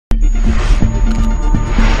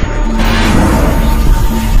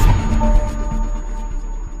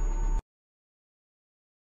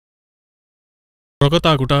పొగ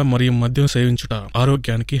తాగుట మరియు మద్యం సేవించుట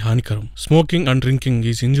ఆరోగ్యానికి హానికరం. Smoking and drinking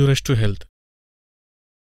is injurious to health.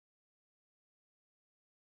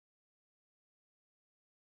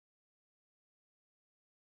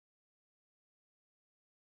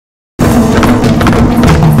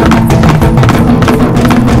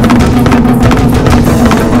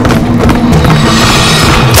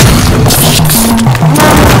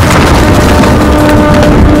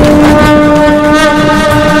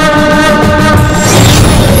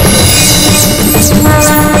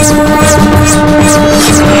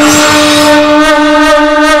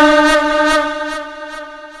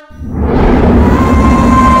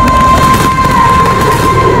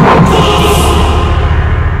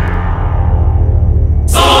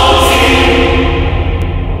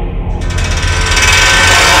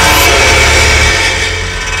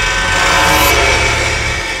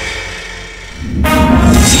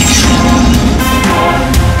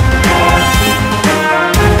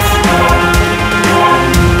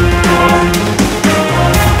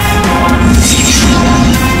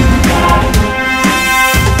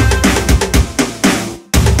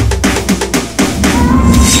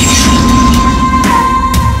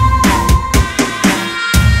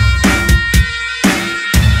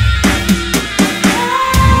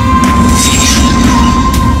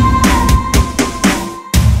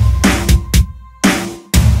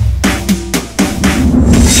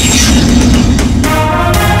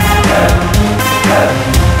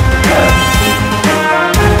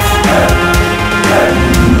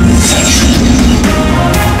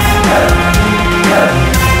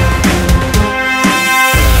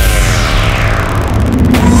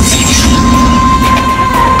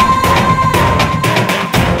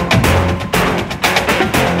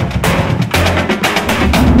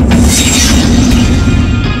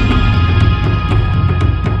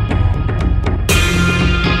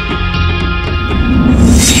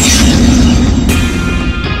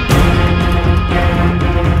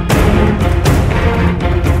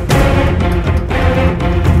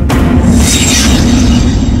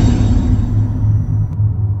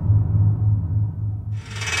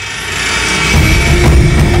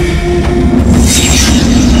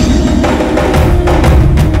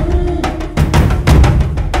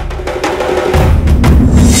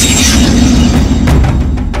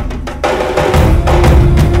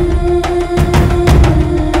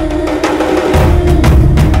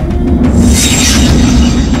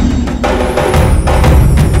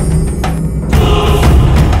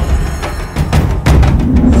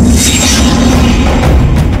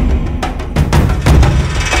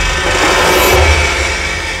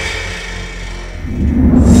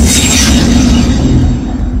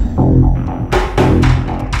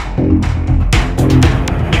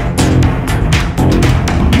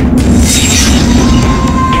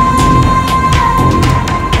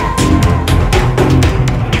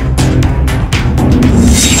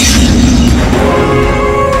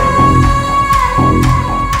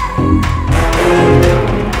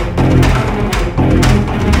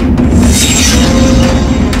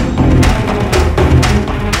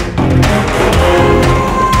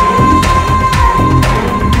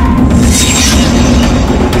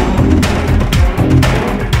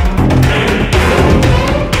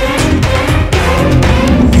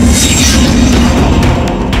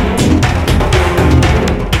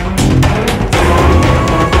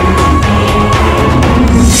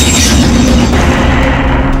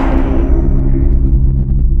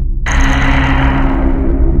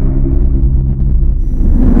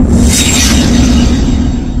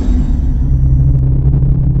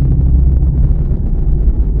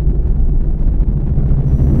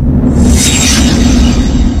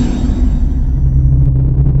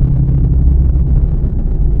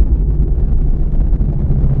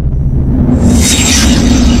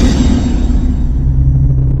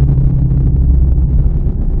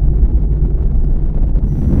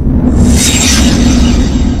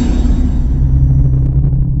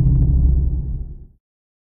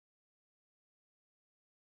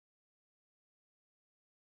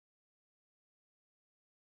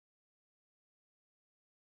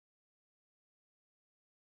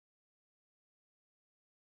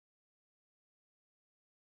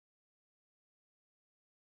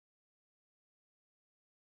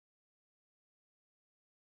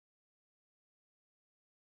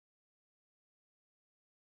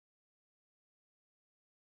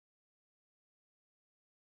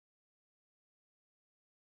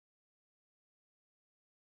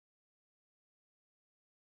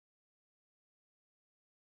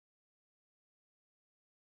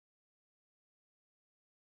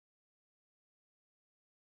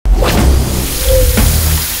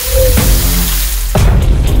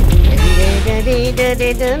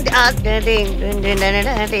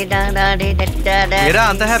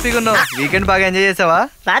 అంత హ్యాపీగా ఉన్నావు? వీకెండ్ బాగా ఎంజాయ్ చేసావా?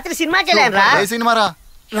 రాత్రి సినిమాకి వెళ్ళాను రా. సినిమారా?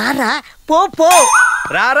 రారా పో పో.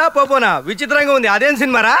 రారా పోపోనా? విచిత్రంగా ఉంది. అదేం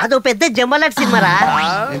సినిమారా? అదో పెద్ద జమ్మలాట్ సినిమారా.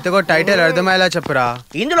 ఇంతకో టైటిల్ అర్థమయ్యేలా చెప్పురా.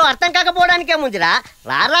 ఇందులో అర్థం కాకపోవడానికే ముందురా.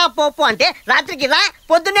 రారా పోపు అంటే రాత్రికి రా,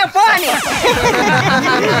 పొద్దునే పో అని.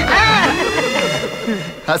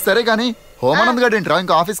 సరే గాని హోమానంద్ గారు ఏంట్రా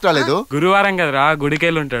ఇంకా ఆఫీస్కి రాలేదు? గురువారం కదరా,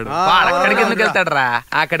 గుడికెళ్ళి ఉంటాడు. అక్కడికి ఎందుకు వెళ్తాడు రా?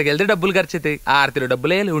 అక్కడికి వెళ్తే డబ్బులు ఖర్చు అవుతాయి. ఆర్తిలో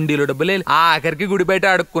డబ్బులు వేయాలి, ఉండిలో డబ్బులు వేయాలి. ఆఖరికి గుడి బయట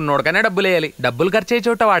అడుక్కున్నోడకనే డబ్బులు వేయాలి. డబ్బులు ఖర్చు అయ్యే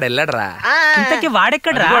చోట వాడు వెళ్ళడరా. ఇంతకీ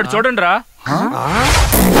వాడెక్కడరా? చూడండి రా.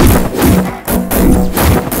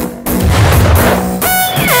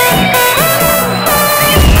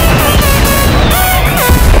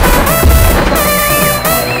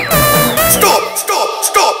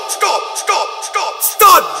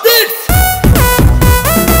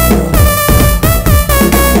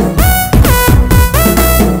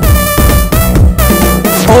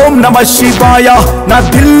 ఓం నమః శివాయ నా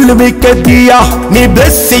దిల్ మీకే దియా నీ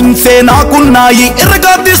బ్లెస్సింగ్ సే నాకున్నాయి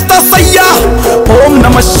ఎర్రగా తీస్తా సయ్యా. ఓం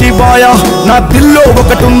నమః శివాయ నా దిల్లో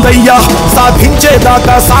ఒకటుందయ్యా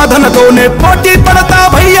సాధించేదాకా సాధనతోనే పోటీ పడతా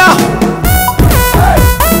భయ్యా.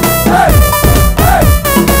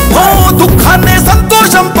 ఓ దుఃఖాన్నే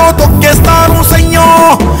సంతోషంతో తొక్కేస్తాను సయ్యో,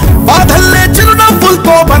 బాధల్లే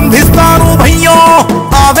చిరునవ్వులతో బంధిస్తాను భయ్యో.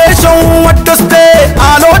 ఆవేశం అడ్డొస్తే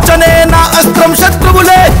ఆలోచనే నా అస్త్రం,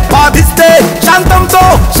 శత్రువులే బాధిస్తే శాంతంతో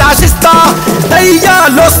శాసిస్తా,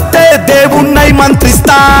 దయ్యాలొస్తే దేవుణ్ణై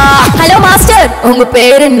మంత్రిస్తా. Hello master, ఉంగ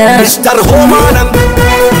పేరెన్న? Mister Homanand,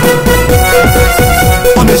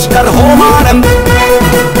 mister Homanand,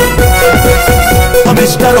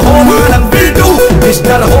 mister Homanand will do,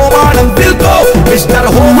 mister Homanand will go, mister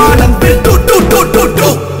Homanand will do do do do do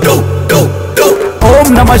do do do. ఓం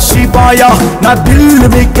నమః శివాయ నా దిల్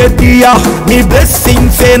మీకే దియా నీ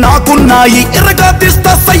బ్లెస్సింగ్ సే నాకున్నాయి ఎర్రగా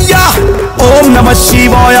తీస్తా సయ్యా. ఓం నమః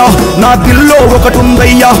శివాయ నా దిల్లో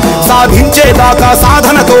ఒకటుందయ్యా సాధించేదాకా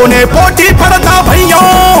సాధనతోనే పోటీ పడతా భయ్యో.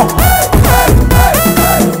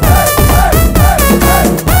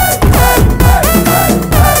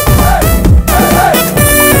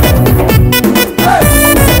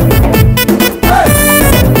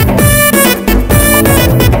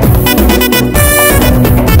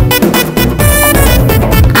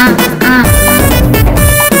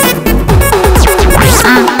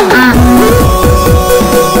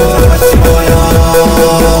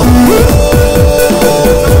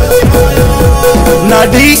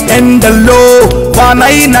 నడి ఎండల్లో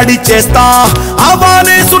వానై నడిచేస్తా, ఆ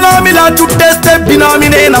వానే సునామిలా చుట్టేస్తే బినామి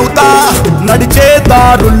నేనవుతా. నడిచే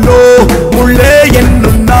దారుల్లో ముళ్ళే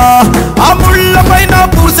ఎన్నున్నా, ఆ ముళ్ళ పైన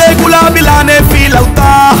పూసే గులాబీలానే ఫీల్ అవుతా.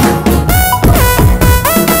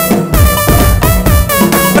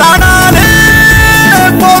 ప్రాణాలే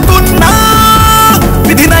పోతున్నా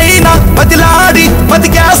విధినైనా బతిలాడి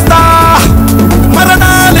బతికేస్తా,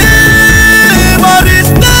 మరణాలే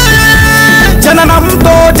మరిస్తే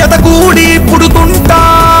జననంతో జతగూడి పుడుతుంటా.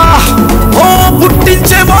 ఓ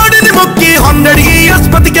పుట్టించే వాడిని మొక్కి 100 years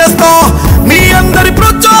బతికేస్తా, మీ అందరి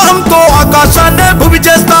ప్రోత్సాహంతో ఆకాశాన్నే భువి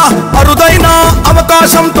చేస్తా. అరుదైన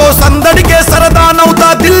అవకాశంతో సందడికే సరదానవుతా,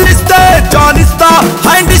 దిల్లిస్తే జానిస్తా,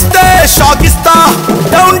 హ్యాండ్ ఇస్తే షాక్ ఇస్తా,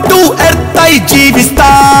 డౌన్ టు ఎర్త్ అయి జీవిస్తా.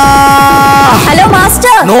 Hello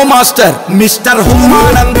master. No master, mister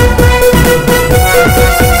Homanand,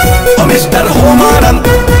 mister Homanand,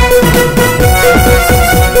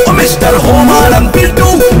 mister Homanand will do,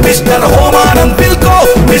 mister Homanand will go,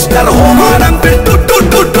 mister Homanand will do do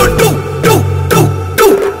do do do do do do.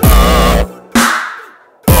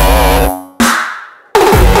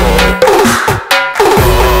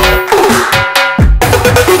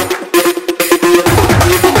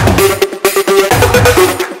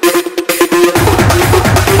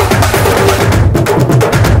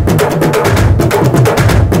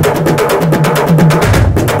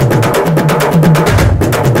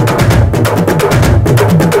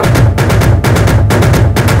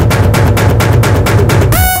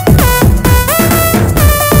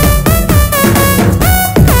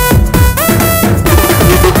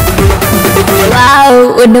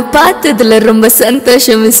 உன்னை பார்த்ததுல ரொம்ப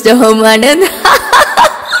சந்தோஷம் mister ஹோமானந்த்.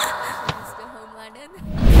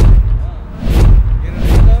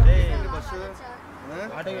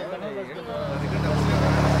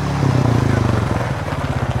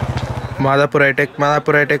 Madhapur hitech,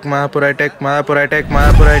 Madhapur hitech, Madhapur hitech, Madhapur hitech,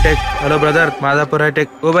 Madhapur hitech. Hello brother, Madhapur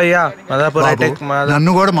hitech. ఓ భయ్యా, Madhapur hitech.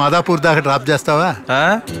 నన్ను కూడా మాదాపూర్ దాకా drop చేస్తావా?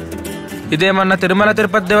 ఇదేమన్నా తిరుమల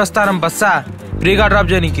తిరుపతి దేవస్థానం బస్సా ఫ్రీగా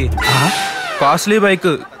డ్రాప్ చేయడానికి? కాస్ట్లీ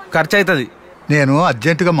బైక్, ఖర్చు అవుతుంది. నేను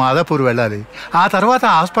అర్జెంటుగా మాదాపూర్ వెళ్ళాలి, ఆ తర్వాత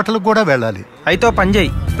హాస్పిటల్కి కూడా వెళ్ళాలి. అయితే పని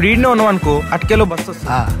చేయి, ఇప్పుడు ఈడనే ఉన్నావు అనుకో, అటుకెలో బస్సు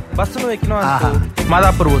వస్తుంది. బస్సు నువ్వు ఎక్కినావు అనుకో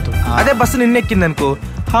మాదాపూర్ పోతావు. అదే బస్సు నిన్న ఎక్కింది అనుకో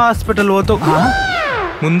హాస్పిటల్ పోతావు.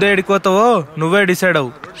 ముందే ఎడిపోతావో నువ్వే డిసైడ్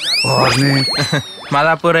అవు.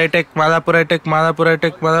 Madhapur hitech, Madhapur hitech, Madhapur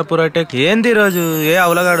hitech, Madhapur hitech. ఏంది రోజు ఏ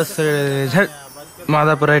అవలగాడు వస్తాడు.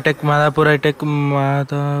 Madhapur hitech, Madhapur hitech,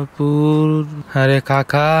 Madhapur. అరే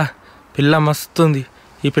కాకా, పిల్ల మస్తుంది.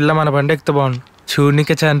 ఈ పిల్ల మన బండి ఎక్కితే బాగుండు.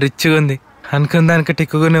 చూడనికే చాలా రిచ్గా ఉంది. అనుకున్న దానికి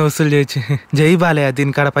టిక్కుగానే వసూలు చేయొచ్చు. జై బాలయ్య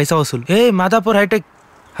దీనికాడ పైసా వసూలు. ఏ Madhapur hitech.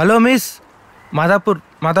 Hello miss, Madhapur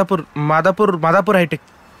Madhapur Madhapur Madhapur hitech.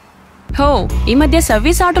 హో, ఈ మధ్య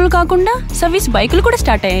సర్వీస్ ఆటోలు కాకుండా సర్వీస్ బైకులు కూడా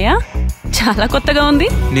స్టార్ట్ అయ్యాయా? చాలా కొత్తగా ఉంది.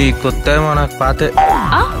 నీ కొత్త నాకు పాతే.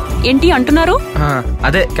 ఏంటి అంటున్నారు?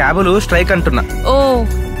 అదే క్యాబులు స్ట్రైక్ అంటున్నా. ఓ,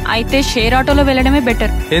 అయితే షేర్ ఆటోలో వెళ్ళడమే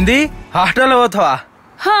బెటర్. ఏంది ఆటోలో పోతావా?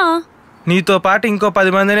 హా, నీతో పాటు ఇంకో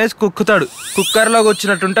 10 మందిని వేసి కుక్కుతాడు. కుక్కర్లోకి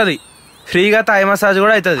వచ్చినట్టుంటది. ఫ్రీగా తాయి మసాజ్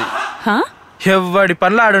కూడా అవుతుంది. ఎవడి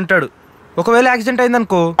పనులు ఆడుంటాడు. ఒకవేళ యాక్సిడెంట్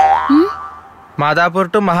అయిందనుకో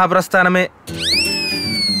మాదాపూర్ టు మహాప్రస్థానమే.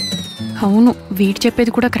 అవును, వీడు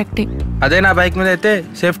చెప్పేది కూడా కరెక్టే. అదే నా బైక్ మీద అయితే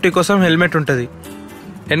సేఫ్టీ కోసం హెల్మెట్ ఉంటుంది.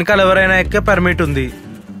 వెనకాల ఎవరైనా ఎక్కే పర్మిట్ ఉంది.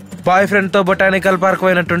 బాయ్ ఫ్రెండ్ తో బొటానికల్ పార్క్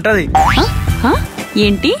పోయినట్టుంటది.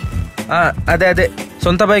 ఏంటి? అదే అదే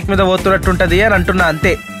సొంత బైక్ మీద పోతున్నట్టుంటది అని అంటున్నా,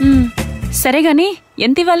 అంతే. సరే గాని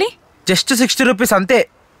ఎంత ఇవ్వాలి? జస్ట్ 60 రూపీస్ అంతే.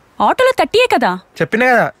 ఆటోలో 30 కదా. చెప్పినా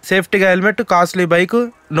కదా, సేఫ్టీగా helmet, costly bike,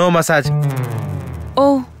 no massage.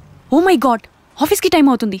 Oh my God, office కి టైం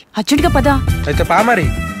అవుతుంది, అర్జెంట్ గా పదా. అయితే పా మరి.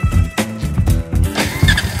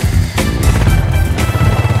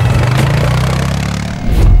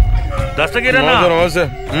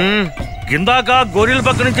 కిందాక గోరీల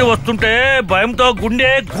పక్క నుంచి వస్తుంటే భయంతో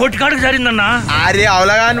గుండె గోటికాడికి జరిగిందన్నా. అరే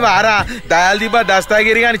అవలగాని వారా దయాల్దీప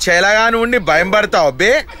దస్తాగిరి గాని చేలగాని ఉండి భయం పడతావు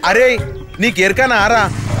బే. అరే నీకు ఎరకనా ఆరా,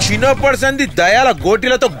 చిన్నప్పటి సంది దయాల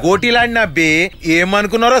గోటీలతో గోటీలాడినా బే.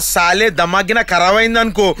 ఏమనుకున్నారో సాలే దమాగిన ఖరాబ్ అయింది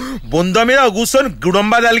అనుకో, బొంద మీద కూర్చొని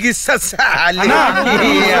గుడంబ తలిగిస్తా.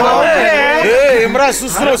 ఏమరా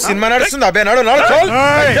చూస్తున్నావు, సినిమా నడుస్తుంది అబ్బే. నడు.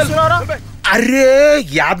 అరే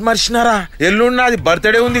యాద్ మర్చినారా, ఎల్లుండి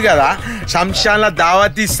బర్త్డే ఉంది కదా, శంషాన్ల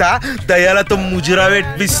దావత్ ఇస్తా, దయాలతో ముజురా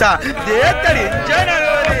పెట్టిస్తా.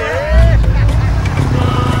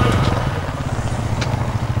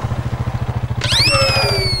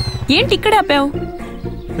 ఏంటి ఇక్కడ ఆపావు?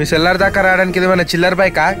 మీ సెల్లర్ దాకా రావడానికి ఏమైనా చిల్లర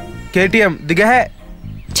బైకా? కేటీఎం దిగహే.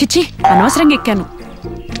 చిచ్చి, అనవసరంగా ఎక్కాను.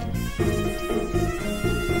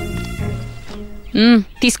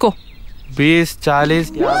 తీసుకో. 20, 40,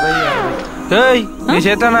 50. నీ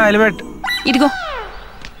చేతనా హెల్మెట్? ఇదిగో.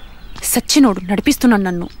 సచ్చినోడు నడిపిస్తున్నాను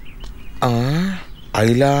నన్ను.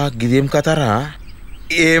 అయిలా గిదేం కథరా?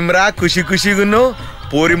 ఏమ్రా ఖుషి ఖుషిగున్నావు?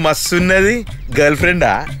 పోరి మస్తున్నది, గర్ల్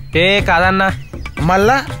ఫ్రెండా? ఏ కాదన్నా.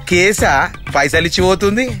 మళ్ళా కేసా? పైసలు ఇచ్చి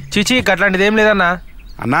పోతుంది? చిచి అట్లాంటిది ఏం లేదన్నా.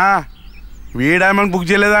 అన్నా వీడు ఆయమని బుక్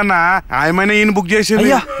చేయలేదన్నా, ఆయమనే ఈయన బుక్ చేసింది.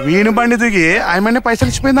 వీని బండి దిగి ఆయమనే పైసలు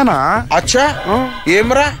ఇచ్చిపోయిందన్నా. అచ్చా,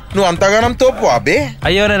 ఏమ్రా నువ్వు అంతగానం తోపు అబ్బే?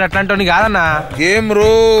 అయ్యో నేను అట్లాంటి కాదన్నా. ఏం రో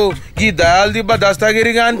ఈ దయాల్దీప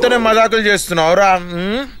దస్తాగిరి గానితోనే మజాకులు చేస్తున్నావురా?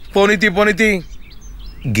 పోనీతి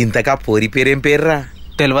గింతకా పోరి పేరేం పేర్రా?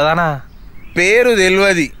 తెలియదానా? పేరు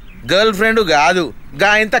తెలియదు, గర్ల్ ఫ్రెండ్ కాదు,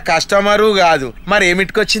 గా ఇంత కస్టమరు కాదు, మరి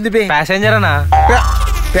ఏమిటికొచ్చింది బే? ప్యాసెంజర్ అన్నా.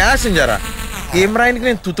 ప్యాసింజరా? ఏం రాయనికి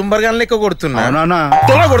నేను తుతుంబర్గా లెక్క కొడుతున్నా.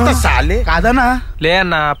 కొడతా సాలే. కాదన్నా. లే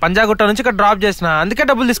అన్నా, పంజాగుట్ట నుంచి ఇక్కడ డ్రాప్ చేసిన, అందుకే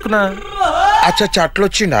డబ్బులు తీసుకున్నా. అచ్చా చట్లు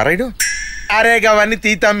వచ్చిండా రైడు? అరే గవన్నీ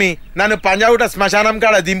తీతమ్మి, నన్ను పంజాగుట్ట శ్మశానం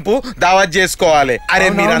కాడ దింపు, దావత్ చేసుకోవాలి. అరే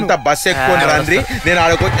మీరంతా బస్ ఎక్కువ రండి, నేను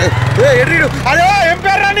ఆడుకో. అరే ఏం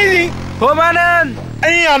పేరు రానిది? హోమానంద్.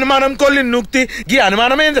 ఈ అనుమానం కొల్లి నూక్తి, ఈ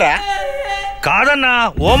అనుమానం ఏంద్రా? కాదన్నా,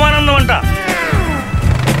 ఓమానందం అంట.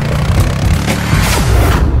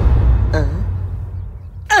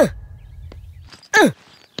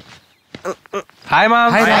 Hi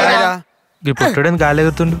ma'am. ఇప్పుడు గాలి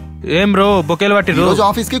ఎగురుతుండు. ఏం బ్రో బొకేలు పట్టి రోజు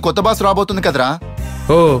ఆఫీస్ కి కొత్త బాస్ రాబోతుంది కదరా?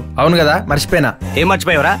 ఓ అవును కదా, మర్చిపోయినా. ఏం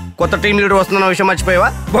మర్చిపోయావరా? కొత్త టీం లీడర్ వస్తున్న విషయం మర్చిపోయావా?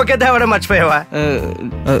 బొకే తేవడం మర్చిపోయావా?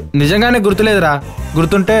 నిజంగానే గుర్తులేదురా.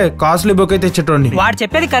 గుర్తుంటే కాస్ట్లీ బొకే తెచ్చేటోడిని. వాడు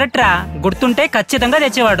చెప్పేది కరెక్ట్ రా, గుర్తుంటే ఖచ్చితంగా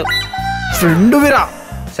తెచ్చేవాడు. ఫ్రెండ్ విరా.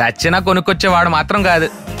 సచ్చినా కొనుక్కొచ్చేవాడు మాత్రం కాదు.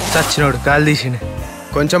 సచ్చినోడు గాలి తీసిండు.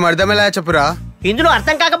 కొంచెం అర్థమేలా చెప్పురా. ఇందులో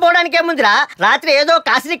అర్థం కాకపోవడానికి ఏముందిరా? రాత్రి ఏదో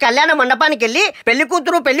కాస్ట్లీ కళ్యాణ మండపానికి వెళ్ళి పెళ్లి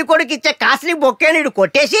కూతురు పెళ్లి కొడుకు ఇచ్చే కాస్ట్లీ బొక్కేని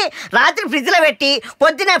కొట్టేసి రాత్రి ఫ్రిడ్జ్ లో పెట్టి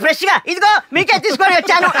పొద్దునే ఫ్రెష్ గా ఇదిగో మీకే తీసుకొని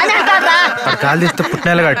వచ్చాను అని అంటారా? గాలి తీస్తే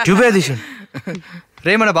పుట్టినగా ట్యూబే తీసిండు.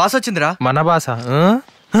 రే మన బాస్ వచ్చిందిరా. మన బాస?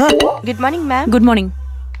 Good morning ma'am. Good morning.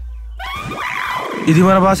 ఇది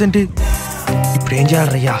మన బాస్ ఏంటి? ఇప్పుడు ఏం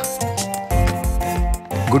చేయాలి రయ్యా?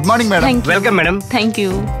 Good morning madam. Welcome madam. Thank you.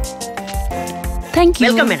 Thank you.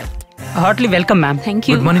 Welcome madam. Hartley welcome ma'am. Thank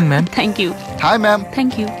you. Good morning ma'am. Thank you. Hi ma'am.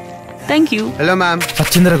 Thank you. Thank you. Hello ma'am.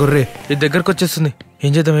 వచ్చిందిరా గుర్రే, ఇది దగ్గరకు వచ్చేస్తుంది.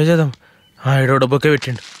 ఏం చేద్దాం ఏడో డబ్బుకే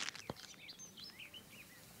పెట్టిండు.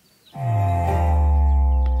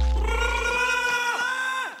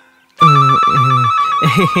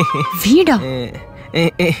 వీడా?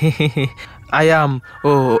 I am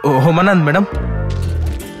Homanand madam.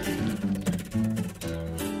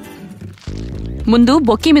 ముందు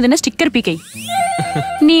బొక్కి మీద స్టిక్కర్ పీకై.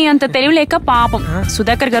 నీ అంత తెలివిలేక పాపం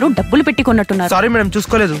సుధాకర్ గారు డబ్బులు పెట్టి కొన్నట్టున్నారు. సారీ మేడం,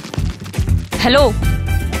 చూసుకోలేదు. హలో,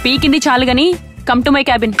 పీకింది చాలు గాని come to my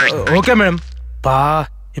cabin. Okay madam. బా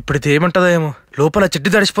ఇప్పుడైతే ఏమంటదో ఏమో, లోపల చెడ్డి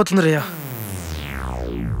తడిసిపోతుంది రియా.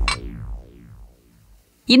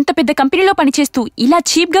 ఇంత పెద్ద కంపెనీలో పనిచేస్తూ ఇలా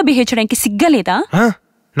చీప్ గా బిహేవ్ చేయడానికి సిగ్గలేదా?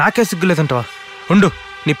 నాకే సిగ్గులేదంటవా? ఉండు,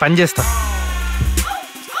 నీ పని చేస్తా.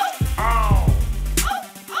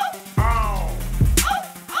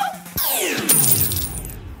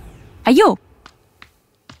 అయ్యో,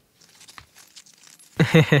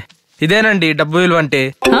 ఇదేనండి డబ్బు విలువ అంటే.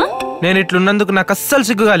 నేను ఇట్లున్నందుకు నాకు అస్సలు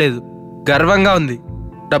సిగ్గు కాలేదు, గర్వంగా ఉంది.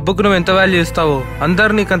 డబ్బుకు నువ్వు ఎంత వాల్యూ ఇస్తావో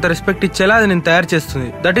అందరు నీకు అంత రెస్పెక్ట్ ఇచ్చేలా అది నేను తయారు చేస్తుంది.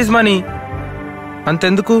 That is money.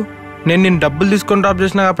 అంతెందుకు, నేను నిన్ను డబ్బులు తీసుకొని డ్రాప్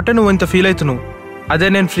చేసినా కాబట్టి నువ్వు ఇంత ఫీల్ అవుతున్నావు. అదే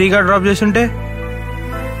నేను ఫ్రీగా డ్రాప్ చేస్తుంటే,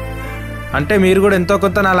 అంటే మీరు కూడా ఎంతో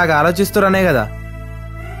కొంత నాలాగా ఆలోచిస్తారనే కదా.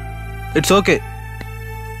 It's okay.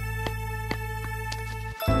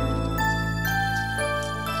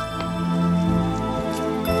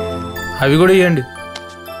 అవి కూడా ఇవ్వండి.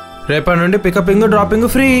 రేపటి నుండి పికపింగ్ డ్రాపింగ్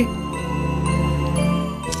ఫ్రీ.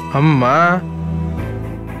 అమ్మా,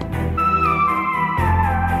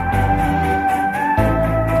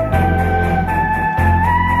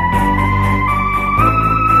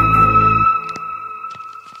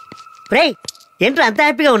 ఏంట్రా అంత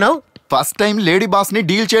హ్యాపీగా ఉన్నావు? ఫస్ట్ టైం లేడీ బాస్ ని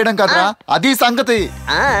డీల్ చేయడం కదరా, అది సంగతి.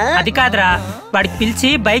 అది కాదురా, వాడికి పిలిచి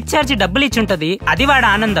బైక్ ఛార్జ్ డబ్బులు ఇచ్చుంటది, అది వాడు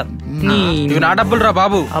ఆనందం. ఇవి నా డబ్బులు రా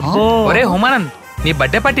బాబు. అబ్బో. ఒరే హోమానంద్, నీ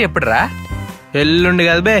బర్త్డే పార్టీ ఎప్పుడురా? ఎల్లుండి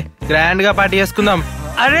కదా బే, గ్రాండ్ గా పార్టీ చేసుకుందాం.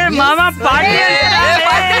 అరే మామా, పార్టీ.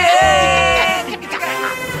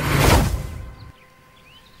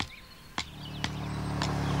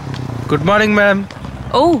 Good morning madam.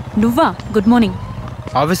 ఓ నువ్వా? Good morning.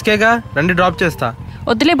 ఆఫీస్కేగా రండి, డ్రాప్ చేస్తా.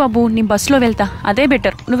 వద్దులే బాబు, నీ బస్సులో వెళ్తా, అదే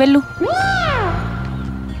బెటర్. నువ్వు వెళ్ళు.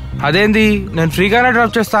 అదేంది, నేను ఫ్రీగానే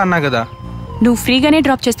డ్రాప్ చేస్తా అన్నా కదా. నువ్వు ఫ్రీగానే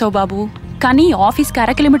డ్రాప్ చేస్తావు బాబు, కానీ ఆఫీస్కి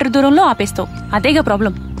 1/2 కిలోమీటర్ దూరంలో ఆపేస్తావు, అదేగా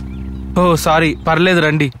ప్రాబ్లం. ఓ సారీ, పర్లేదు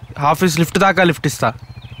రండి. ఆఫీస్ లిఫ్ట్ దాకా లిఫ్ట్ ఇస్తా.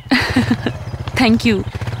 Thank you.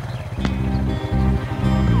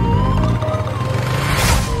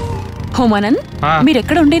 హోమానంద్,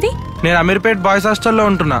 మీరెక్కడ ఉండేది? నేను అమీర్పేట్ బాయ్స్ హాస్టల్లో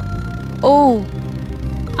ఉంటున్నా. ఓ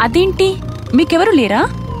అదేంటి, మీకెవరు లేరా?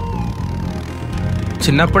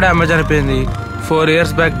 చిన్నప్పుడే అమ్మ చనిపోయింది. 4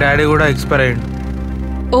 years బ్యాక్ డాడీ కూడా ఎక్స్పైర్ అయ్యిండు.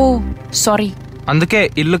 ఓ సారీ. అందుకే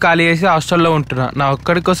ఇల్లు ఖాళీ చేసి హాస్టల్లో ఉంటున్నా. నా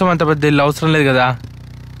ఒక్కడి కోసం అంత పెద్ద ఇల్లు అవసరం లేదు కదా.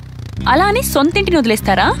 అలా అని సొంత ఇంటిని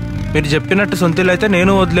వదిలేస్తారా? మీరు చెప్పినట్టు సొంత ఇల్లు అయితే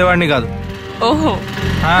నేను వదిలేవాడిని కాదు. ఓహో.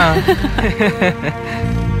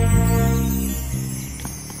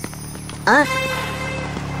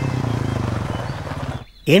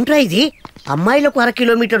 ఏంట్రా ఇది, అమ్మాయిలకు 1/2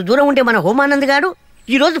 కిలోమీటర్ దూరం ఉండే మన హోమానంద్ గారు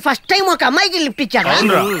ఈ రోజు ఫస్ట్ టైం ఒక అమ్మాయికి లిఫ్ట్ ఇచ్చాడు.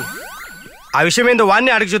 ఆ విషయం ఏందో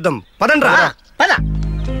వాడిని అడిగి చూద్దాం, పదండి రా. పద.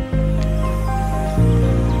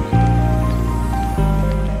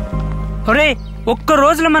 ఒరే, ఒక్క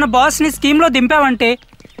రోజులో మన బాస్ ని స్కీమ్ లో దింపావంటే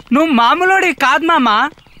నువ్వు మామూలుడి కాదు మామా.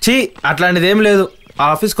 చీ, అట్లాంటిది ఏం లేదు.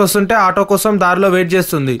 ఆఫీస్కి వస్తుంటే ఆటో కోసం దారిలో వెయిట్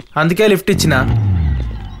చేస్తుంది, అందుకే లిఫ్ట్ ఇచ్చిన.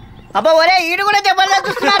 అబ్బా ఒరే, ఈడు కూడా జబర్దస్త్.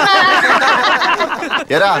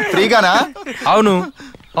 ఎరా ఫ్రీగానా? అవును.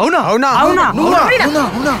 అవునా? అవునా? అవునా?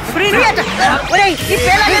 ఫ్రీగా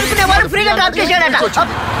డ్రాప్ చేశాడట.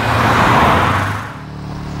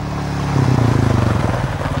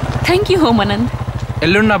 Thank you Homanand.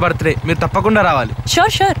 ఎల్లుండి నా బర్త్డే, మీరు తప్పకుండా రావాలి.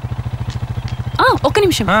 Sure sure. ఒక్క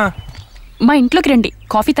నిమిషం, మా ఇంట్లోకి రండి,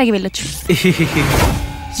 కాఫీ తాగి వెళ్ళొచ్చు.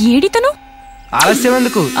 ఏడితను? ఆలస్యం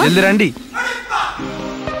ఎందుకు, జల్ది రండి.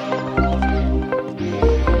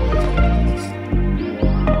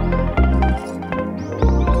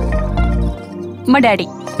 మా డాడీ.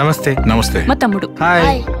 నమస్తే. నమస్తే. మా తమ్ముడు.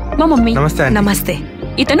 హాయ్. మా మమ్మీ. నమస్తే. నమస్తే.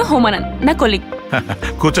 ఇతను హోమానంద్, నా కొలీగ్.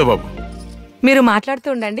 కూర్చో బాబు. మీరు మాట్లాడుతూ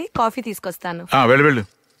ఉండండి, కాఫీ తీసుకొస్తాను. వెళ్ళు వెళ్ళు.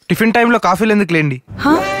 టిఫిన్ టైంలో కాఫీలు ఎందుకు లేండి?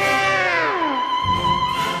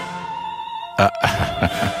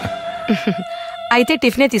 అయితే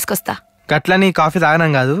టిఫినే తీసుకొస్తా. గట్లని కాఫీ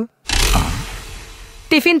తాగనం కాదు.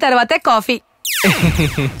 టిఫిన్ తర్వాతే కాఫీ.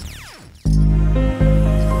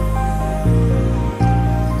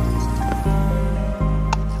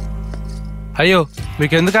 అయ్యో,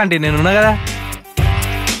 మీకు ఎందుకంటే నేనున్నా కదా.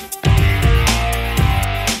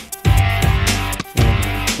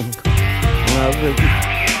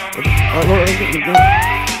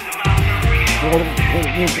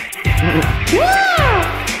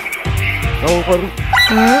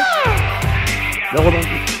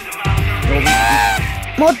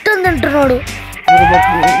 మొత్తం తింటున్నాడు.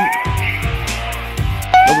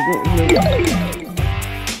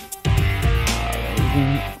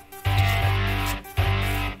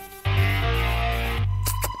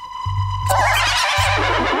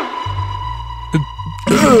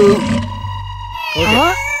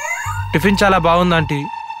 టిఫిన్ చాలా బాగుంది ఆంటీ.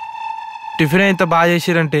 టిఫిన్ ఇంత బాగా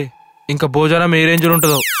చేసిరంటే ఇంకా భోజనం ఏ రేంజ్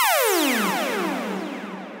ఉంటుందో.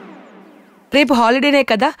 రేపు హాలిడేనే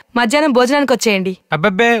కదా, మధ్యాహ్నం భోజనానికి వచ్చేయండి.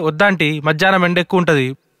 అబ్బబ్బే వద్దాంటీ, మధ్యాహ్నం ఎండ ఎక్కువ ఉంటది,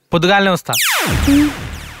 పొద్దుగాలనే వస్తా.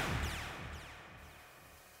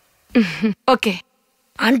 ఓకే.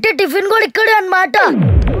 అంటే టిఫిన్ కూడా ఇక్కడే అన్నమాట.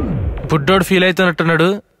 బుడ్డోడు ఫీల్ అవుతున్నట్టున్నాడు.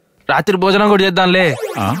 రాత్రి భోజనం కూడా చేద్దాంలే.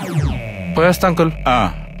 పోయేస్తా అంకుల్.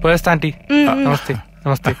 పోయేస్తా ఆంటీ. నమస్తే.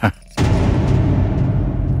 నమస్తే.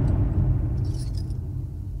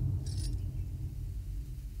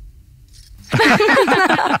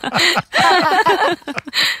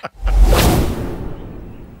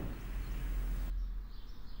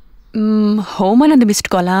 హోమానంద్ మిస్డ్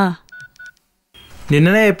కాలా?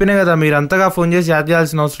 నిన్ననే చెప్పినా కదా, మీరు అంతగా ఫోన్ చేసి యాద్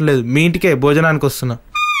చేయాల్సిన అవసరం లేదు. మీ ఇంటికే భోజనానికి వస్తున్నా.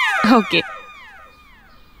 ఓకే.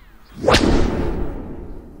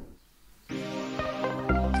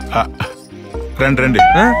 రండి రండి,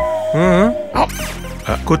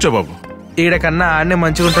 కూర్చో బాబు. ఈడ కన్నా ఆడనే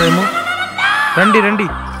మంచిగా ఉంటాడేమో. రండి రండి.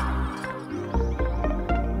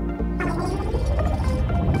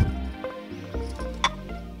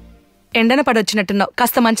 ఎండన పడొచ్చినట్టున్నావు,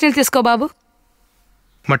 కాస్త మంచినీళ్ళు తీసుకో బాబు.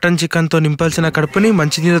 మటన్ చికెన్ తో నింపాల్సిన కడుపుని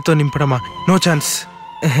మంచినీళ్ళతో నింపడమా? No chance.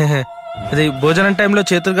 అది భోజనం టైంలో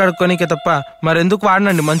చేతులు కడుక్కోనికే తప్ప మరెందుకు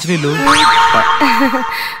వాడనండి మంచినీళ్ళు.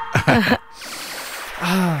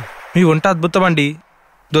 మీ వంట అద్భుతం అండి.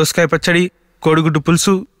 దోసకాయ పచ్చడి, కోడిగుడ్డు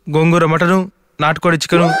పులుసు, గోంగూర మటను, నాటుకోడి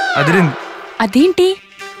చికెను అదిరింది. అదేంటి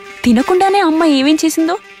తినకుండానే అమ్మ ఏమేం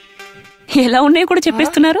చేసిందో ఎలా ఉన్నాయో కూడా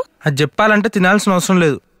చెప్పేస్తున్నారు. అది చెప్పాలంటే తినాల్సిన అవసరం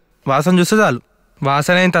లేదు, వాసన చూస్తే చాలు.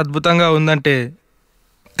 వాసన ఎంత అద్భుతంగా ఉందంటే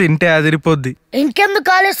తింటే అదిరిపోద్ది.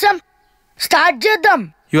 ఇంకెందుకు ఆలస్యం, స్టార్ట్ చేద్దాం.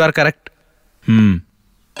 You are correct.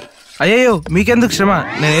 అయ్యయ్యో మీకెందుకు శ్రమ,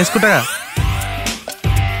 నేను వేసుకుంటా.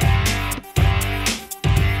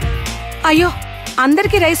 అయ్యో,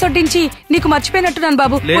 అందరికి రైస్ వడ్డించి నీకు మర్చిపోయినట్టున్నాను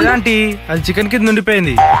బాబు. లేదంటీ, అది చికెన్ కింద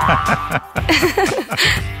ఉండిపోయింది.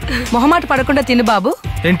 మొహమాట పడకుండా తిను బాబు.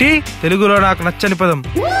 ఏంటి తెలుగులో నాకు నచ్చని పదం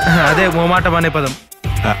అదే మొహమాటం అనే పదం.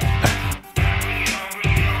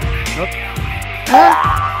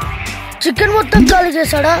 చికెన్ మొత్తం ఖాళీ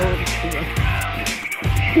చేశాడా?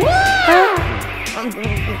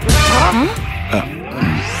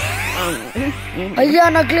 అయ్యా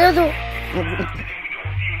నాకు లేదు.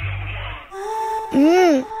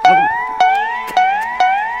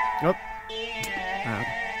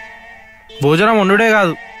 భోజనం వండుడే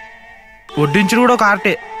కాదు, వడ్డించుడు కూడా ఒక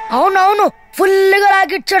ఆర్టే. అవునవును, ఫుల్గా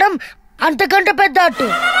లాగిచ్చడం అంతకంటే పెద్ద అట్టు.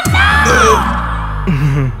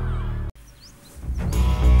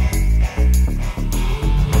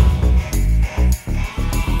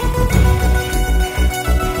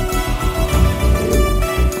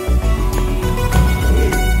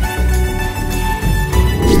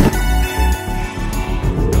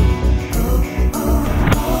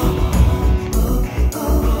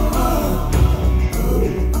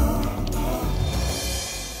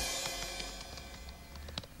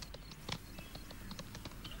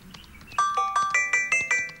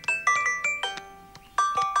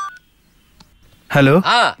 హలో,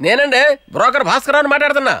 నేనండి బ్రోకర్ భాస్కర్ అని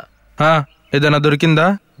మాట్లాడుతున్నా. ఏదైనా దొరికిందా?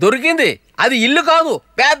 దొరికింది. అది ఇల్లు కాదు,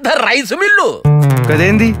 పెద్ద రైసు మిల్లు.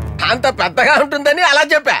 గదేంది అంత పెద్దగా ఉంటుందని అలా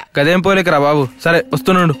చెప్పా. గదేం పోలేకరా బాబు. సరే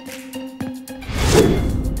వస్తున్నాడు.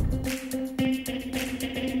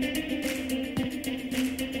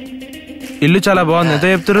 ఇల్లు చాలా బాగుంది. ఎంత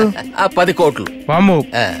చెప్తారు? 10 కోట్లు. వాము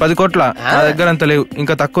 10 కోట్ల? నా దగ్గర అంత లేవు,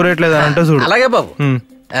 ఇంకా తక్కువ రేట్ లేదని అంటే చూడు. అలాగే బాబు.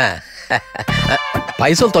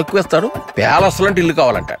 పైసలు తక్కువ ఇస్తాడు, ప్యాలెస్ లాంటి ఇల్లు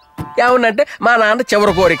కావాలంటాడు. ఏమన్నంటే మా నాన్న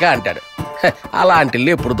చివరి కోరిక అంటాడు. అలాంటి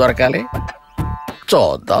ఇల్లు ఎప్పుడు దొరకాలి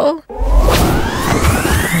చూద్దాం.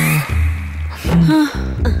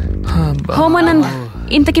 హోమానంద్,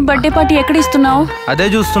 ఇంతకి బర్త్డే పార్టీ ఎక్కడ ఇస్తున్నావు? అదే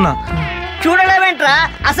చూస్తున్నా. చూడలేమేంట్రా,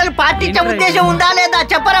 అసలు పార్టీ ఇచ్చే ఉద్దేశం ఉందా లేదా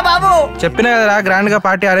చెప్పరా బాబు. చెప్పినా కదరా గ్రాండ్ గా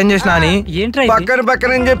పార్టీ అరేంజ్ చేసినా అని. పక్కన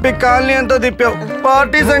పక్కన చెప్పి కాలనీ అంతా తిప్పావు.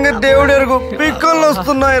 పార్టీ సంగతి దేవుడు ఎరుగు. పిక్కలు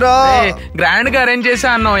వస్తున్నాయి రా. గ్రాండ్ గా అరేంజ్ చేసా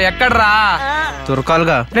అన్నావు, ఎక్కడరా?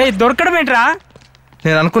 దొరకాలిగా. దొరకడం ఏంట్రా?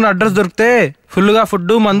 నేను అనుకున్న అడ్రస్ దొరికితే ఫుల్గా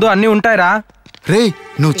ఫుడ్ మందు అన్నీ ఉంటాయిరా. రే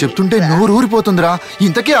నువ్వు చెప్తుంటే నోరు ఊరిపోతుందిరా.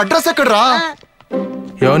 ఇంతకీ అడ్రస్ ఎక్కడరా?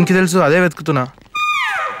 ఎవరికి తెలుసు, అదే వెతుకుతున్నా.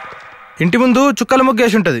 ఇంటి ముందు చుక్కల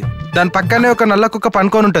ముగ్గేసి ఉంటది. దాని పక్కనే ఒక నల్ల కుక్క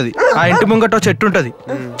పనుకొని ఉంటది. ఆ ఇంటి ముంగట చెట్టు ఉంటది.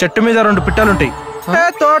 చెట్టు మీద 2 పిట్టలుంటాయి.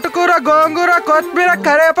 తోటకూర, గోంగూర, కొత్తిమీర,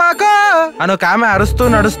 కరేపాకు అని ఒక ఆమె అరుస్తూ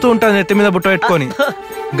నడుస్తూ ఉంటది నెత్తి మీద బుట్ట పెట్టుకొని.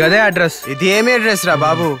 గదే అడ్రస్. ఇది ఏమి అడ్రస్ రా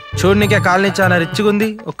బాబు? చూడనికే కాలనీ చాలా రిచ్గా ఉంది.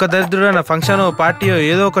 ఒక్క దరిద్రుడైన ఫంక్షన్ పార్టీయో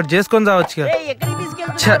ఏదో ఒకటి చేసుకొని రావచ్చు.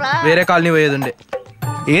 వేరే కాలనీ పోయేది ఉండే.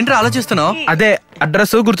 ఏంట్రా ఆలోచిస్తున్నావు? అదే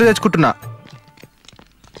అడ్రస్ గుర్తు తెచ్చుకుంటున్నా.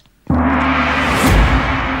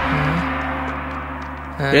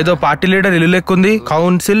 ఏదో పార్టీ లీడర్ ఇల్లు లెక్కుంది.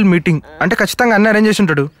 కౌన్సిల్ మీటింగ్ అంటే ఖచ్చితంగా అన్ని అరేంజ్ చేసి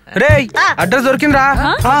ఉంటాడు. రే అడ్రస్ దొరికిందిరా.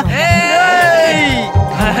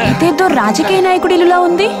 ఇదేదో రాజకీయ నాయకుడి ఇల్లులా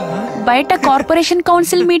ఉంది. బయట కార్పొరేషన్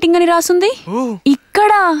కౌన్సిల్ మీటింగ్ అని రాసుంది.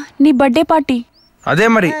 ఇక్కడ నీ బర్త్డే పార్టీ. అదే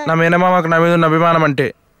మరి నా మేనమామకు నా మీద ఉన్న అభిమానం అంటే.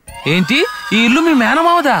 ఏంటి ఈ ఇల్లు మీ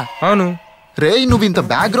మేనమామదా? అవును. రే నువ్వు ఇంత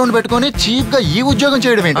బ్యాక్గ్రౌండ్ పెట్టుకొని చీప్ గా ఈ ఉద్యోగం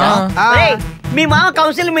చేయడం ఏంటా? మీ మామ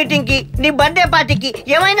కౌన్సిల్ మీటింగ్ కి నీ బర్త్డే పార్టీకి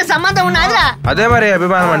ఏమైనా సంబంధం ఉన్నదిరా? అదే మరి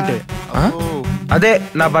అభిమానం అంటే. అదే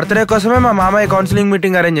నా బర్త్డే కోసమే మా మామయ్య కౌన్సిలింగ్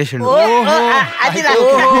మీటింగ్ అరేంజ్ చేసిండు.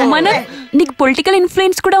 నీకు పొలిటికల్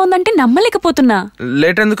ఇన్ఫ్లుయెన్స్ కూడా ఉందంటే నమ్మలేకపోతున్నా.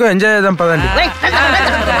 లేట్ ఎందుకు, ఎంజాయ్ చేద్దాం పదండి.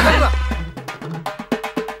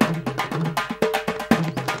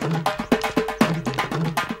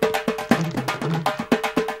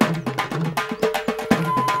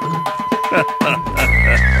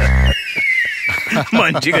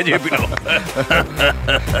 మంచిగా చెప్పినావు.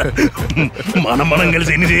 మనం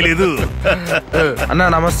కలిసి ఎన్ని చేయలేదు. అన్నా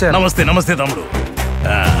నమస్తే. నమస్తే నమస్తే తమ్ముడు.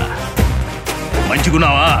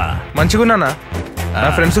 మంచిగున్నావా? మంచిగున్నానా. నా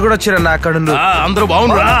ఫ్రెండ్స్ కూడా వచ్చారన్నా అక్కడ. అందరూ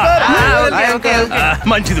బాగున్నారా?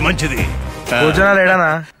 మంచిది మంచిది. భోజనాలు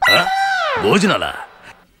ఏడానా? భోజనాలా?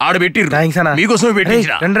 ఆడబెట్టి మీకోసమే పెట్టి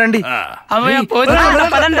రండి.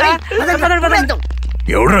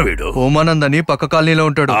 ఎవడ్రా వీడు? హోమానంద్ అని పక్క కాలనీలో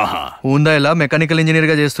ఉంటాడు. ఊందా ఇలా మెకానికల్ ఇంజనీర్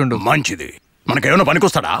గా చేస్తుండు. మంచిది. మనకేమైనా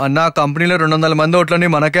పనికొస్తాడా? అన్నా కంపెనీలో 200 మంది ఓట్లని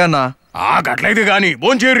మనకే అన్నా. గట్లయితే గాని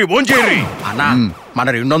భోంచేర్రి అన్నా. మన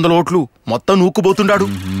 200 ఓట్లు మొత్తం నూక్కుపోతుండాడు.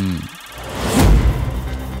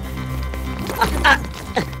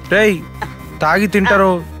 రేయ్ తాగి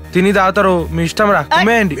తింటారో తిని తాగుతారో మీ ఇష్టం రా.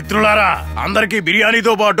 మిత్రులారా అందరికి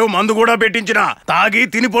బిర్యానీతో పాటు మందు కూడా పెట్టించిన. తాగి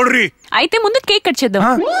తిని పొడురి. అయితే ముందు కేక్ కట్ చేద్దాం.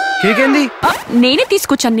 కేక్ ఏంది? నేనే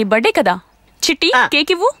తీసుకొచ్చాను, నీ బర్త్డే కదా. చిట్టి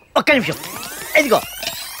కేక్ ఇవ్వు. ఒక్క నిమిషం. ఇదిగో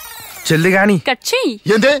జల్దీ గాని కట్ చెయ్యి.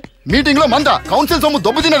 ఏందే మీటింగ్ లో మంద కౌన్సిల్ సొమ్ము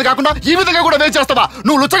దొబ్బు తిన్నది కాకుండా ఈ విధంగా కూడా వేస్ట్ చేస్తావా?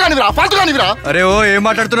 నువ్వు లుచ్చగానివిరా, ఫాల్తుగానివిరా. అరే ఓ ఏం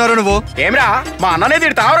మాట్లాడుతున్నారు నువ్వు? ఏమ్రా మా అన్ననే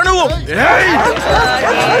తిడతావరా నువ్వు?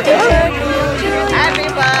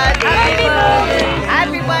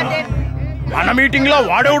 మన మీటింగ్ లో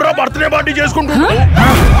వాడెవడరా బర్త్డే పార్టీ చేసుకుంటూ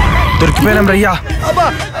దొరికిపోయినాం రయ్యా.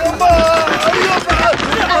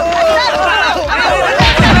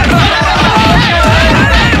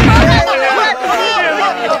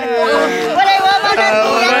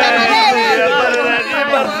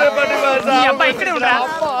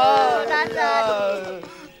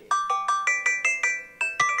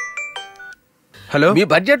 హలో, మీ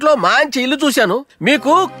బడ్జెట్ లో మంచి ఇల్లు చూశాను,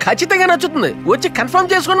 మీకు ఖచ్చితంగా నచ్చుతుంది. వచ్చి కన్ఫర్మ్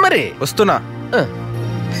చేసుకోండి. మరి వస్తున్నా.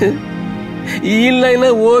 ఈ ఇల్లైనా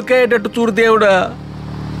ఓకేటట్టు చూడు దేవుడా.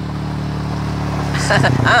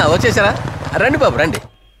 వచ్చేసారా? రండి బాబు రండి.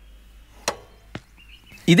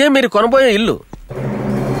 ఇదే మీరు కొనబోయే ఇల్లు.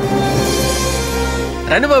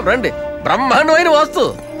 రండి బాబు రండి. బ్రహ్మాండమైన వాస్తు.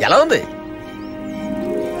 ఎలా ఉంది?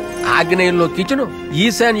 ఆగ్నేయంలో కిచెన్,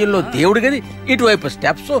 ఈశాన్యంలో దేవుడి గది, ఇటువైపు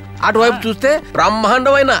స్టెప్స్, అటువైపు చూస్తే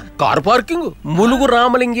బ్రహ్మాండమైన కార్ పార్కింగ్. ములుగు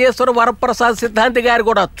రామలింగేశ్వర వరప్రసాద్ సిద్ధాంతి గారు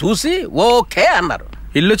కూడా చూసి ఓకే అన్నారు.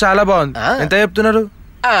 ఇల్లు చాలా బాగుంది. ఎంత చెప్తున్నారు?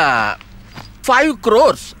 5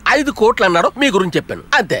 crores 5 కోట్లు అన్నారు. మీ గురించి చెప్పాను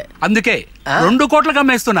అంతే. అందుకే 2 కోట్లకు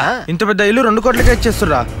అమ్మేస్తున్నా. ఇంత పెద్ద ఇల్లు 2 కోట్లకే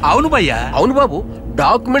ఇచ్చేస్తురా? అవును భయ్యా. అవును బాబు,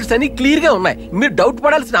 డాక్యుమెంట్స్ అన్ని క్లియర్ గా ఉన్నాయి. మీరు డౌట్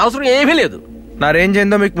పడాల్సిన అవసరం ఏమీ లేదు. నా రేంజ్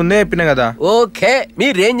ఏందో మీకు ముందే చెప్పిన కదా. ఓకే, మీ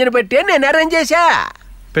రేంజ్ ని బట్టి నేను అరేంజ్ చేశా.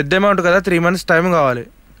 పెద్ద అమౌంట్ కదా, 3 months టైం కావాలి.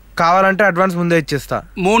 కావాలంటే అడ్వాన్స్ ముందే ఇచ్చేస్తా.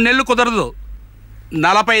 3 నెలలు కుదరదు,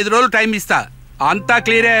 45 రోజులు టైం ఇస్తా. అంతా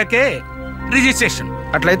క్లియర్ అయ్యాకే రిజిస్ట్రేషన్.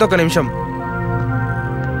 అట్లయితే ఒక నిమిషం.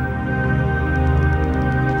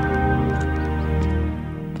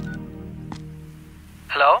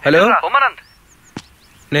 హలో హోమానంద్,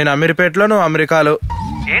 నేను అమీర్పేటలో, నువ్వు అమెరికాలో.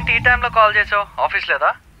 ఏంటి ఈ టైంలో కాల్ చేసావు? ఆఫీస్ లేదా?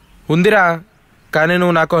 ఉందిరా, కానీ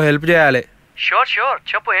నువ్వు నాకు హెల్ప్ చేయాలి. షూర్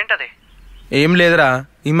చెప్పు, ఏంటది? ఏం లేదురా,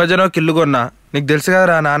 ఈ మధ్యన ఒక ఇల్లు కొన్నా. నీకు తెలుసు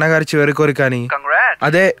కదరా నాన్నగారి చివరి కోరిక అని.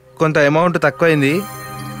 అదే కొంత అమౌంట్ తక్కువైంది.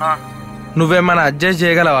 నువ్వేమన్నా అడ్జస్ట్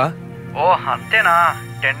చేయగలవా? ఓ అంతేనా?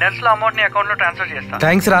 10 days లో అమౌంట్ నీ అకౌంట్ లో ట్రాన్స్ఫర్ చేస్తా.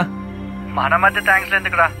 థ్యాంక్స్ రా. మన మధ్య థ్యాంక్స్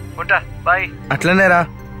ఎందుకురా, ఉంటా, బాయ్. అట్లనేరా,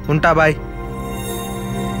 ఉంటా, బాయ్.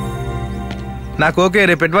 నాకు ఓకే,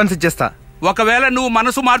 రేపు అడ్వాన్స్ ఇచ్చేస్తా. ఒకవేళ నువ్వు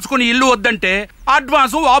మనసు మార్చుకుని ఇల్లు వద్దంటే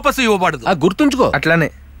అడ్వాన్స్ వాపసు ఇవ్వబడదు, గుర్తుంచుకో. అట్లానే.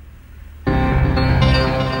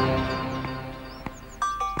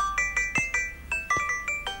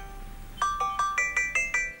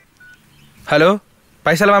 హలో,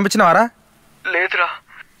 పైసలు పంపించినవారా? లేదురా,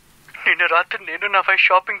 నిన్న రాత్రి నేను నా వైఫ్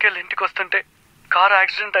షాపింగ్కి వెళ్ళి ఇంటికి వస్తుంటే కార్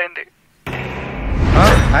యాక్సిడెంట్ అయింది.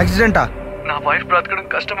 యాక్సిడెంటా? నా వైఫ్ బ్రతకడం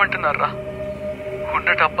కష్టం అంటున్నారా. ఉన్న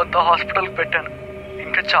డబ్బంతా హాస్పిటల్కి పెట్టాను,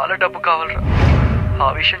 ఇంకా చాలా డబ్బు కావాలరా. ఆ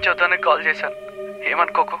విషయం చెప్తానికి కాల్ చేశాను,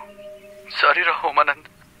 ఏమనుకోకు. సారీరా హోమానంద్.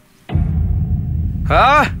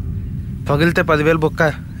 పగిలితే 10,000 బొక్క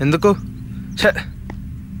ఎందుకు?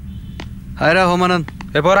 హాయ్రా హోమానంద్.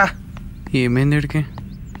 పోరా. ఏమైంది వీడికి?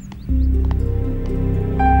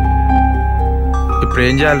 ఇప్పుడు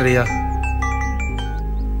ఏం చేయాలి రియా?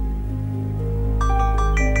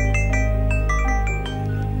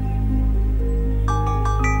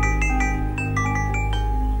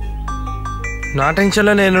 నా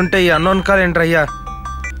టెన్షన్లో నేనుంటే ఈ అన్నోన్ కాల్ ఏంట్రయ్యా?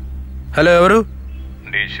 హలో, ఎవరు?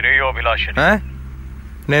 నీ శ్రేయోభిలాషి.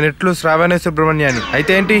 నేను ఇట్లు శ్రావణి సుబ్రహ్మణ్యాన్ని.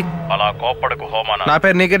 అయితే ఏంటి? అలా కోప్పడకు హోమానంద్. నా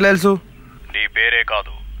పేరు నీకెట్లా తెలుసు? నీ పేరే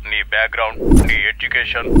కాదు, నీ బ్యాక్గ్రౌండ్, నీ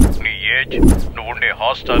ఎడ్యుకేషన్, నీ ఏజ్, నువ్వు ఉండే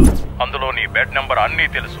హాస్టల్, అందులో నీ బెడ్ నెంబర్ అన్నీ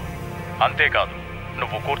తెలుసు. అంతేకాదు,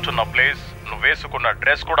 నువ్వు కూర్చున్న ప్లేస్, నువ్వు వేసుకున్న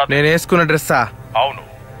డ్రెస్ కూడా. నేను వేసుకున్న డ్రెస్సా? అవును,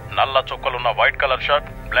 నల్ల చుక్కలున్న white colour shirt,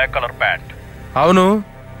 black colour pant. అవును.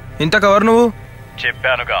 ఇంత కవర్ నువ్వు?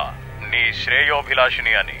 చెప్పానుగా, నీ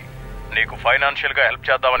శ్రేయోభిలాషిని అని. నీకు ఫైనాన్షియల్ గా హెల్ప్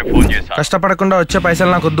చేద్దామని ఫోన్ చేశా. కష్టపడకుండా వచ్చే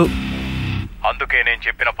పైసలు నాకొద్దు. అందుకే నేను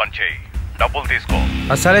చెప్పిన పని చేయి, డబ్బులు తీసుకో.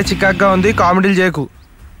 అసలే చికాగ్గా ఉంది, కామెడీలు చేయకు.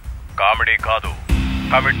 కామెడీ కాదు,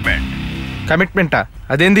 కమిట్మెంట్. కమిట్మెంటా?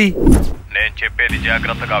 అదేంది? నేను చెప్పేది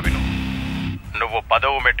జాగ్రత్తగా విను. నువ్వు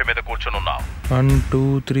 10వ మెట్టు మీద కూర్చునున్నావు. 1 2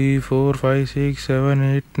 3 4 5 6 7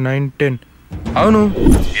 8 9 10. అవును.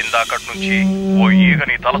 ఇందాకటి నుంచి ఓ ఈగ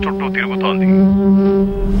నీ తల చుట్టూ తిరుగుతోంది.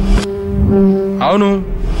 అవును.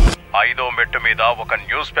 5వ మెట్టు మీద ఒక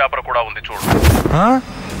న్యూస్ పేపర్ కూడా ఉంది, చూడు.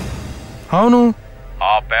 అవును.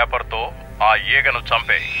 ఆ పేపర్ తో ఆ ఈగను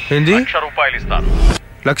చంపే. ఏంది? 1,00,000 రూపాయలు ఇస్తాను.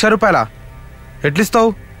 1,00,000 రూపాయలా? ఎట్లిస్తావు?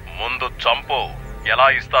 ముందు చంపు, ఎలా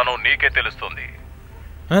ఇస్తానో నీకే తెలుస్తుంది.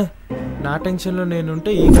 నా టెన్షన్లో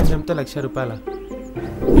నేనుంటే ఈగ చంపితే 1,00,000 రూపాయల?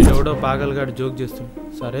 నేనెవడో పాగల్గాడు జోక్ చేస్తుంది.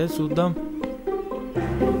 సరే చూద్దాం.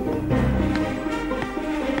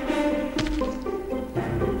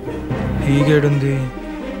 ఈగేడుంది?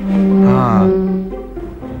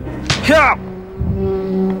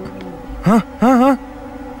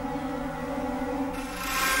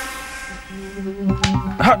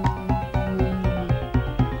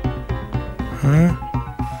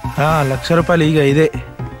 ₹1,00,000 ఈగ ఇదే.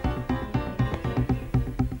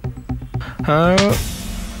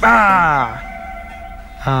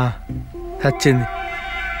 వచ్చింది.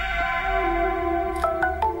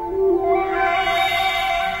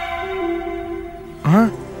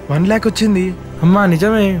 $1,00,000 వచ్చింది. అమ్మా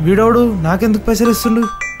నిజమే, వీడోడు నాకెందుకు పైసలు ఇస్తుండు?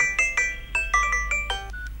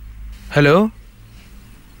 Hello,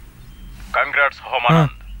 congrats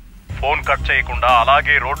Homanand. Phone cut చేయకుండా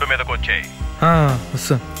అలాగే రోడ్డు మీదకి వచ్చాయి.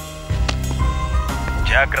 వస్తా.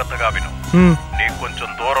 జాగ్రత్తగా విను. నీకు కొంచెం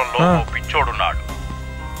దూరంలో ఓ పిచ్చోడున్నాడు.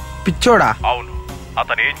 పిచ్చోడా? అవును.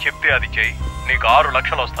 అతను ఏం చెప్తే అది చెయ్యి, నీకు 6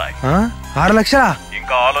 లక్షలు వస్తాయి. 6 లక్షలా?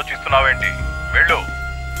 ఇంకా ఆలోచిస్తున్నావేంటి? వెళ్ళు.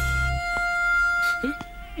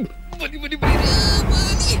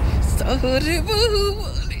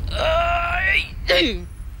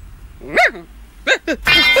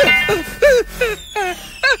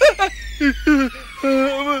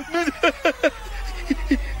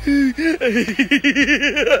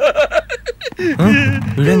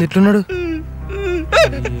 వీడేంది ఇట్లున్నాడు?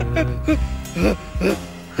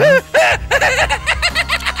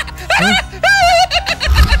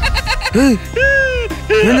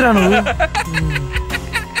 ఏందిరా నువ్వు?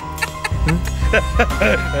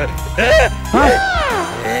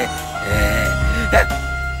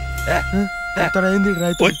 ఏంది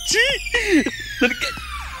వచ్చి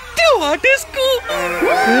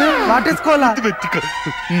వాటేసుకోవాలా?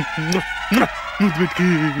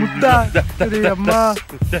 అమ్మా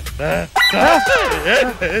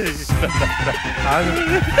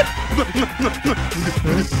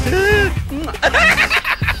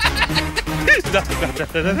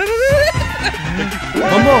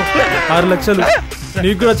అమ్మో 6 లక్షలు.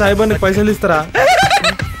 నీకు కూడా చాయ్ బండి పైసలు ఇస్తారా?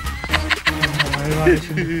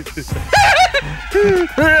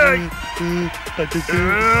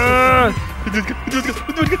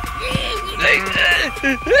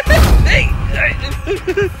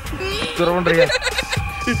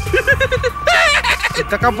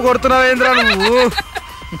 ఇంత కప్పు కొడుతున్నావు ఏంద్రా నువ్వు?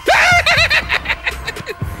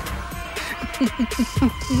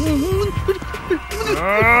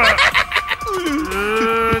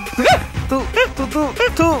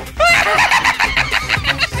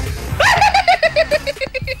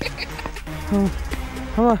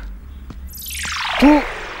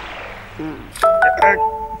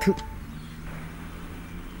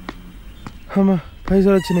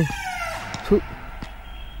 పైసలు వచ్చినాయి.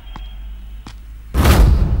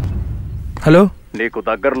 హలో, నీకు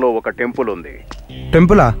దగ్గరలో ఒక టెంపుల్ ఉంది.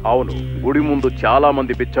 టెంపులా? అవును. గుడి ముందు చాలా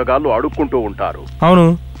మంది బిచ్చగాళ్ళు అడుక్కుంటూ ఉంటారు. అవును.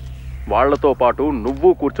 వాళ్లతో పాటు నువ్వు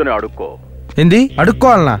కూర్చొని అడుక్కో. ఏంది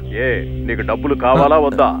అడుక్కోవాలనా? నీకు డబ్బులు కావాలా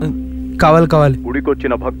వద్దా? కావాలి.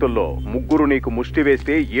 గుడికొచ్చిన భక్తుల్లో 3 నీకు ముష్టి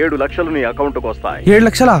వేస్తే 7 లక్షలు నీ అకౌంట్ కు వస్తాయి. 7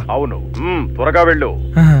 లక్షలా? అవును. త్వరగా వెళ్ళు.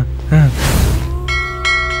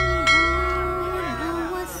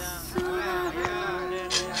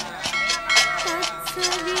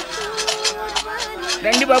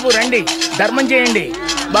 రండి బాబు, రండి, ధర్మం చేయండి.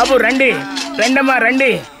 బాబు రండి, రండమ్మా,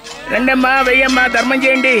 రండి, రండమ్మా, వెయ్యమ్మా, ధర్మం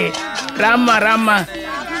చేయండి. రామ్మా, రామ్మా,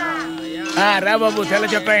 రా బాబు, తెల్ల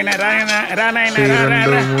చొక్కా అయినా రానాయన.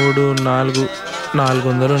 3 4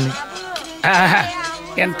 400 ఉంది.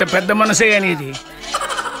 ఎంత పెద్ద మనసే అని ఇది.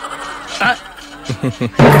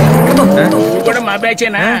 కూడా మా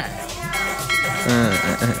బ్యాచేనా?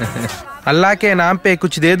 అల్లాకే నామ్ పే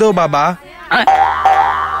కుచ్ దే దో బాబా.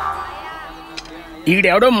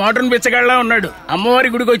 ఈడెవడో మోడర్న్ బిచ్చగాళ్ళ ఉన్నాడు. అమ్మవారి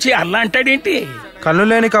గుడికి వచ్చి అల్లా అంటాడేంటి? కళ్ళు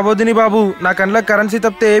లేని కబోదిని బాబు, నా కళ్ళకి కరెన్సీ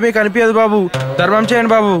తప్పితే ఏమీ కనిపించదు బాబు. ధర్మం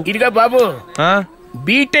చేయండి బాబు. ఇదిగా బాబు,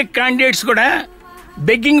 బీటెక్ క్యాండిడేట్స్ కూడా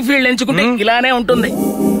బెగ్గింగ్ ఫీల్డ్ ఎంచుకుంటే ఇలానే ఉంటుంది.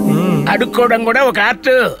 అడుక్కోవడం కూడా ఒక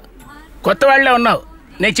ఆర్ట్. కొత్త వాళ్లే ఉన్నావు.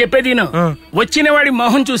 నేను చెప్పేది వచ్చిన వాడి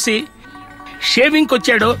మొహం చూసి షేవింగ్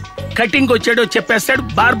వచ్చాడో కటింగ్ వచ్చాడో చెప్పేస్తాడు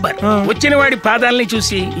బార్బర్. వచ్చిన వాడి పాదాలని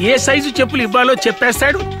చూసి ఏ సైజు చెప్పులు ఇవ్వాలో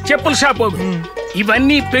చెప్పేస్తాడు చెప్పుల షాప్.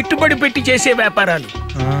 ఇవన్నీ పెట్టుబడి పెట్టి చేసే వ్యాపారాలు.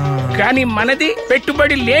 కానీ మనది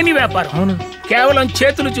పెట్టుబడి లేని వ్యాపారం. కేవలం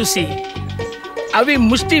చేతులు చూసి అవి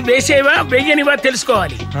ముష్టి వేసేవా వెయ్యనివా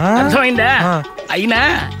తెలుసుకోవాలి. అర్థమైందా? అయినా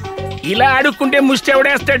ఇలా అడుక్కుంటే ముష్టి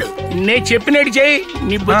ఎవడేస్తాడు? నేను చెప్పినట్టు చేయి,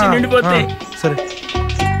 నీ బొచ్చి నిండిపోతే. సరే.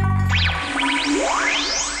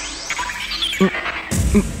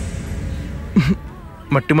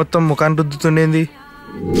 మట్టి మొత్తం ముఖాన్ని రుద్దుతుండేంది?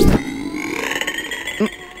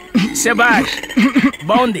 శబాష్,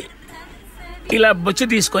 బాగుంది. ఇలా బొచ్చు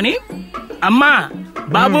తీసుకొని అమ్మా,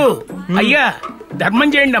 బాబు, అయ్యా, ధర్మం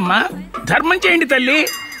చేయండి అమ్మా, ధర్మం చేయండి తల్లి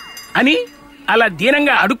అని అలా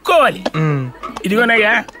దీనంగా అడుక్కోవాలి.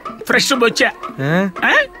 ఇదిగోనయ్యా ఫ్రెష్ బొచ్చా.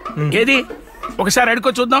 ఏది ఒకసారి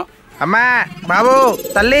అడుక్కో చూద్దాం. అమ్మా, బాబు,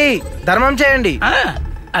 తల్లి, ధర్మం చేయండి.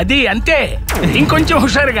 అది అంతే. ఇంకొంచెం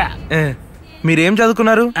హుషారుగా. మీరేం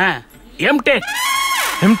చదువుకున్నారు? ఎంటెక్.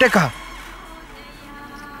 ఎంటెకా?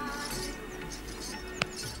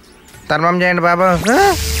 ధర్మం చేయండి బాబు.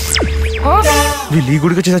 వీళ్ళు ఈ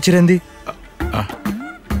గుడికి వచ్చి చచ్చిరేంది?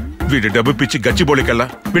 వీడి డబ్బు పిచ్చి గచ్చిబోళికల్లా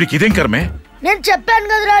వీడికి ఇదేం కర్మే? నేను చెప్పాను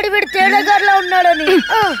కదా వీడు తేడాగారిలా ఉన్నాడని.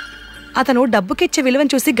 అతను డబ్బుకిచ్చే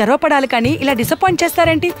విలువను చూసి గర్వపడాలి కానీ ఇలా డిసప్పాయింట్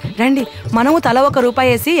చేస్తారేంటి? రండి, మనము తల ₹1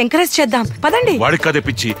 వేసి ఎంకరేజ్ చేద్దాం. పదండి. వాడికి కదే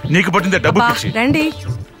పిచ్చి, నీకు పట్టిందే డబ్బు పిచ్చి. రండి.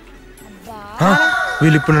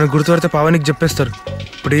 వీళ్ళు ఇప్పుడు నన్ను గుర్తుపడితే పావనికి చెప్పేస్తారు.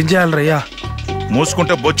 ఇప్పుడు ఏం చేయాలి రయ్యా?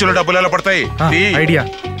 మూసుకుంటే బొచ్చులో డబ్బులు ఎలా పడతాయి? ఐడియా.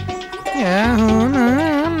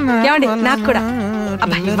 ఏమండి, నాకు కూడా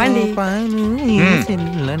ఇవ్వండి.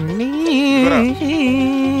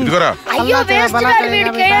 ఇదిగోరా. అయ్యో, వేస్తున్నాడు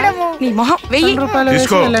వీడికి వేయడము. నీ మొహం వెయ్యి.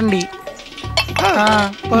 తీసుకెళ్ళండి.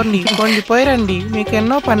 పోయిరండి, మీకు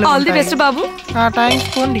ఎన్నో పనులు. All the best Babu. Thanks,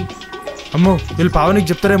 పోండి. అమ్మో, వీళ్ళు పావనికి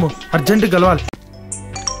చెప్తారేమో, urgent గలవాలి.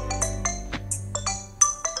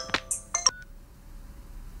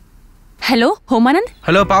 Hello Homanand.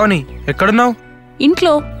 Hello Pavani, ఎక్కడున్నావు?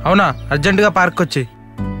 ఇంట్లో. అవునా? అర్జెంట్ గా పార్క్ వచ్చి.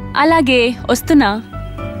 అలాగే, వస్తున్నా.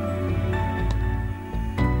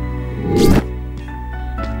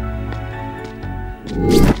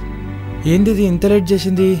 ఏంది ఇంత లేట్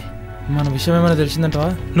చేసింది? మన విషయం ఏమైనా తెలిసిందంటవా?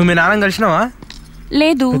 నువ్వు మీ నాన్న కలిసినావా?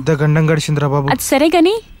 లేదు. పెద్ద గండం గడిచిందిరా బాబు. అది సరే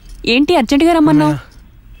గాని ఏంటి అర్జెంట్ గా రమ్మన్నావు?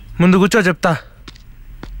 ముందు కూర్చో, చెప్తా.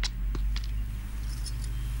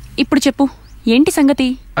 ఇప్పుడు చెప్పు, ఏంటి సంగతి?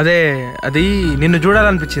 అది నిన్ను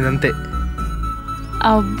చూడాలనిపించింది అంతే.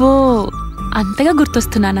 అబ్బో, అంతగా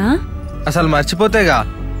గుర్తొస్తున్నానా? అసలు మర్చిపోతేగా.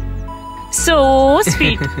 So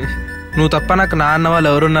sweet. నువ్వు తప్ప నాకు నా అన్న వాళ్ళు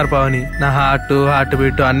ఎవరున్నారు పావని? నా హార్ట్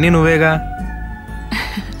బీట్ అన్నీ నువ్వేగా.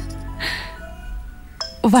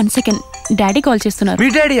 1 సెకండ్, డాడీ కాల్ చేస్తున్నారు. మీ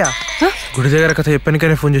డాడీయా? గుడి దగ్గర కథ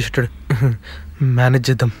చెప్పానికనే ఫోన్ చేసేటాడు. మేనేజ్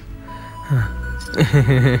చేద్దాం.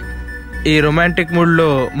 ఈ రొమాంటిక్ మూడ్ లో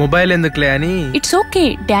మొబైల్ ఎందుకులే అని. ఇట్స్ ఓకే,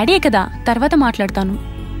 డాడీ కదా, తర్వాత మాట్లాడతాను.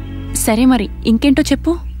 సరే మరి ఇంకేంటో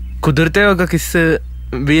చెప్పు. కుదిరితే ఒక కిస్,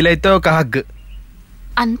 వీలైతే ఒక హగ్.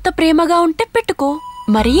 అంత ప్రేమగా ఉంటే పెట్టుకో,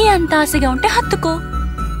 మరీ అంత ఆశగా ఉంటే హత్తుకో.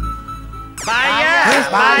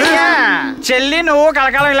 చెల్లి నువ్వు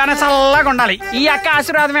కలకాలం ఇలానే చల్లగా ఉండాలి. ఈ అక్క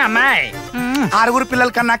ఆశీర్వాదమే అమ్మాయి. 6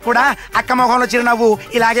 పిల్లల కన్నా కూడా అక్క మొహంలో చిరునవ్వు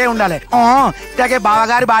ఇలాగే ఉండాలి. ఇలాగే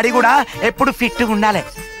బావగారి బాడీ కూడా ఎప్పుడు ఫిట్ గా ఉండాలి.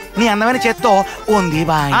 నీ అందమైన చేత్తో ఉంది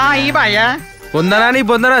బాయ్. ఈ బాయ్ ఉందనా నీ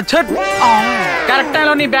పొందనా కరెక్ట్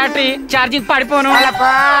టైంలో నీ బ్యాటరీ ఛార్జింగ్ పడిపోను.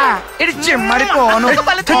 ఇది చిమ్మడిపోను.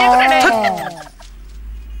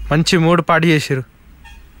 మంచి మూడు పాడు చేసిరు.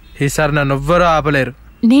 ఈసారి నన్ను ఎవ్వరూ ఆపలేరు.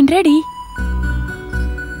 నేను రెడీ.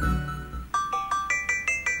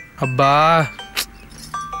 అబ్బా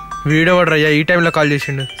వీడేవాడ్రయ్యా ఈ టైంలో కాల్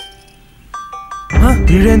చేసిండు.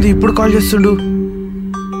 వీడేంది ఇప్పుడు కాల్ చేస్తుండు?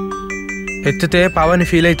 ఎత్తితే పవని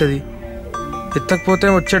ఫీల్ అవుతుంది, ఎత్తకపోతే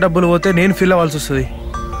వచ్చే డబ్బులు పోతే నేను ఫీల్ అవ్వాల్సి వస్తుంది.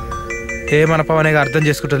 మన పవనే అర్థం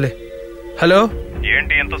చేసుకుంటలే. హలో,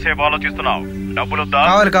 ఏంటి ఎంతసేపు ఆలోచిస్తున్నావు? డబ్బులు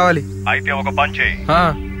కావాలి. అయితే ఒక పని చేయి,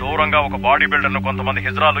 దూరంగా ఒక బాడీ బిల్డర్ ను కొంతమంది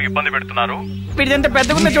హిజ్రాలు ఇబ్బంది పెడుతున్నారు,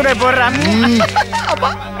 చూడే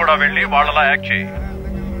కూడా వెళ్ళి వాళ్ళలా యాక్ట్ చేయి.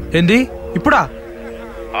 ఏంది ఇప్పుడా?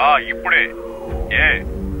 ఇప్పుడే.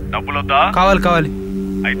 డబ్బులొద్దా? కావాలి.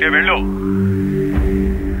 అయితే వెళ్ళు.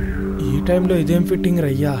 ఈ టైంలో ఇదేం ఫిట్టింగ్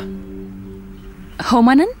రయ్యా.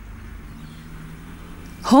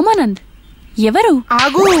 హోమానంద్ ఎవరు?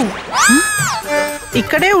 ఆగు,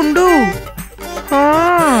 ఇక్కడే ఉండు.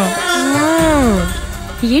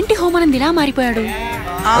 ఏంటి హోమానంద్ ఇలా మారిపోయాడు?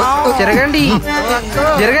 జరగండి.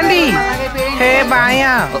 హే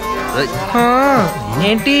బాయా,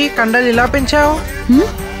 ఏంటి కండలు ఇలా పెంచావు?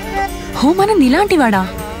 హోమానంద్ ఇలాంటివాడా?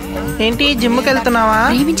 ఏంటి జిమ్కి వెళ్తున్నావా?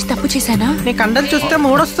 ప్రేమించి తప్పు చేశానా? నీ కండలు చూస్తే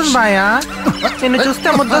మూడొస్తుంది బాయా, నిన్ను చూస్తే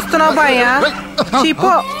ముద్దొస్తున్నావు బాయా.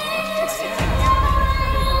 చీపో.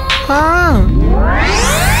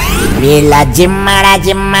 వీళ్ళ జిమ్మడా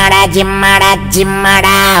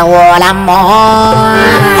ఓలమ్మో.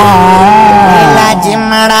 వీళ్ళ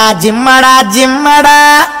జిమ్మడా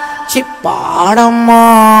చిప్పాడమ్మో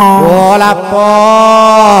ఓలప్పో.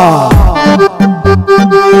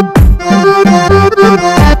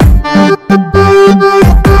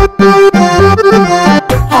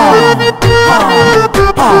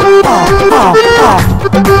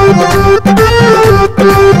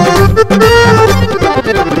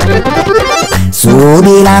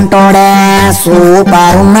 సూదిలాంటోడే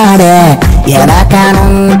సూపర్ ఉన్నాడే, వెనక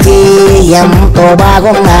నుంచి ఎంతో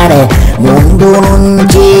బాగున్నాడే, ముందు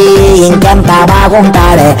నుంచి ఇంకెంత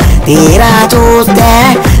బాగుంటాడే. తీరా చూస్తే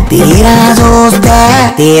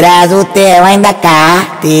ఏమైందక్క?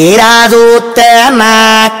 తీరా చూస్తే నా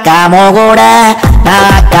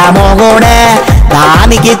కమోగుడే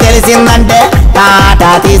దానికి తెలిసిందంటే తాట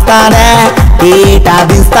తీస్తాదే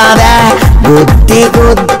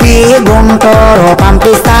గుద్ది గుంటూరు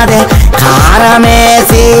పంపిస్తాదే,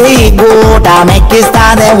 కారమేసి గూట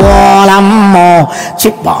మెక్కిస్తాదే ఓలమ్మో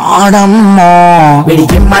చిప్పాడమ్మో. విడి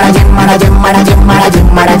జిమ్మడ ఓలమ్మో. జిమ్మడ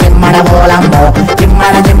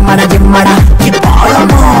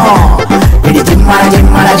చిప్పాడమ్మో. విడి జిమ్మడ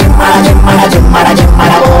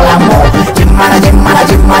ఓలమ్మో. జిమ్మడ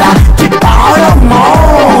చిప్పాడమ్మో.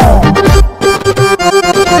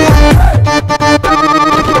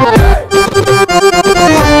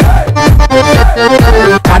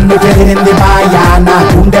 కన్ను చెదిరింది బాయా, నా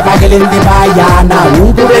గుండె పగిలింది బాయా, నా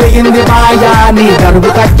ఊపు వెలిగింది బాయా, నీ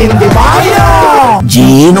గడుపు కట్టింది బాయా.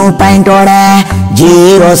 జీను పైంటోడే,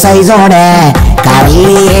 జీరో సైజోడే,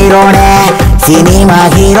 కర్లీ హీరోడే, సినిమా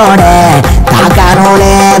హీరోడే, తాకనో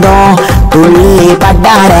లేదో తుల్లి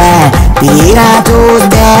పడ్డాడే. తీరా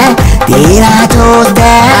చూస్తే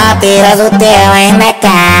ఏమైందక్క?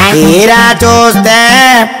 తీరా చూస్తే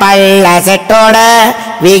పళ్ళ సెట్టోడే,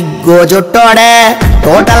 విగ్గు జుట్టోడే,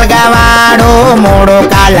 టోటల్ గా వాడు 3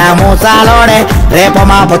 కాళ్ళ మూసాలోడే, రేపు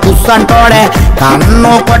మాపు చూసంటోడే,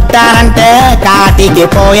 కన్ను కొట్టారంటే కాటికి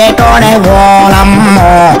పోయేటోడే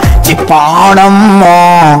ఓలమ్మో చిప్పాడమ్మో.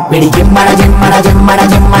 విడి జిమ్మడ ఓలమ్మో. జిమ్మడ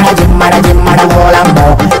చిప్పాడమ్మో.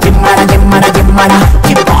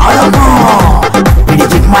 విడి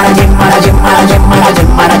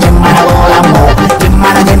జిమ్మడ ఓలమ్మో.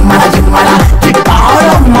 జిమ్మడ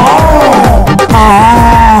చిప్పాడమ్మో.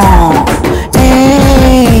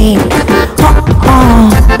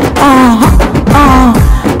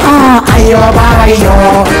 అయ్యో బావయ్యో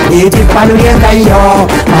ఈ తిప్పలు ఏందయ్యో,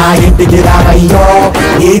 మా ఇంటికి రావయ్యో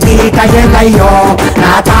ఈ తీట ఏందయ్యో,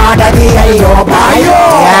 నా తాటది అయ్యో బాయో.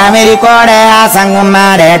 అమెరికోడే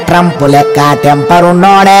ఆసంగున్నాడే, ట్రంప్ లెక్క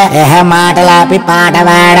టెంపరున్నోడే, మాటలాపి పాట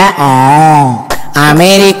వాడ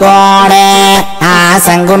అమెరికోడే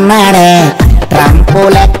ఆసంగున్నాడే ట్రంపు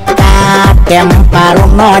లెక్క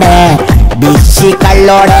టెంపరున్నోడే బిచ్చి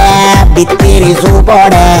కళ్ళోడే బిత్తిరి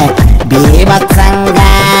చూపోడే బీభత్సంగా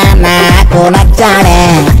నాకు నచ్చాడే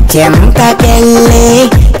చెంతకెళ్ళి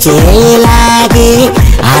చేయిలాగి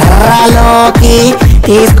అర్రలోకి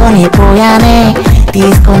తీసుకొని పోయానే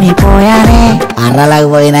అర్రలకు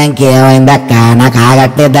పోయినాక ఏమైందక్క నాకు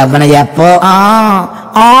ఆగట్టే దెబ్బని చెప్పు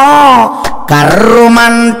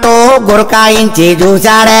కర్రుమంటూ గురకాయించి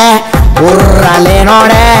చూశాడే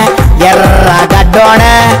బుర్రలేనోడే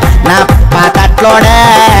ఎర్రగడ్డోడే నా పతట్లోడే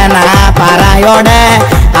నా పరాయోడే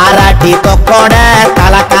అరటి తొక్కోడే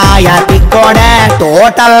తలకాయ తిక్కోడే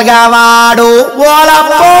టోటల్ గా వాడు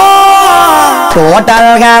ఓలప్పో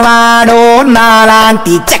టోటల్ గా వాడు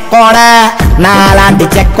నాలాంటి చెక్కోడే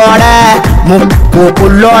ముక్కు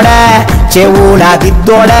పుల్లోడే చెవుల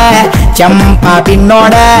దిద్దోడే చెంప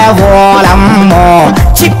పిన్నోడే ఓలమ్మో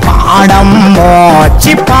చిప్పాడమ్మో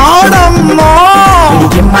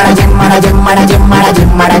జిమ్మడ జిమ్మడ జిమ్మడ జిమ్మడ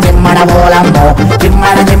జిమ్మడ జిమ్మడ ఓలమ్మో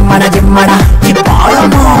జిమ్మడ జిమ్మడ జిమ్మడ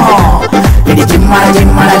చిప్పాడమ్మో ఇది జిమ్మడ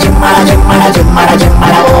జిమ్మడ జిమ్మడ జిమ్మడ జిమ్మడ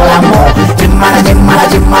జిమ్మడ ఓలమ్మో జిమ్మడ జిమ్మడ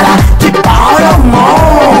జిమ్మడ చిప్పాడమ్మో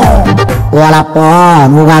ఓలప్పో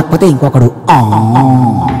నువ్వు కాకపోతే ఇంకొకడు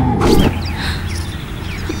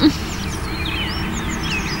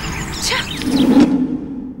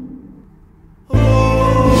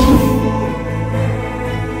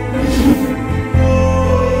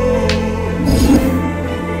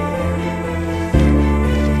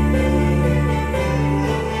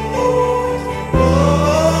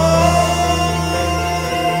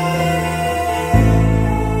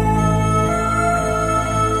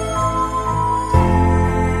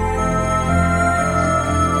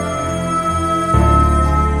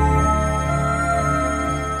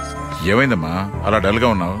ఏమైందమ్మా అలా డల్ గా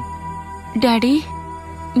ఉన్నావు? డాడీ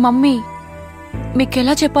మమ్మీ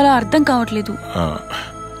మీకెలా చెప్పాలో అర్థం కావట్లేదు.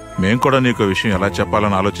 మేం కూడా నీకు విషయం ఎలా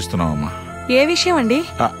చెప్పాలని ఆలోచిస్తున్నామమ్మా. ఏ విషయం అండి?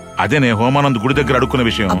 అదేనే హోమానంద్ గుడి దగ్గర అడుక్కున్న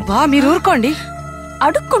విషయం. అబ్బా మీరు ఊరుకోండి.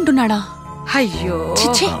 అడుక్కుంటున్నాడా? అయ్యో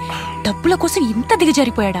చిచ్చే డబ్బుల కోసం ఇంత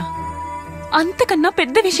దిగజారిపోయాడా? అంతకన్నా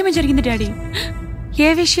పెద్ద విషయమే జరిగింది డాడీ.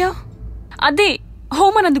 ఏ విషయం? అదే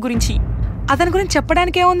హోమానంద్ గురించి. అతని గురించి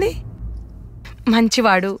చెప్పడానికే ఉంది.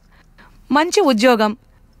 మంచివాడు, మంచి ఉద్యోగం,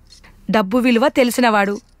 డబ్బు విలువ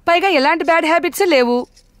తెలిసినవాడు, పైగా ఎలాంటి బ్యాడ్ హ్యాబిట్స్ లేవు.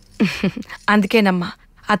 అందుకేనమ్మా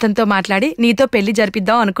అతనితో మాట్లాడి నీతో పెళ్లి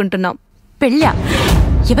జరిపిద్దాం అనుకుంటున్నాం. పెళ్ళా?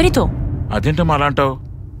 ఎవరితో? అదేంటమ్మా అలా అంటావు?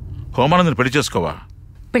 హోమానంద్ని పెళ్లి చేసుకోవా?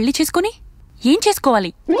 పెళ్లి చేసుకుని ఏం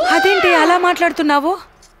చేసుకోవాలి? అదేంటి అలా మాట్లాడుతున్నావు?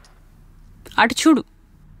 అటు చూడు.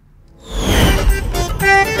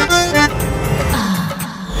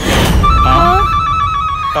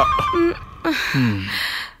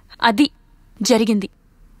 అది జరిగింది.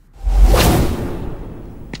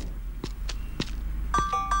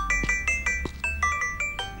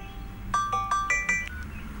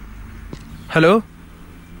 హలో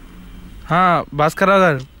భాస్కర్రావు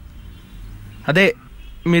గారు, అదే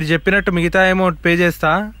మీరు చెప్పినట్టు మిగతా అమౌంట్ పే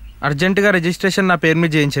చేస్తా. అర్జెంటుగా రిజిస్ట్రేషన్ నా పేరు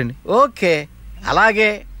మీద చేయించండి. ఓకే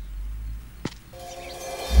అలాగే.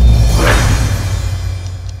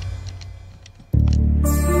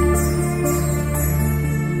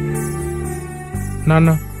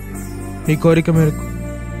 నాన్న మీ కోరిక మేరకు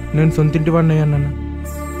నేను సొంతింటి వాడిని అయ్యాను. నాన్న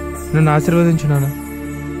నన్ను ఆశీర్వదించు నాన్న.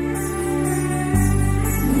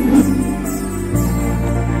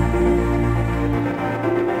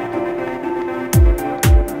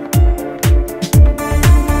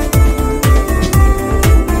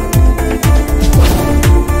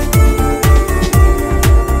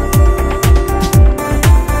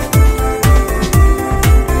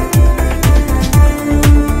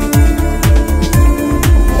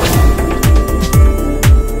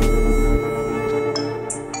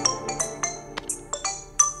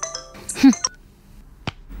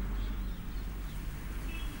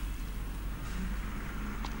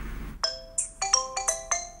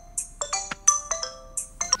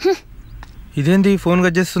 ఇదేంది ఫోన్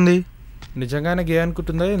కట్ చేస్తుంది? నిజంగానే గే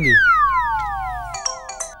అనుకుంటుందా ఏంది?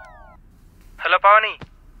 హలో పవని,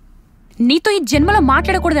 నీతో ఈ జన్మలో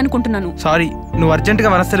మాట్లాడకూడదు అనుకుంటున్నాను. సారీ. నువ్వు అర్జెంటుగా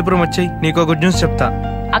వనస్థలిపురం వచ్చాయి, నీకు గుడ్ న్యూస్ చెప్తా.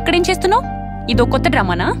 అక్కడేం చేస్తున్నావు? ఇదో కొత్త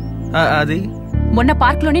డ్రామానా? అది మొన్న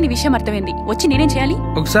పార్క్ లోనే నీ విషయం అర్థమైంది. వచ్చి నేనేం చేయాలి?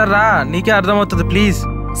 ఒకసారి రా, నీకే అర్థమవుతుంది ప్లీజ్.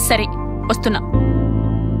 సరే వస్తున్నా.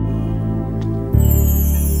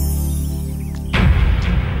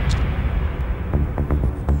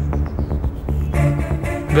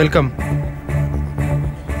 వెల్కమ్.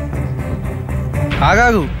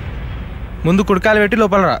 ఆగాగు, ముందు కుడకాలు పెట్టి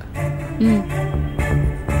లోపల రా.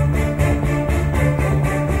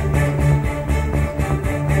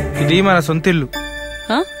 ఇది మన సొంతిల్లు.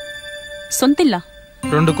 సొంతిల్లా?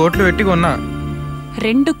 2 కోట్లు పెట్టి కొన్నా.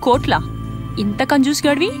 2 కోట్ల? ఇంత కంజూస్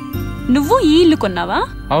గడివి నువ్వు ఈ ఇల్లు కొన్నావా?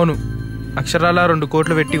 అవును, అక్షరాల 2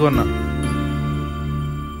 కోట్లు పెట్టి కొన్నా.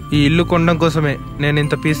 ఈ ఇల్లు కొనడం కోసమే నేను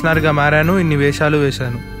ఇంత పీసినారుగా మారాను, ఇన్ని వేషాలు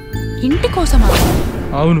వేశాను. ఇంటి కోసమా?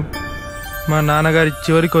 అవును, మా నాన్నగారి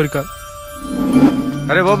చివరి కోరిక.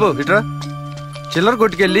 అరే బాబు ఇట్రా, చిల్లర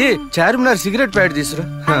కొట్టుకెళ్ళి చార్మినార్ సిగరెట్ ప్యాకెట్ తీసురా.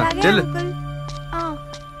 చెల్లు.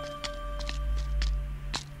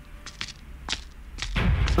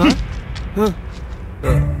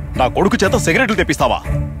 నా కొడుకు చేత సిగరెట్లు తెప్పిస్తావా?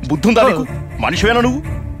 బుద్ధుందా నీకు? మనిషివేనా నువ్వు?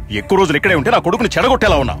 ఎక్కువ రోజులు ఇక్కడే ఉంటే నా కొడుకుని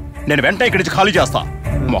చెడగొట్టేలా ఉన్నావు. నేను వెంటనే ఇక్కడి నుంచి ఖాళీ చేస్తా.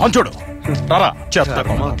 మొహం చూడు. రారా చెత్త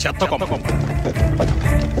కొమ్మ, చెత్త కొమ్మ.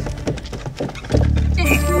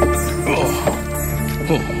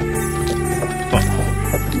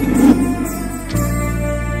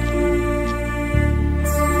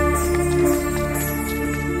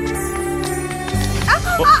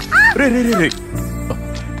 రే రే రే రే,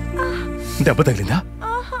 దెబ్బ తగిలిందా?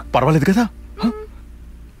 పర్వాలేదు కదా?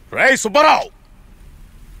 రే సుబ్బారావు,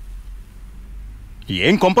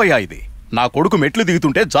 ఏం కొంపయ్యా ఇది? నా కొడుకు మెట్లు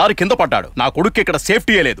దిగుతుంటే జారి కింద పడ్డాడు. నా కొడుకు ఇక్కడ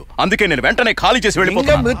సేఫ్టీయే లేదు, అందుకే నేను వెంటనే ఖాళీ చేసి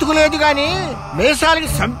వెళ్ళిపోతున్నా. మెతుకులేదు గాని మేసాలకి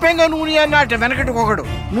సంపెంగ నూనె అన్నట్టు వెనకటికొకడు.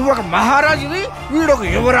 నువ్వు ఒక మహారాజువి, వీడు ఒక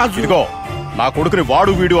యువరాజు. ఇదిగో, నా కొడుకుని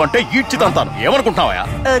వాడు వీడు అంటే ఈడ్చితంతాను. ఏమనుకుంటున్నావా?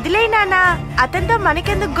 వదిలే నాన్న, అతనితో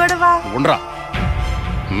మనకెందుకు గొడవ? ఉండరా.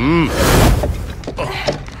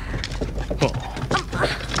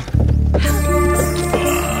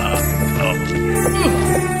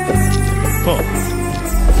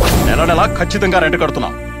 నెల ఖచ్చితంగా రెంట్ కడుతున్నా.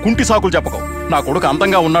 కుంటి సాకులు చెప్పకు. నా కొడుకు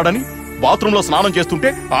అందంగా ఉన్నాడని బాత్రూమ్ లో స్నానం చేస్తుంటే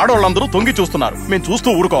ఆడవాళ్ళందరూ తొంగి చూస్తున్నారు. మేము చూస్తూ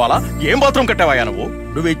ఊరుకోవాలా? ఏం బాత్రూమ్ కట్టావా నువ్వు?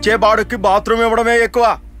 నువ్వు ఇచ్చే బాడుకి బాత్రూమ్ ఇవ్వడమే ఎక్కువ.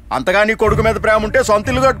 అంతగా నీ కొడుకు మీద ప్రేమ ఉంటే సొంత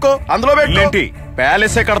ఇల్లు కట్టుకో, అందులో ఏంటి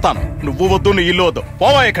ప్యాలెసే కడతాను. నువ్వు వద్దు, నీ ఇల్లు వద్దు.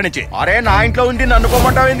 పోవా ఇక్కడి నుంచి. అరే నా ఇంట్లో ఉండి నన్ను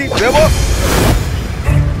పోమంటావేంది? రేవో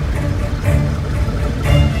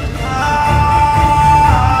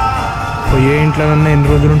పోయే ఇంట్లోనన్నా ఎన్ని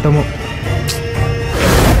రోజులు ఉంటామో.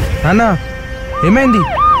 అన్నా ఏమైంది?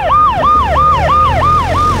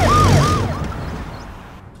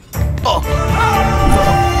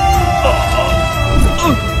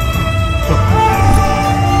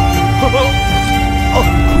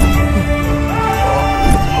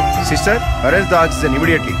 Sister, arrange the oxygen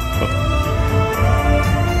immediately.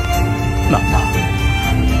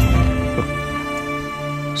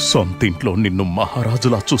 సొంతింట్లో నిన్ను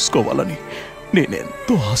మహారాజులా చూసుకోవాలని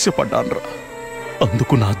నేనెంతో ఆశపడ్డాన్రా.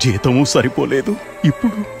 అందుకు నా జీతము సరిపోలేదు,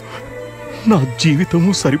 ఇప్పుడు నా జీవితము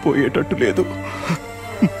సరిపోయేటట్టు లేదు.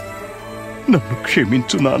 నన్ను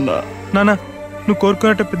క్షమించు నాన్న. నాన్న, నువ్వు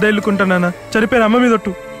కోరుకున్నట్టు పెద్ద ఇల్లు కొంటా నాన్న. చనిపోయిన అమ్మ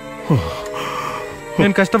మీదొట్టు.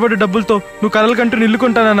 నేను కష్టపడి డబ్బులతో నువ్వు కలలు కంటూ ఇల్లు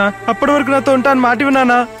కొంటానా? అప్పటి వరకు నాతో ఉంటాను, మాటివి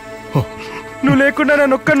నాన్న. నువ్వు లేకుండా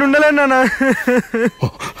నేను ఒక్కడిని ఉండలేను నాన్న.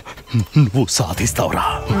 నువ్వు సాధిస్తావురా,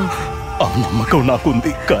 ఆ నమ్మకం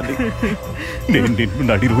నాకుంది. కానీ నేను నిన్ను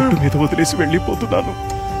నడి రోడ్డు మీద వదిలేసి వెళ్ళిపోతున్నాను.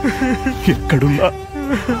 ఎక్కడున్నా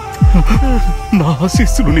నా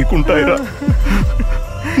ఆశీస్సులు నీకుంటాయిరా,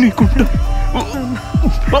 నీకుంటా.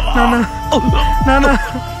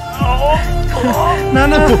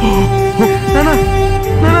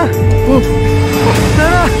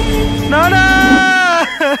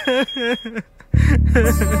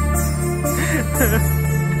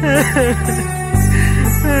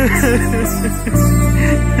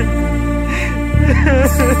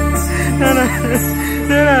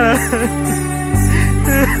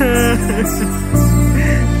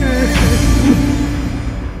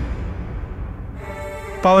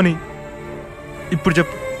 పవని, ఇప్పుడు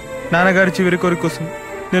చెప్పు, నాన్నగారి చివరి కోరిక కోసం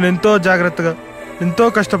నేను ఎంతో జాగ్రత్తగా, ఎంతో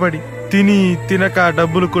కష్టపడి తిని తినక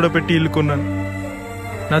డబ్బులు కూడా పెట్టి ఇల్లు కొన్నాను.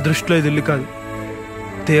 నా దృష్టిలో ఇది ఇల్లు కాదు,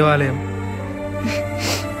 దేవాలయం.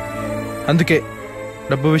 అందుకే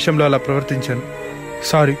డబ్బు విషయంలో అలా ప్రవర్తించాను.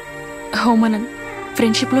 సారీ. హోమానంద్,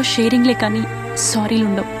 ఫ్రెండ్షిప్లో షేరింగ్లే కానీ సారీలు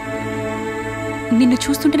ఉండవు. నిన్ను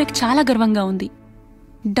చూస్తుంటే నాకు చాలా గర్వంగా ఉంది.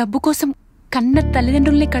 డబ్బు కోసం కన్న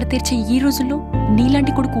తల్లిదండ్రుల్నే కడతీర్చే ఈ రోజుల్లో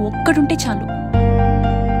నీలాంటి కొడుకు ఒక్కడుంటే చాలు.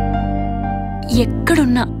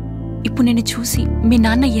 ఎక్కడున్నా ఇప్పుడు నేను చూసి మీ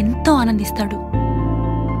నాన్న ఎంతో ఆనందిస్తాడు.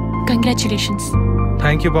 కంగ్రాచ్యులేషన్స్.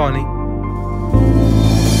 Thank you పవని.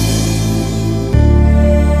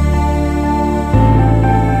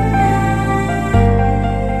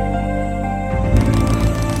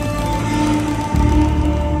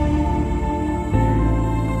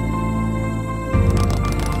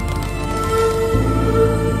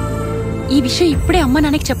 ఈ విషయం ఇప్పుడే అమ్మ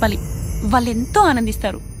నాన్నకి చెప్పాలి, వాళ్ళు ఎంతో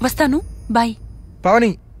ఆనందిస్తారు. వస్తాను, బాయ్. పవని,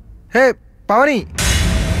 హే పవని.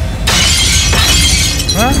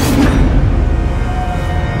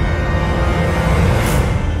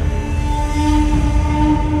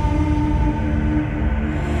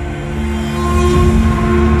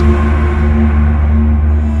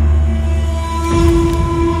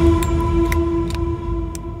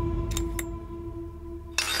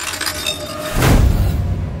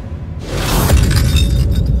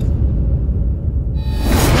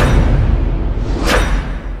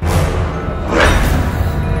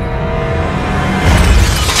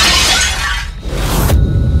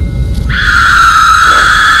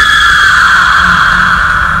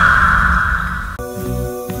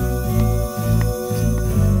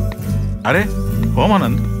 అరే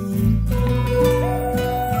Homanand,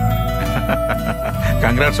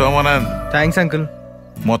 congrats Homanand. Thanks uncle.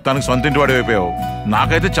 మొత్తానికి సొంత ఇంటి వాడి అయిపోయావు.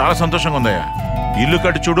 నాకైతే చాలా సంతోషంగా ఉందయ్యా. ఇల్లు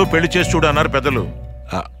కట్టి చూడు, పెళ్లి చేసి చూడు అన్నారు పెద్దలు.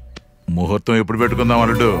 ముహూర్తం ఎప్పుడు పెట్టుకుందాం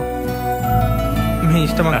అల్లుడు? మీ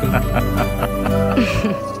ఇష్టం అంకుల్.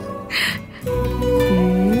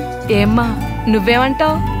 ఏమ్మా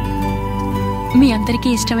నువ్వేమంటావు? మీ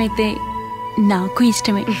అందరికీ ఇష్టమైతే నాకు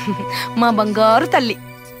ఇష్టమే. మా బంగారు తల్లి.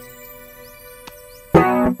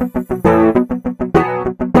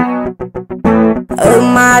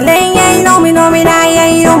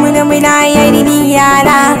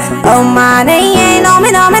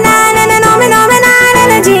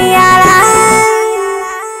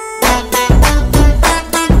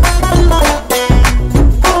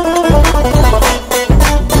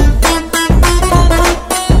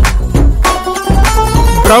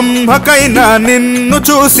 బ్రహ్మకైనా నిన్ను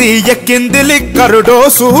చూసి ఎక్కింది లిక్కరు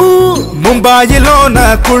డోసు. ముంబాయిలోన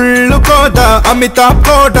కుళ్ళు కోద అమితాబ్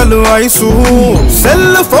కోటలు ఐసు.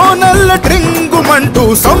 సెల్ ఫోనల్ల ట్రింగుమంటూ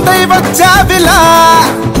సౌండై వచ్చావిలా.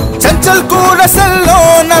 చంచల్ కూడా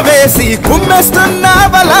సెల్లోన వేసి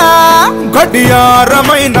కుమ్మేస్తున్నావలా.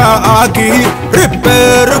 గడియారమైన ఆగి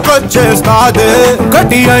రిపేరుకొచ్చేస్తాదే.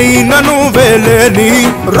 గడి అయిన నువ్వే లేని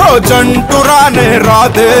రోజంటూ రానే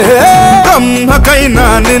రాదే. బ్రహ్మకైనా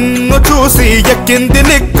నిన్ను చూసి ఎక్కింది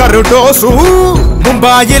లిక్కరు డోసు.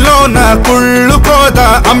 ముంబాయిలోన కుళ్ళు కోద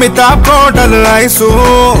అమితాబ్ కోటలు ఐసు.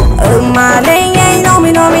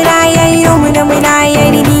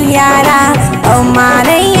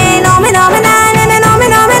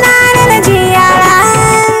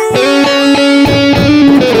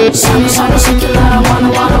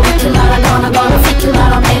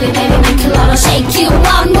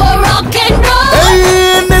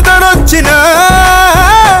 నిద్రొచ్చిన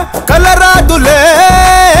కలరాదులే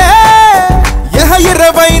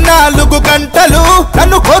 24 గంటలు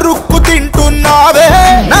నన్ను కొరుక్కు తింటున్నావే.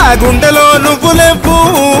 నా గుండెలో నువ్వు లేవు,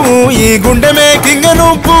 ఈ గుండె మేకింగ్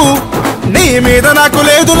నువ్వు. నీ మీద నాకు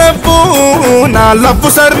లేదు లవ్వు, నా లవ్వు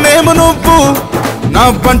సర్నేము నువ్వు. నా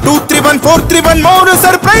 1 2 3 1 4 3 1 మూడు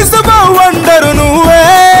సర్ప్రైజ్ వండరు నువ్వే.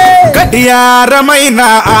 గడియారమైన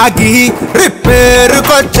ఆగి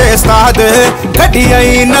రిపేరుకొచ్చేస్తాదే. గడి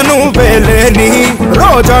అయిన నువ్వే లేని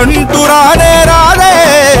రోజంటూ రానే రాదే.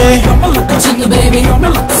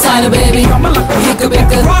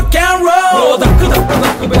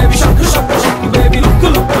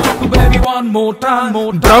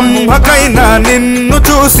 బ్రహ్మకైనా నిన్ను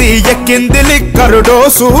చూసి ఎక్కింది లిక్కరు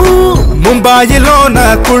డోసు. ముంబాయిలోన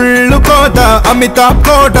కుళ్ళు కోద అమితాబ్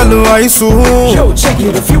కోటలు ఐసు.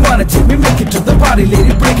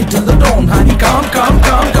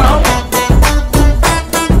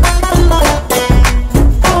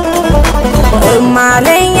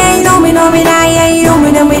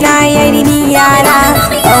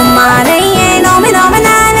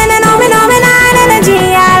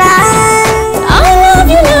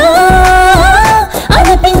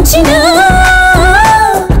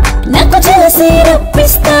 నాకు చేసి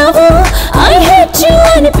రప్పిస్తావు. ఐ హేట్ యు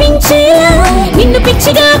అనిపించేలా నిన్ను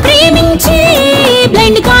పిచ్చిగా ప్రేమించి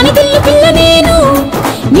బ్లైండ్ కాని దిల్లు పిల్ల నేను.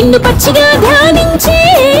 నిన్ను పచ్చిగా ధ్యానించి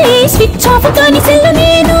స్విచ్ ఆఫ్ కాని సెల్లు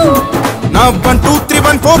నేను. నా 1 2 3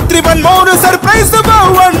 1 4 3 1 మూడు సర్ప్రైజ్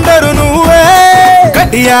వండరు నువ్వే.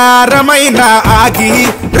 గడియారమైన ఆగి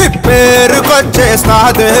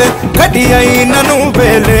రిపేరుకొచ్చేస్తాదే. గడి అయిన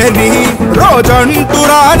నువ్వే లేని రోజంటూ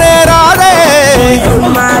రానే రాదే.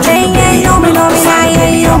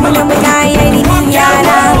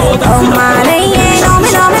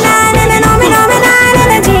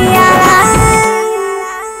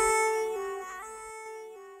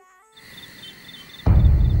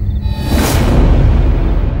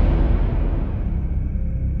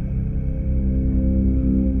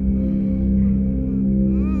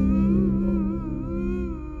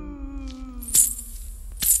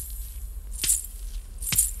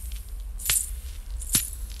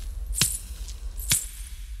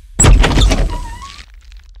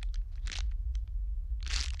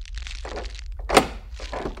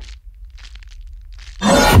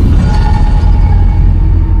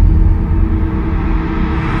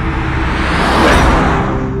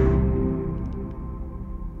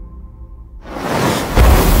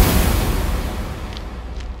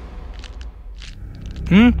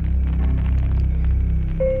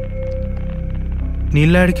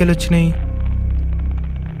 నీళ్ళ ఆడికెళ్ళి వచ్చినాయి.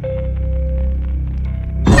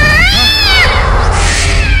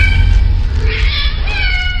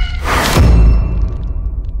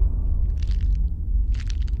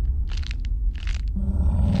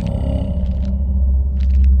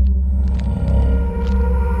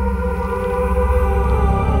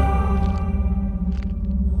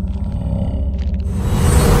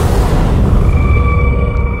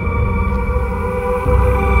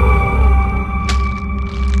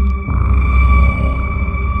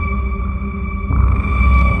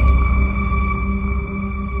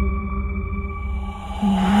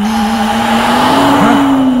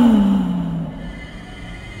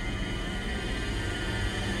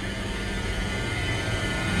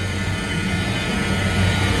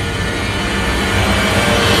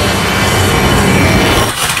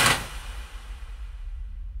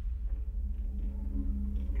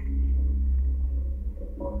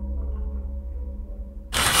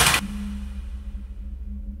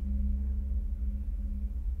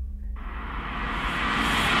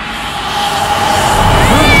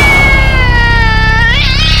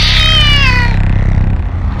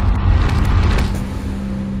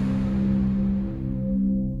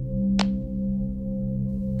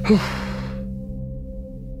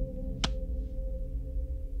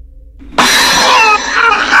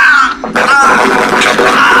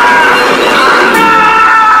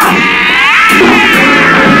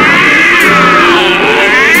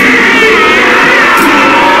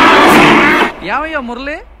 ఏమయ్యా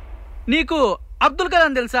మురళి, నీకు అబ్దుల్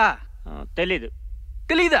కలాం తెలుసా?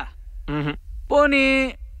 తెలీదా? పోనీ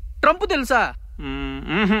ట్రంప్ తెలుసా?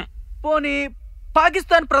 పోనీ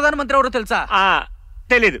పాకిస్తాన్ ప్రధానమంత్రి ఎవరో తెలుసా?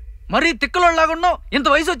 తెలీదు. మరి తిక్కలోలాగున్నావు, ఇంత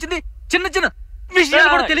వయసు వచ్చింది, చిన్న చిన్న విషయాలు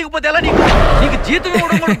కూడా తెలియకపోతే ఎలా? నీకు జీతం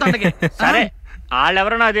ఇవ్వడం కూడా దండగే. సరే,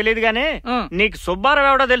 వాళ్ళెవరో నాకు తెలియదు గానీ నీకు సుబ్బారావు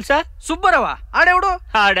ఎవడో తెలుసా? సుబ్బారావా?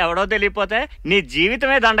 ఆడెవడో తెలియపోతే నీ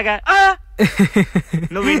జీవితమే దండగా.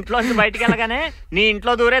 నువ్వు ఇంట్లోంచి బయటికి వెళ్ళగానే నీ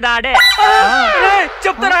ఇంట్లో దూరేది ఆడే.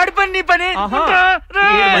 చెప్తారా ఆడి పని నీ పని?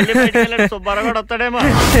 మళ్ళీ బయటికి వెళ్ళాడు, సుబ్బారావు కూడా వస్తాడేమో.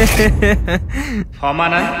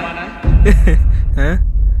 హోమానంద్,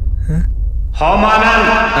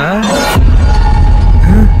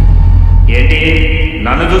 ఏంటి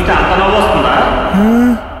నన్ను చూస్తే అంత నవ్వు వస్తుందా?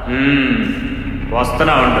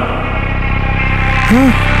 వస్తున్నా ఉండు.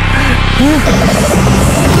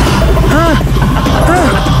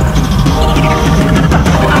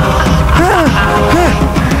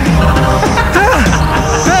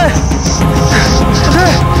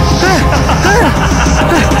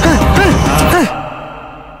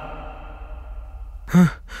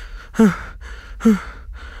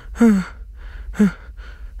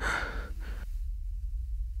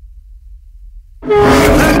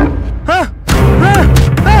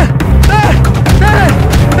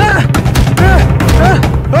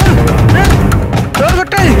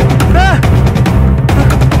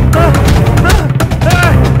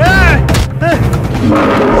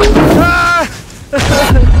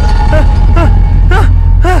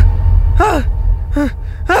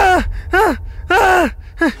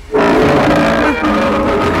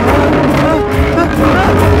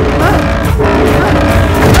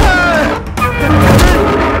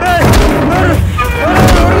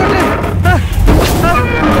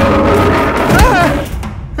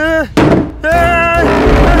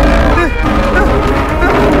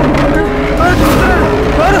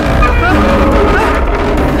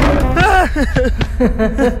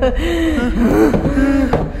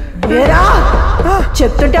 ఏరా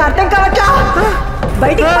చెప్తుంటే అర్థం కావట్లా,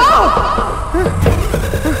 బయటికి పో.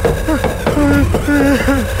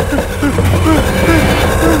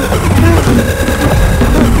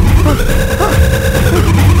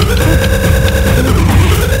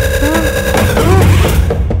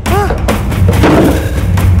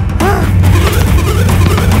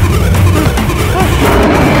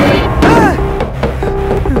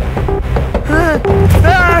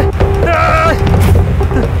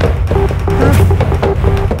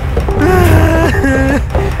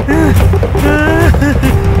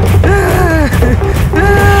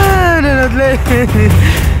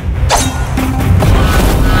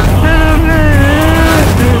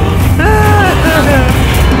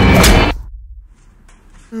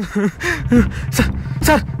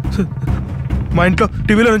 సార్, మా ఇంట్లో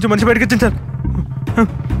టీవీలో నుంచి మనిషి బయటకు వచ్చింది సార్.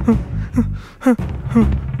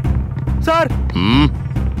 సార్,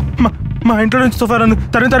 మా ఇంట్లో నుంచి సోఫా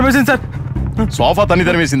తరిమేసింది సార్. సోఫా తన్ని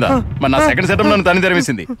తరిమేసిందా? మరి నా సెకండ్ సెటప్ నన్ను తన్ని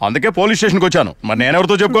తరిమేసింది. అందుకే పోలీస్ స్టేషన్కి వచ్చాను. మరి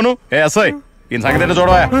నేనెవరితో చెప్పుకోను? ఏ ఎస్ఐ, ఈ సంగతి ఏంటో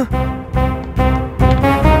చూడవా?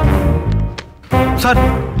 సార్,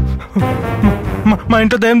 మా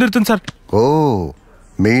ఇంట్లో దయ్యం తిరుగుతుంది సార్. ఓ,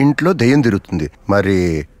 మీ ఇంట్లో దయ్యం తిరుగుతుంది. మరి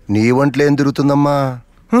నీ ఒంట్లో ఏం తిరుగుతుందమ్మా?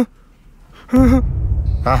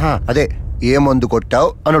 ఆహా, అదే ఏ మందు కొట్టావు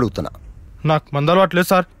అని అడుగుతున్నా. నాకు మందు అలవాటు లేదు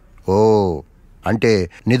సార్. ఓ, అంటే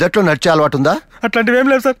నిదట్లో నడిచే అలవాటు ఉందా? అట్లాంటివి ఏం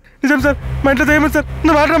లేదు సార్. నిజం సార్, మా ఇంట్లో దయ్యం సార్.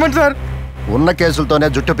 నువ్వు మాట్లాడమంట సార్. ఉన్న కేసులతోనే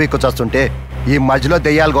జుట్టు పీక్కొచ్చేస్తుంటే ఈ మధ్యలో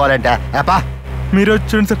దెయ్యాలు కావాలంటే ఏపా? మీరు వచ్చి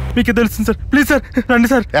చూడండి సార్, మీకే తెలుస్తుంది సార్. ప్లీజ్ సార్, రండి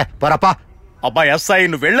సార్. పరపా. అబ్బా ఎస్ఐ,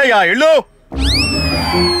 నువ్వు వెళ్ళయ్యా, వెళ్ళు.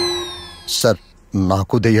 సార్,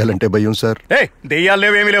 నాకు దెయ్యాలంటే భయం సార్. ఏ దెయ్యాలు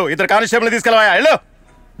లేవు, ఏమీ లేవు. ఇద్దరు కానిస్టేబుల్ తీసుకెళ్ళవా, వెళ్ళు.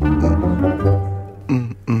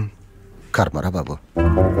 కర్మరా బాబు.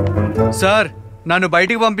 సార్, నన్ను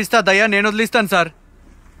బయటికి పంపిస్తా దయ్యా నేను వదిలిస్తాను సార్.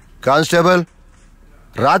 కానిస్టేబుల్,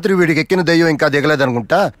 రాత్రి వీడికి ఎక్కిన దెయ్యం ఇంకా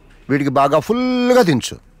దిగలేదనుకుంటా. వీడికి బాగా ఫుల్గా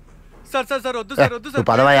దించు. సార్ సార్ సార్ వద్దు సార్, వద్దు సార్.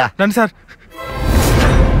 పదవయ్యా. రండి సార్.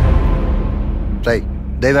 రై,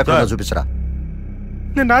 దెయ్యం ఎక్కడ చూపిస్తారా?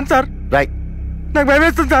 నేను రాను సార్. రై, నాకు భయం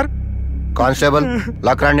వేస్తుంది సార్. కానిస్టేబుల్,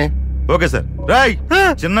 లాక్ రండి. Okay sir. రాయ్,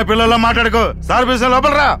 చిన్న పిల్లల్లో మాట్లాడుకో. సార్ పిలిచిన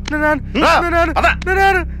లోపల రా.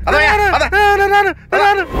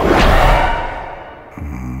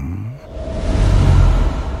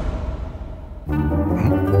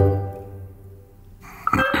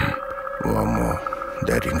 వామ్మో,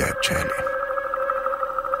 ధైర్యంగా యాక్ట్ చేయాలి.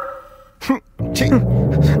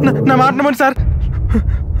 నా మాట నమ్మండి సార్.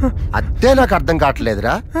 అదే నాకు అర్థం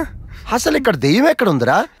కావట్లేదురా. అసలు ఇక్కడ దెయ్యం ఎక్కడ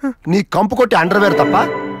ఉందిరా? నీ కంపు కొట్టి అండర్వేర్ తప్ప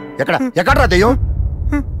ఎక్కడరా దెయ్యం?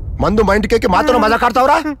 మందు మా ఇంటికి మాత్రం మజా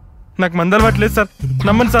కాడతావురా? నాకు మందలు పట్టలేదు సార్,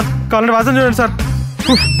 నమ్మండి సార్. కావాలంటే వాసన చూడండి సార్.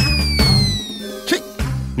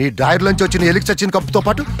 నీ డ్రాయర్ లోంచి వచ్చిన ఎలికి చచ్చిన కంపుతో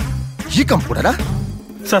పాటు ఈ కంపు కూడానా?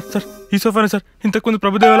 సార్ సార్ ఈ సోఫానే సార్. ఇంతకు ముందు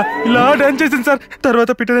ప్రభుదేవాల ఇలా డాన్స్ చేసింది సార్.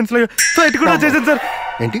 తర్వాత పిట్ట డాన్స్ లాగా ఫైట్ కూడా చేసింది సార్.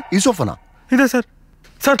 ఏంటి ఈ సోఫానా? ఇదే సార్.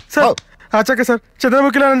 సార్ సార్ ఆచాక సార్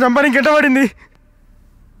చంద్రముఖిలా నన్ను చంపడానికి ఎంట పడింది.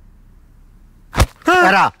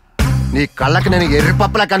 నీ కళ్ళకి నేను ఎర్రి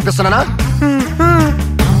పప్పులా కనిపిస్తున్నానా?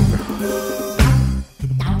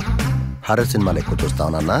 హర్రర్ సినిమాలు ఎక్కువ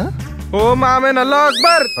చూస్తావునన్నా? ఓ మామే నల్ల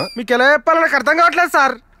అక్బర్, మీకు ఎలా చెప్పాలో నాకు అర్థం కావట్లేదు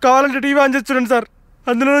సార్. కావాలంటే టీవీ ఆన్ చేసి చూడండి సార్.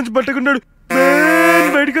 అందులో నుంచి పట్టుకున్నాడు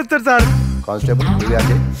బయటకు వస్తారు సార్. కానిస్టేబుల్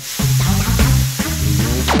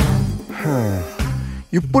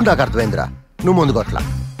ఇప్పుడు నాకు అర్థమైందిరా, నువ్వు ముందు కొట్లా.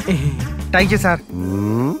 Thank you sir.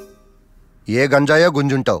 ఏ గంజాయో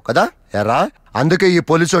గుంజుంటావు కదా ఎరా, అందుకే ఈ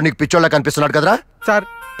పోలీసు నీకు పిచ్చోళ్ళ కనిపిస్తున్నాడు కదరా. సార్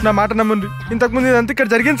నా మాట నమ్మండి, ఇంతకు ముందు ఇదంతా ఇక్కడ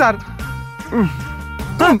జరిగింది సార్.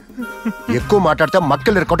 ఎక్కువ మాట్లాడితే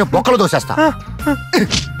మక్కలు ఎరుకుంటే బొక్కలు దోసేస్తా.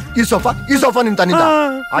 ఈ సోఫా నిన్ను తనిందా?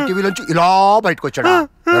 ఆ టీవీలోంచి ఇలా బయటకు వచ్చాడా?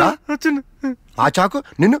 ఆ చాకు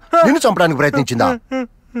నిన్ను చంపడానికి ప్రయత్నించిందా?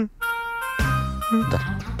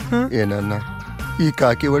 ఏనన్నా ఈ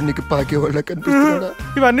కాకివాడు నీకు పాకేవాళ్ళ కనిపిస్తున్నాడా?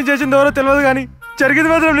 ఇవన్నీ చేసింది ఎవరో తెలియదు కానీ జరిగింది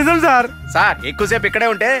మాత్రం నిజం సార్. సార్ ఎక్కువసేపు ఇక్కడే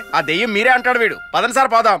ఉంటే ఆ దెయ్యం మీరే అంటాడు వీడు. పదండి సార్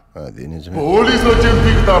పోదాం. అది నిజం. పోలీసులు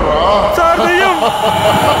చెప్పిస్తారా సార్ దెయ్యం.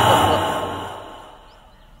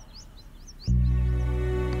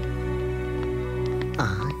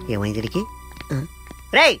 ఏమైంది వీడికి?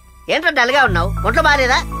 రేయ్ ఏంట్రా డల్గా ఉన్నావు? ఒంట్లో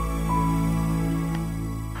బాగాలేదా?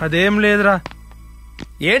 అదేం లేదురా.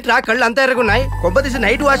 ఏంట్రా కళ్ళు అంతా ఎర్రగున్నాయి? కొంపతీసి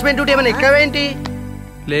నైట్ వాచ్మెన్ డ్యూటీ ఏమైనా ఎక్కవేంటి?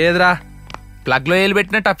 లేదురా, ప్లగ్ లో వేలు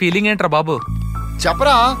పెట్టినట్టు ఆ ఫీలింగ్ ఏంట్రా బాబు?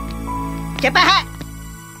 చెప్పరా. చెప్పా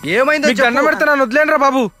ఏమైందో దండం పెడతా నన్ను వదిలేండి రా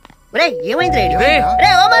బాబు. రేయ్ ఏమైంది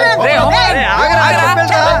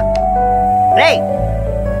రేయ్?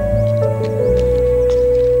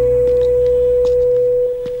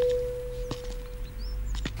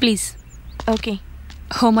 ప్లీజ్. ఓకే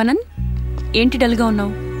హోమానంద్, ఏంటి డల్గా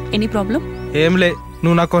ఉన్నావు? Any problem? ఏం లే,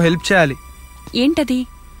 నువ్వు నాకు హెల్ప్ చేయాలి. ఏంటది?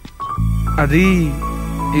 అది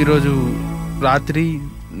ఈరోజు రాత్రి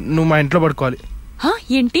నువ్వు మా ఇంట్లో పడుకోవాలి.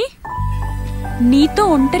 ఏంటి నీతో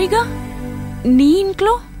ఒంటరిగా నీ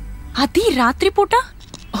ఇంట్లో? అది రాత్రిపూట?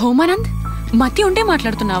 హోమానంద్ మతి ఉంటే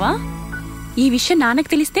మాట్లాడుతున్నావా? ఈ విషయం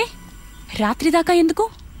నాన్నకు తెలిస్తే రాత్రి దాకా ఎందుకు?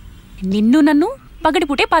 నిన్ను నన్ను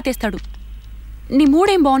పగటిపూటే పాతేస్తాడు. నీ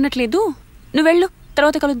మూడేం బాగున్నట్లేదు, నువ్వు వెళ్ళు,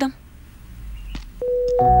 తర్వాత కలుద్దాం.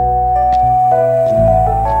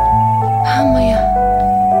 అమ్మయ్యా.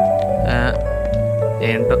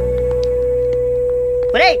 ఏంటో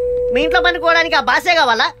మీ ఇంట్లో పనుకోవడానికి ఆ బాసే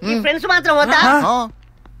కావాలా? ఈ ఫ్రెండ్స్ మాత్రం వద్దా?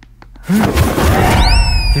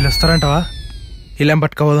 వీళ్ళు వస్తారంటవా? వీళ్ళేం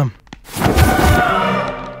పట్టుకోదాం.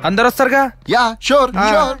 అందరు వస్తారుగా? Yeah sure.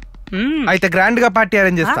 అయితే గ్రాండ్ గా పార్టీ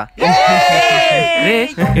అరేంజ్ చేస్తా.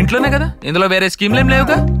 ఇంట్లోనే కదా, ఇందులో వేరే స్కీమ్లేం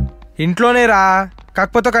లేవుగా? ఇంట్లోనే రా,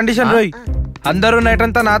 కాకపోతే కండిషన్ రోయ్, అందరూ నైట్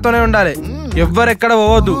అంతా నాతోనే ఉండాలి, ఎవ్వరెక్కడ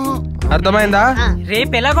పోవద్దు. అర్థమైందా?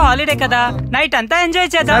 రేపు ఎలాగో హాలిడే కదా, నైట్ అంతా ఎంజాయ్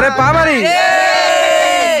చేద్దాం. అరే పామరి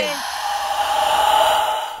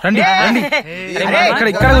రండి రండి,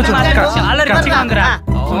 ఇక్కడ కూర్చో. చాలా రిచ్గా ఉందిరా.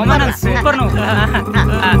 సూపర్.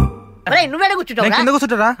 నువ్వేడ కూర్చుంటావు? కింద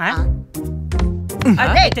కూర్చుంటారా?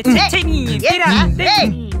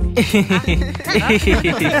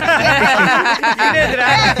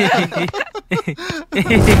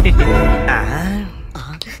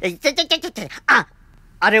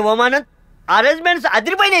 అరే ఓమానంద్, అరేంజ్మెంట్స్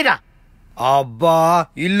అదిరిపోయినాయిరా. అబ్బా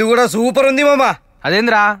ఇల్లు కూడా సూపర్ ఉంది మామా.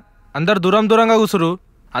 అదేంద్రా అందరు దూరం దూరంగా కూర్చురు,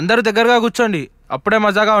 అందరు దగ్గరగా కూర్చోండి, అప్పుడే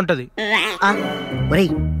మజాగా ఉంటది.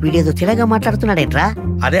 వీడేదో చిలగా మాట్లాడుతున్నాడేంట్రా?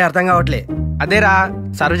 అదే అర్థం కావట్లే. అదేరా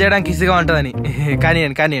సర్వ్ చేయడానికి ఈజీగా ఉంటదని.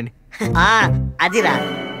 కానియండి. అదిరా.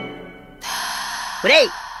 ఒరేయ్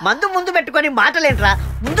మందు ముందు పెట్టుకొని మాటలేంట్రా,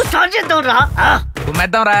 ముందు స్టార్ట్ చేద్దాం రా.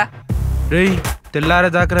 కుమ్మేద్దాం రా. రేయ్ తెల్లారే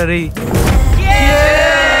దాకరా రేయ్.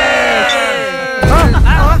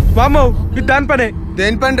 వామ్మో, ఇది దాని పనే.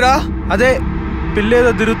 దేని పని రా? అదే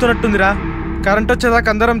పిల్లేదో తిరుగుతున్నట్టుందిరా. కరెంట్ వచ్చేదాకా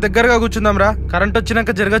అందరం దగ్గరగా కూర్చుందాం రా, కరెంట్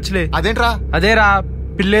వచ్చినాక జరగచ్చులే. అదేంట్రా? అదేరా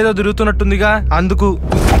పిల్లేదో తిరుగుతున్నట్టుందిగా, అందుకు.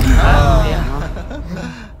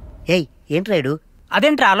 ఏంట్రాడు?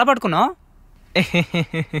 అదేంట్రా అలా పడుకున్నావు?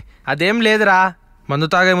 అదేం లేదురా, మందు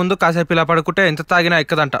తాగే ముందు కాసేపు ఇలా పడుకుంటే ఎంత తాగినా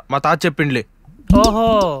ఎక్కదంట, మా తాత చెప్పిండ్లే. ఓహో.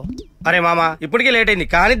 అరే మామా ఇప్పటికే లేట్ అయింది,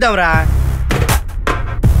 కానిద్దాం రా.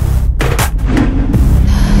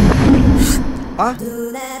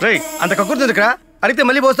 రేయ్ అంత కక్కుర్తుందిరా, అడిగితే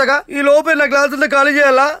మళ్ళీ పోస్తాగా. ఈ లోపే నా గ్లాసులతో ఖాళీ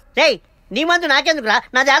చేయాలా? రేయ్ నీ మందు నాకెందుకురా,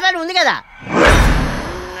 నా జాతర ఉంది కదా.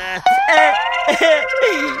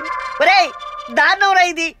 రేయ్ దారుణం రా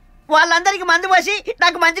ఇది, వాళ్ళందరికి మందు పోసి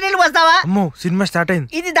నాకు మంచినీళ్ళు పోస్తావా? అమ్మో సినిమా స్టార్ట్ అయింది.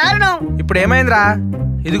 ఇది దారుణం. ఇప్పుడు ఏమైందిరా?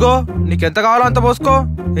 ఇదిగో నీకెంత కావాలో అంత పోసుకో,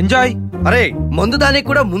 ఎంజాయ్. అరే మందు దానికి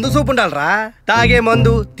కూడా ముందు చూపు ఉండాలరా. తాగే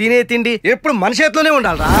మందు తినే తిండి ఎప్పుడు మన చేతిలోనే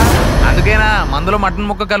ఉండాలరా. అందుకేనా మందులో మటన్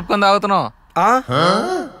ముక్క కలుపుకొని తాగుతున్నావు.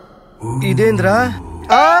 ఇదేంద్రా?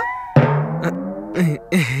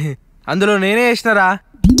 అందులో నేనే వేసినరా.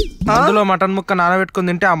 అందులో మటన్ ముక్క నానబెట్టుకుని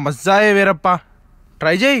తింటే ఆ మజాయే వేరప్ప.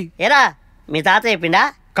 ట్రై చేయి. ఏరా మీ తాత చెప్పిండా?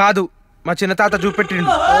 కాదు, మా చిన్న తాత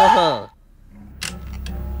చూపెట్టిండు.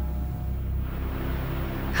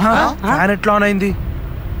 ఫ్యాన్ ఎట్లా ఆన్ అయింది?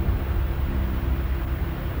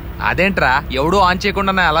 అదేంట్రా ఎవడూ ఆన్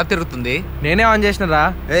చేయకుండా అలా తిరుగుతుంది? నేనే ఆన్ చేసినరా.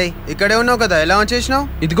 ఇక్కడే ఉన్నావు కదా, ఎలా ఆన్ చేసినావు?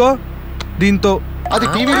 ఇదిగో దీంతో. అది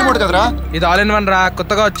టీవీ రిమోట్ కదరా. ఇది ఆల్ ఇన్ వన్ రా,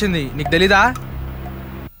 కొత్తగా వచ్చింది, నీకు తెలీదా?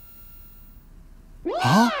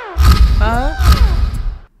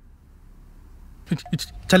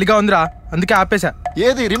 చలిగా ఉందిరా, అందుకే ఆపేశా.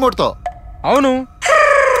 ఏది రిమోట్ తో? అవును.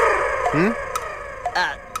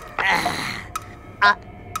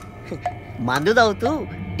 మందు తాగుతూ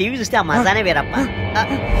టీవీ చూస్తే ఆ మజానే వేరప్ప.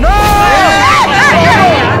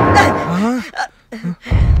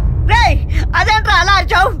 అదేంట్రా అలా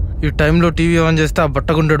అరిచావు? ఈ టైంలో టీవీ ఆన్ చేస్తే ఆ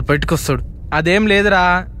బట్టగుండోడు బయటకు వస్తాడు. అదేం లేదురా,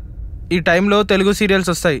 ఈ టైంలో తెలుగు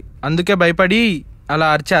సీరియల్స్ వస్తాయి, అందుకే భయపడి అలా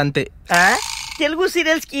అరిచా అంతే. తెలుగు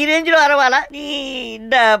సీరియల్స్ ఈ రేంజ్ లో అరవాలా? నీ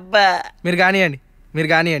డబ్బా. మీరు కానివ్వండి, మీరు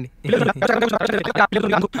కానివ్వండి.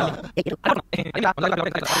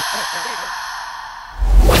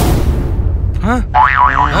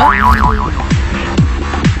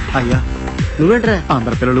 అయ్యా నువ్వేంట్రా?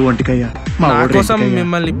 అందరి పిల్లలు ఒంటికయ్యా. నా కోసం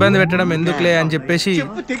మిమ్మల్ని ఇబ్బంది పెట్టడం ఎందుకులే అని చెప్పేసి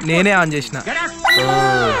నేనే ఆన్ చేసిన.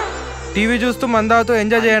 టీవీ చూస్తూ మందాతో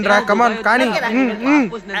ఎంజాయ్ చేయండి రా, కమాన్. కానీ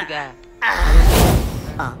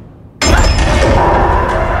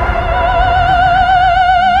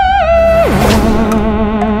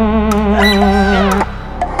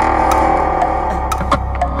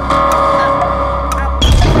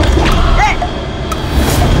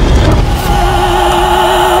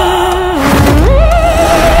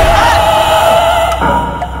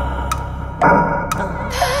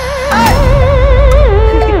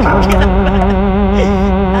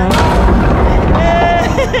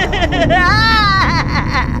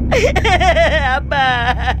అబ్బా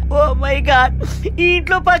ఓ మై గాడ్, ఈ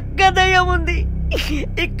ఇంట్లో పక్క దయ్యం ఉంది.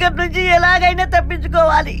 ఇక్కడ నుంచి ఎలాగైనా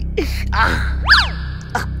తప్పించుకోవాలి.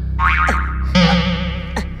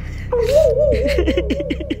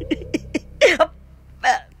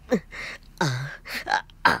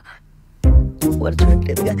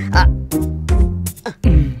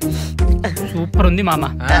 సూపర్ ఉంది మామ.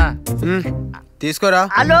 తీసుకోరా.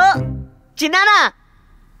 హలో చిన్నానా,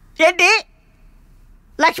 ఏంటి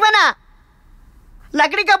లక్ష్మణ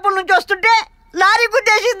లకడి కప్పుల నుంచి వస్తుంటే లారీ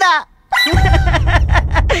గుద్దేసిందా?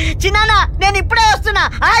 చిన్నానా నేను ఇప్పుడే వస్తున్నా,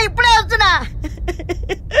 ఇప్పుడే వస్తున్నా.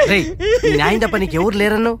 న్యాయం తప్ప నీకు ఎవరు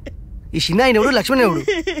లేరన్నావు? ఈ చిన్న ఆయన ఎవడు, లక్ష్మణ్ ఎవడు?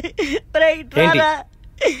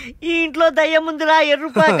 ఈ ఇంట్లో దయ్యం ఉందిరా,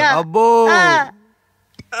 ఎర్రుపాక. అబ్బో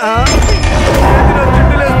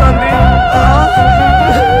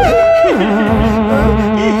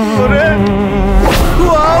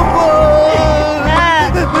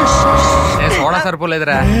సోడా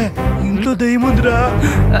సరిపోలేదురా. ఇంట్లో దయ్యం ఉందిరా.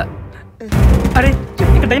 అరే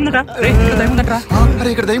ఇక్కడ దయ్యం ఉందట్రా. ఇక్కడ దయ్యం ఉందట్రా. అరే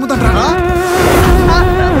ఇక్కడ దయ్యం ఉందట్రా.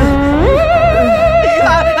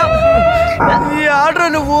 ఈ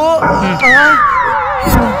ఆర్డర్ నువ్వు.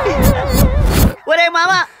 ఒరే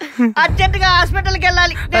మామ అర్జెంట్ గా హాస్పిటల్కి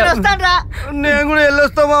వెళ్ళాలి, నేను వస్తాను రా. నేను కూడా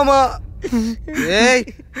వెళ్ళొస్తా మామ.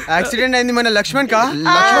 యాక్సిడెంట్ అయింది మన లక్ష్మణ్ కా?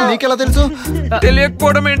 లక్ష్మణ్ నీకెలా తెలుసు?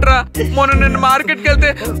 తెలియకపోవడం ఏంట్రా, మొన్న నేను మార్కెట్కి వెళ్తే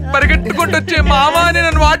పరిగెట్టుకుంటూ వచ్చే మామా అని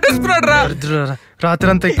నన్ను వాటేసుకున్నాడు రా.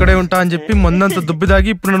 రాత్రి అంతా ఇక్కడే ఉంటా అని చెప్పి మందంతా దుబ్బి దాగి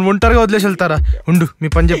ఇప్పుడు నన్ను ఒంటరిగా వదిలేసి వెళ్తారా? ఉండు మీ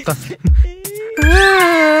పని చెప్తా.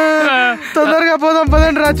 తొందరగా పోదాం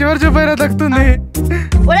పదండి రా, చివరి చూపైనా తగ్గుతుంది.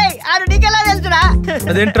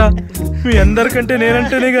 అదేంట్రా, మీ అందరికంటే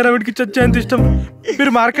నేనంటేనే కదా వాడికి చచ్చేంత ఇష్టం.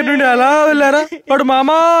 మీరు మార్కెట్ నుండి అలా వెళ్ళారా, వాడు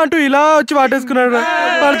మామా అంటూ ఇలా వచ్చి వాటేసుకున్నాడు రా.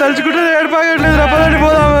 వాడు తలుచుకుంటే ఏడుపాగట్లేదు రా, పదండి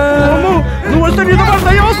పోదాం. నువ్వు వస్తే నీతో పాటు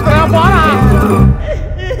దయ్యం వస్తుందా? పోరా.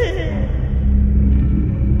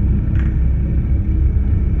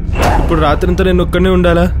 ఇప్పుడు రాత్రంతా నేను ఒక్కనే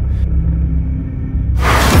ఉండాలా?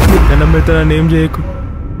 నన్నమైతే నన్ను ఏం చేయకు.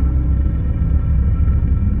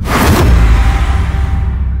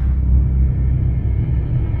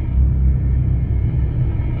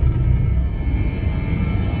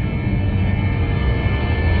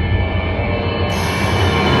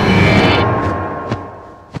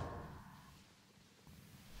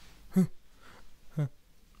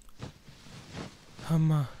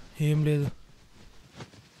 ఏం లేదు.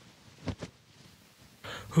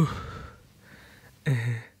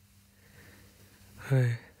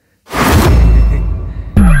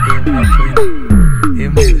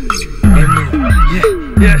 ఏం లేదు.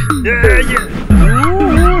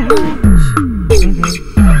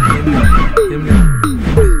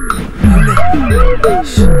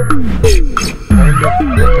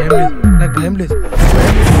 నాకు భయం లేదు.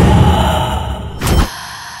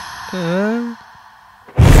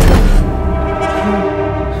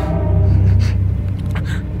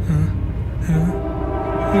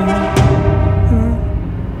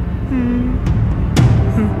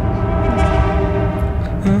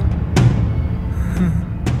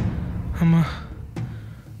 అమ్మా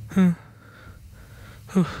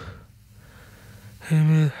ఏం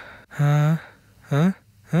లేదు.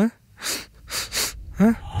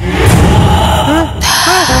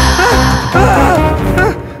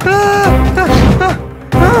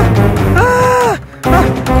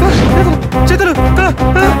 చేతులు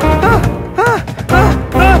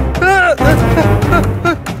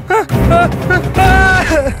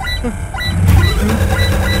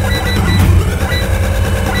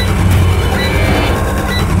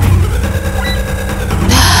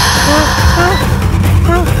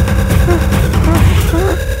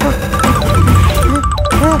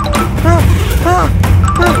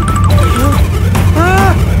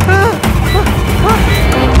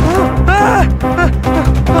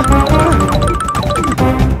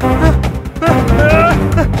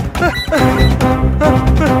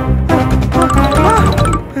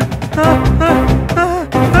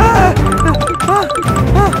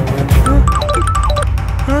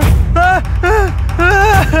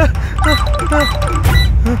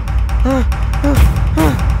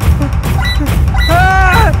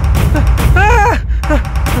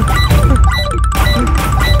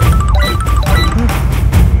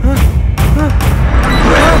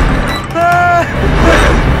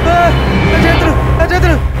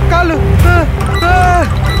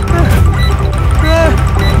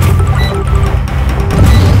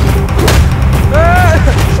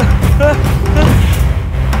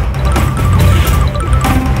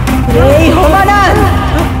హోమానంద్,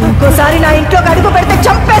 ఇంకోసారి నా ఇంట్లోకి అడుగు పెడితే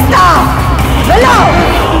చంపేస్తా. వెళ్ళు.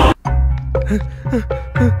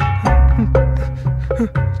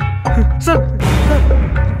 సార్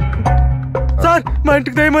సార్ మా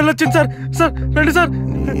ఇంటికి దయ్యం వల్ల వచ్చింది సార్. సార్ రండి సార్.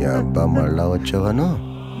 నీ అబ్బా మళ్ళా వచ్చావాను.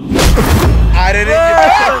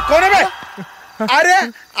 అరే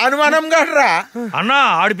అనుమానం కాదురా అన్నా,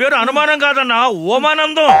 ఆడి పేరు అనుమానం కాదన్నా,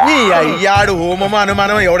 ఓమానందం. నీ అయ్యాడు హోమం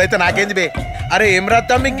అనుమానం ఎవడైతే నాకేంది బే. అరే ఏం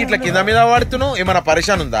రాత్తా మీకు ఇట్లా కింద మీద వాడుతున్నావు, ఏమైనా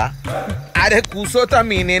పరిశాన్ ఉందా? అరే కూసోతా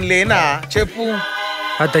మీ నేను లేనా చెప్పు.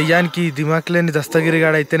 ఆ దయ్యానికి దిమాక్ లేని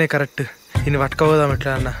దస్తగిరిగాడు అయితేనే కరెక్ట్. ఇన్ని పట్టుకోదాం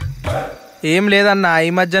ఎట్లా అన్న. ఏం లేదన్నా, ఈ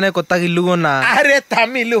మధ్యనే కొత్తగా ఇల్లు కొన్నా. అరే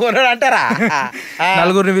తమ్మి ఇల్లు కొన్నాడు అంటారా?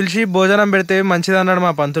 నలుగురిని పిలిచి భోజనం పెడితే మంచిదన్నాడు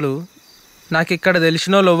మా పంతులు. నాకు ఇక్కడ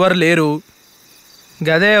తెలిసిన వాళ్ళు ఎవ్వరు లేరు.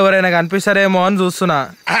 గదే ఎవరైనా కనిపిస్తారేమో అని చూస్తున్నా.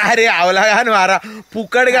 అరే అవలాగాను ఆరా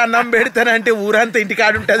పుక్కడిగా అన్నం పెడతానంటే ఊరంతా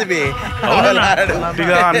ఇంటికాడు ఉంటది బే.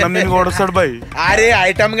 అరే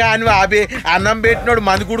ఐటమ్ గా అని ఆబే అన్నం పెట్టినోడు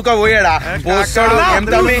మంది కుడుక పోయాడా పోస్తాడు.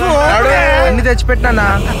 అన్ని తెచ్చిపెట్టినా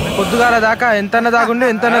పొద్దుగాల దాకా ఎంత దాగుండి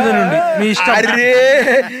ఎంత నుండి మీ ఇష్టం.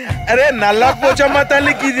 అరే నల్ల పోచమ్మ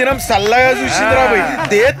తల్లికి ఈ దినం చల్లగా చూసిందిరా పోయి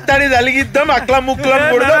దేత్తడి తలిగిద్దాం అక్లం ముక్కలం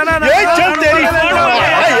కూడా.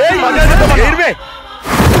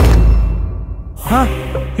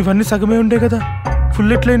 ఇవన్నీ సగమే ఉండే కదా,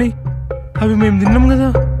 ఫుల్ ఎట్లేని అవి మేము తిన్నాం కదా.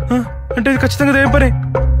 అంటే ఇది ఖచ్చితంగా ఏం పనే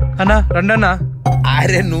అన్నా. రండన్నా.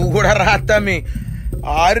 అరే నువ్వు కూడా రాత్తామి.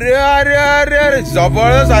 అరే అరే అరే అరే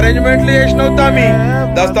జబర్దస్త్ అరేంజ్మెంట్లు చేసినావు తామి.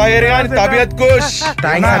 దస్తాగిరి గాని తబియత్ కుష్.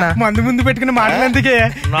 మందు ముందు పెట్టుకుని మాట్లాడేందుకే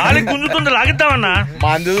నాలుగు గుంజుతుంది, లాగిద్దామన్నా.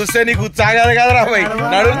 మందు చూస్తే నీకు ఉత్సాగాలు కదరా పోయి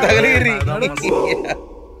నడుము తగిలిరి.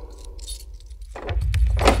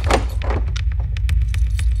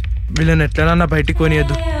 వీళ్ళని ఎట్లనన్నా బయటికి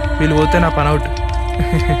కొనియద్దు, వీళ్ళు పోతే నా పని అవుట్.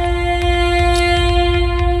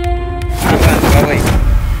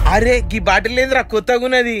 అరే గీ బాటిల్ లేదురా కొత్తగా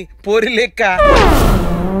ఉన్నది పోరి లెక్క.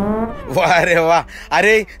 వారే వా.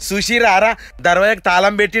 అరే సుషిరారా దర్వాజకు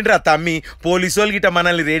తాళం పెట్టిండ్రా తమ్మి. పోలీసు వాళ్ళు గిట్ట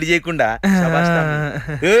మనల్ని రెడీ చేయకుండా.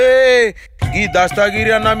 ఈ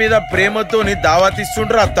దస్తాగిరి అన్న మీద ప్రేమతోని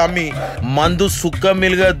దావాతిస్తుండ్రా తమ్మి. మందు సుక్క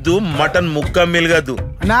మిలగద్దు, మటన్ ముక్క మిలగద్దు.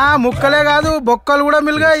 నా ముక్కలే కాదు బొక్కలు కూడా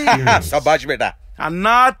మిలగాయి. సబాష్ బేటా.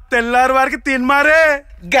 అన్నా తెల్లారి వారికి తిన్మారే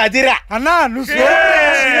గదిరా అన్నా. నువ్వు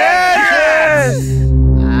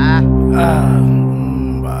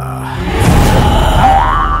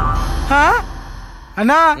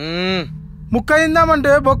అన్నా ముక్క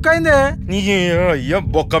అయిందామంటే బొక్క అయిందే. అయ్యో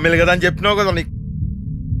బొక్క మిలగదని చెప్పినావు కదా నీకు.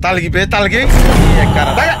 తలగి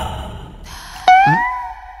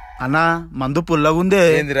అన్నా మందు పుల్లగుందే.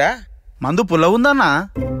 ఏందిరా మందు పుల్లగుందన్నా?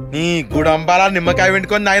 నీ గుడంబాల నిమ్మకాయ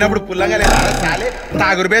వెంటుకొని నాయనప్పుడు పుల్లగా లేదా?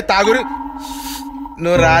 తాగురు తాగురు.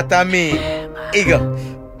 నువ్వు రా తమ్మి. ఇగో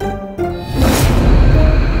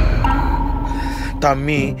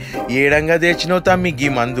తమ్మి, ఏడంగా తెచ్చినావు తమ్మి. గీ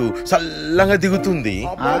మందు చల్లంగా దిగుతుంది.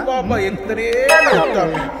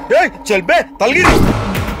 చల్పే తలగిరి.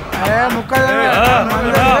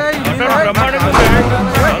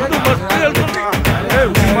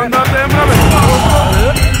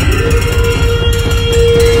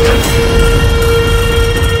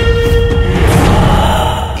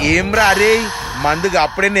 ఏం రా రే, మందుకు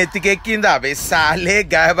అప్పుడే నెత్తికెక్కిందా? అవి సాలే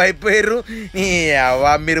గాయబైపోయారు.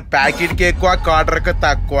 మీరు ప్యాకెట్కి ఎక్కువ, క్వార్టర్కి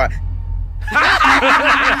తక్కువ.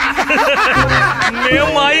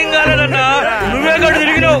 మాయం కాలేదన్నా, నువ్వే గడు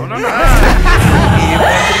తిరిగినావు.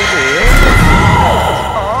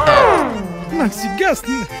 నాకు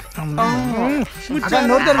సిగ్గేస్తుంది.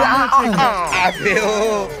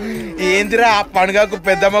 ఏందిరా ఆ పండుగకు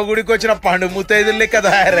పెద్దమ్మ గుడికి వచ్చిన పండు ముత్తైదులు లెక్క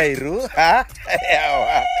తయారయ్యారు.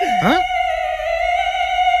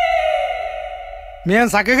 మేము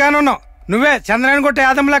చక్కగానే ఉన్నాం, నువ్వే చంద్రాన్ని కొట్టే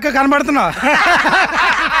యాదం లెక్క కనబడుతున్నావు.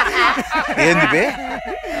 ఏంది బే?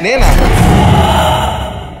 నేనా?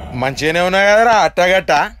 మంచిగానే ఉన్నా కదరా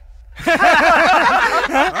అట్టగట్ట.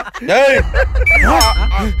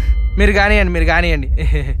 మీరు కానివ్వండి.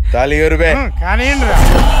 తాలిగారు బే కానివ్వండి.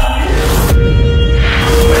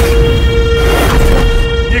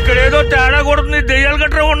 ఇక్కడ ఏదో తేడా కొడుతుంది. దెయ్యాలు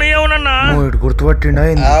గట్రా ఉన్నాయేమోనన్నా. గుర్తుపట్టిండా?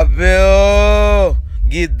 అబ్బో,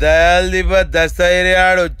 గీ దయాలు దిబ్బ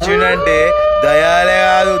దస్తైర్యాడు వచ్చిందంటే దయాలే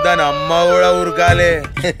కాదు, దాని అమ్మ కూడా ఉరకాలే.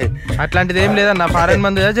 అట్లాంటిది ఏం లేదన్నా, ఫారెన్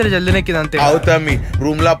మంది జల్దీ నెక్కింది అంతే. అవుతా మీ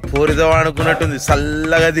రూమ్ లో పోరిదాం అనుకున్నట్టుంది,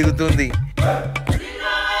 చల్లగా దిగుతుంది.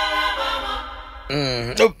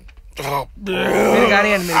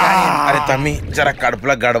 అరే తమ్మి, జర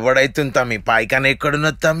కడుపులో గడబడైతుంది తమ్మి. పాయికాన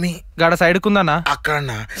ఎక్కడున్నది తమ్మి? గడ సైడ్ కుందన్నా.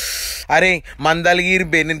 అక్కడన్నా? అరే మందలగిరి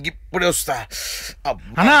బే, నేను ఇప్పుడే వస్తా.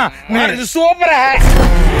 సూపర్.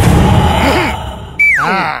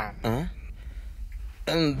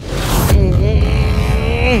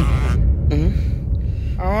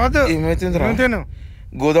 ఏమైతుంది?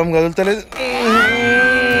 గోదాం కదులుతలేదు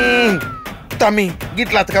తమ్మి.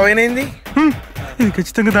 గిట్ల అతకమైనది.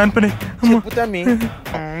 ఖచ్చితంగా దాని పని.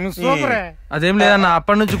 అదేం లేదన్నా,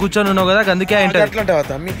 అప్పటి నుంచి కూర్చొని ఉన్నావు కదా, అందుకే అట్లాంటావా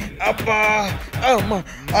తమ్మి? అబ్బా అమ్మా,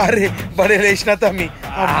 అరే బడే లేచిన తమ్మి.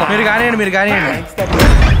 మీరు కానివ్వండి.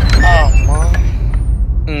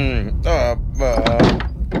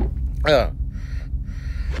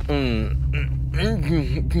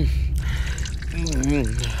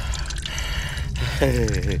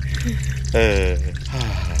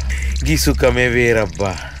 గీ సుఖమే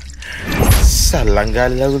వేరబ్బా.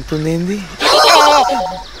 సల్లంగాలి తగులుతుంది. ఏంది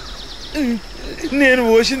నేను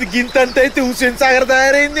పోసింది గింతంత అయితే హుసేన్ సాగర్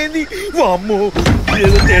తయారైంది. ఏంది అమ్మో,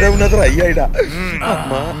 ఏదో తేడా ఉన్నది అయ్యాడా.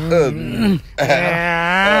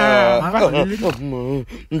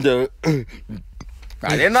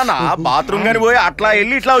 అదేనా బాత్రూమ్ గాని పోయి అట్లా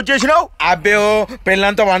వెళ్ళి ఇట్లా వచ్చేసినావు? అబ్బే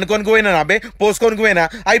పెళ్ళంతా వండుకొని పోయినా, అబ్బే పోసుకొని పోయినా,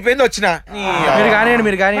 అయిపోయింది వచ్చిన. మీరు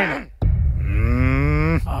కానివ్వండి.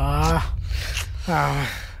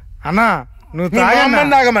 అన్నా నువ్వు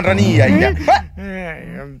తాగమనరా నీ అయ్యా.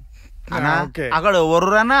 అక్కడ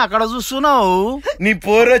ఎవర్రన్నా అక్కడ చూస్తున్నావు? నీ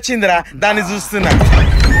పోరు వచ్చిందిరా, దాన్ని చూస్తున్నా.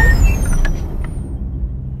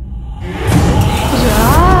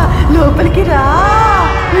 లోపలికి రా.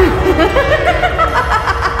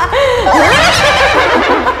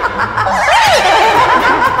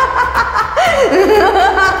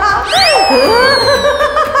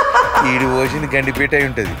 ఈడు పోసింది గండిపేట అయి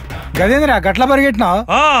ఉంటది. గదేంద్రా గట్ల పరిగెట్టినావు?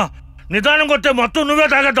 నిదానం కొట్టే మొత్తం నువ్వే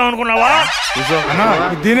తాగేద్దాం అనుకున్నావా?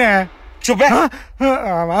 దీనే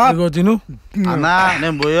తిను అన్నా,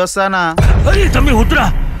 నేను పోయొస్తానా? తమ్మి వద్దురా,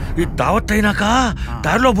 ఈ దావత్ అయినాక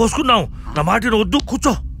దారిలో పోసుకున్నావు. నా మాట వద్దు,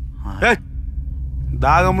 కూర్చో.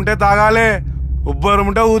 దాగముంటే తాగాలి,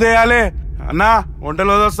 ఉబ్బరముంటే ఊదేయాలి. అన్నా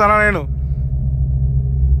వంటలు వదొస్తానా నేను?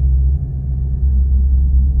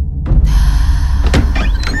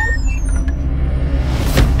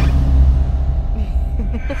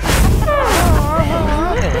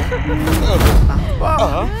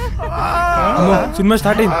 సినిమా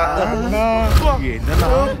స్టార్ట్ అయింది.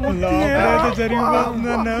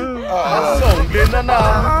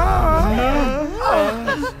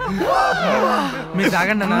 మీరు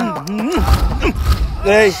తాగండి అన్నా.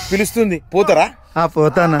 పిలుస్తుంది, పోతారా?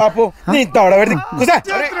 పోతానా?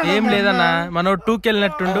 ఏం లేదన్నా, మనం 2కి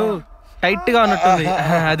వెళ్ళినట్టుండు, టైట్ గా ఉన్నట్టుంది.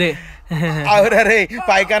 అదే అవురే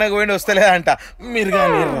పైకానకు పోయిండి వస్తలేదంట మీరు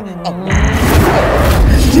కానీ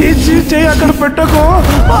చెయ్యి అక్కడ పెట్టకు.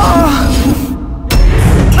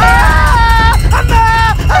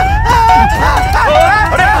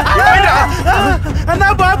 అన్నా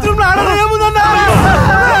బాత్రూమ్ లో ఆడలేముందన్నా.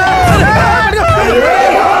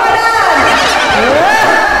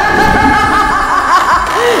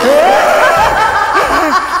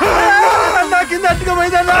 అన్నా కింద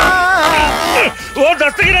అట్టుకోపోయిందన్నా. ఓ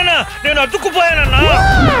దస్తగిరన్నా నేను అతుక్కుపోయానన్నా.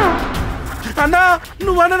 అన్నా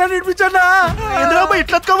నువ్వన్నా నన్ను ఇడిపించన్నా. ఎందుకు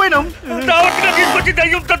ఇట్లా అతుకోపోయినాం? తీసుకొచ్చి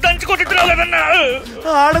దయ్యంతో దంచుకొట్టిద్దావు కదన్నా.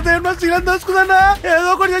 ఆడదేమో శీలం దోసుకుందన్నా. ఏదో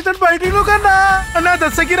ఒకటి చేసాను బయటికి కన్నా. అన్నా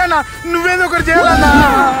దస్తగిరన్నా నువ్వేదో ఒకటి చేయాలన్నా.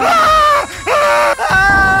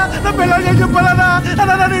 నా పిల్లలు చెప్పాలన్నా.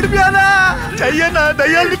 అన్నా నన్ను ఇడిపియాలా? చెయ్యన్నా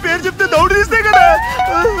దయ్యాలని పేరు చెప్తే దౌడు తీస్తే కదా.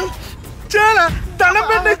 చాలా దండం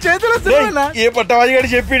పెట్టే చేతులు ఏ పట్టవాజి గారు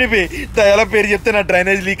చెప్పి దయాల పేరు చెప్తే నా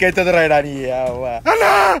డ్రైనేజ్ లీక్ అవుతుంది రాయడా అని.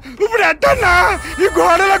 అన్నా ఇప్పుడు ఎట్టన్నా ఈ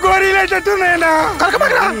గోడల గోరీలేటట్టున్నాయనా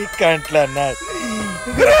కంట్లన్నా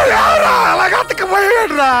అలాగ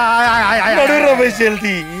అతకపోయాడురా.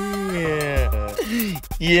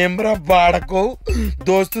 ఏమ్రా బాడకో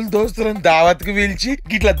దోస్తులను దావత్కు పిలిచి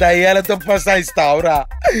గిట్లా దయ్యాలతో పసాయిస్తావురా.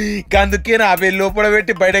 అందుకే నా లోపల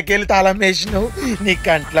పెట్టి బయటకెళ్ళి తాళం వేసినావు. నీ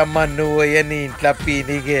కంట్ల మన్ను పోయే నీ ఇంట్లో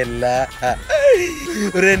పీనికెళ్ళా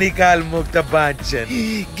రే నీ కాలు ముక్త బాంచన్.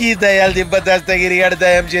 గీ దయాలు దిబ్బ దస్తగిరిగాడు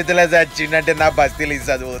దయం చేతిలో చచ్చిండంటే నా బస్తీలు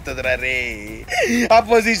చదువుతుందిరా రే. ఆ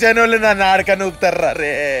పొజిషన్ వాళ్ళు నన్ను ఆడక నూపుతారా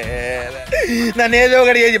రే. నన్ను ఏదో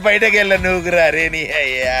ఒకటి చేసి బయటకు వెళ్ళ నూకురా రే నీ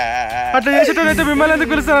అయ్యా. అట్లా చేసేటోళ్ళైతే మిమ్మల్ని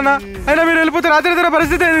ఎందుకు పిలుస్తారన్నా? అయినా మీరు వెళ్ళిపోతే రాత్రి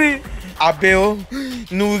పరిస్థితి ఏంది? అబ్బేవో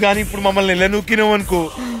నువ్వు కానీ ఇప్పుడు మమ్మల్ని నెల నూకినావు అనుకో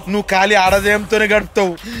నువ్వు ఖాళీ ఆడదయంతోనే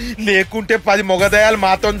గడుపుతావు. లేకుంటే 10 మొగదయాలు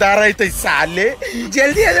మాతో దారైతాయి. సాలే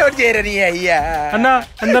జల్దీ ఏదో ఒకటి చేయరని అయ్యా. అన్నా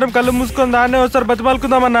అందరం కళ్ళు మూసుకొని దాన్నే ఒకసారి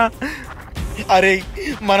బతిమాలుకుందామన్నా. అరే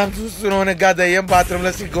మనం చూస్తున్నాం గా దయ్యం బాత్రూమ్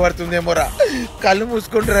లో సిగ్గుపడుతుందేమోరా. కళ్ళు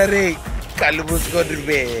మూసుకుంటారా రే. కళ్ళు మూసుకోండి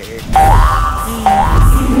రే.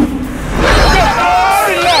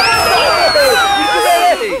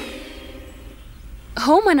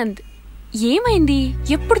 హోమానంద్ ఏమైంది?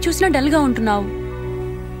 ఎప్పుడు చూసినా డల్ గా ఉంటున్నావు.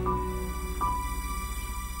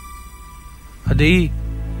 అది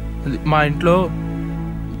మా ఇంట్లో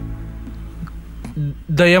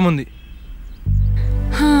దయ్యం ఉంది.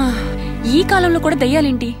 ఈ కాలంలో కూడా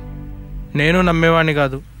దయ్యాలేంటి? నేను నమ్మేవాడిని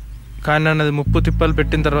కాదు, కానీ నన్ను అది ముప్పు తిప్పలు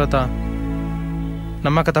పెట్టిన తర్వాత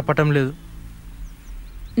నమ్మక తప్పటం లేదు.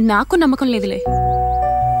 నాకు నమ్మకం లేదులే.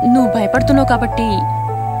 నువ్వు భయపడుతున్నావు కాబట్టి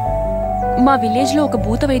మా విలేజ్ లో ఒక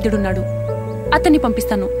భూత వైద్యుడున్నాడు. అతన్ని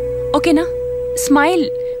పంపిస్తాను, ఓకేనా? Smile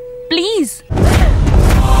please.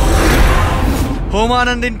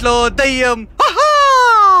 హోమానంద్ ఇంట్లో దయ్యం.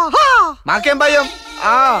 మాకేం భయం?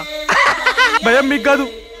 భయం మీకు కాదు,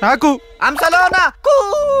 నాకు. అంశలోనా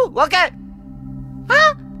ఓకే.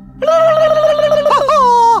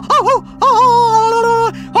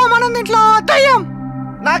 హోమానంద్ ఇంట్లో దయ్యం.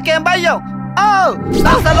 నాకేం భయం?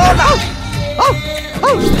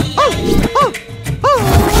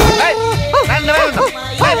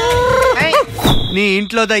 నీ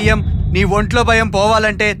ఇంట్లో దయ్యం, నీ ఒంట్లో భయం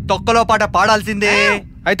పోవాలంటే తొక్కలో పాట పాడాల్సిందే.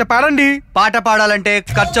 అయితే పాడండి. పాట పాడాలంటే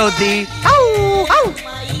ఖర్చు అవుద్ది.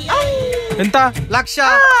 ఎంత? 1,00,000.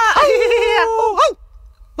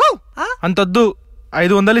 అంతొద్దు,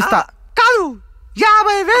 500 ఇస్తా. కాదు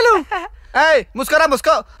 50,000. ముసుకోరా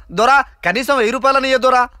ముసుకో దొరా, కనీసం 1000 రూపాయలని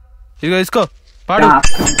దొరా. ఇదిగో ఇసుకో, పాడు.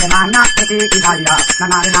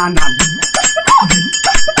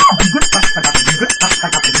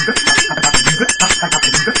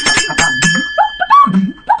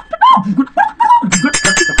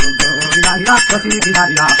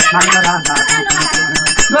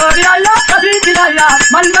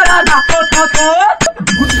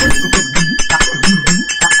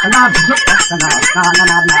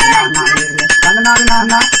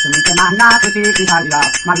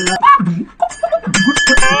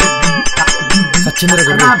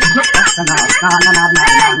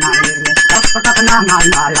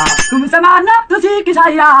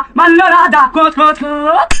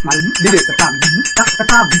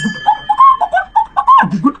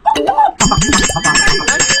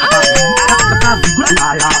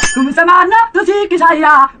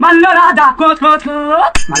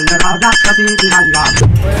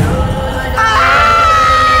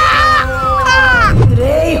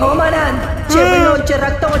 రే హోమానంద్, చెవిలోంచి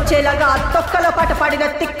రక్తం వచ్చేలాగా తొక్కల పాట పాడిన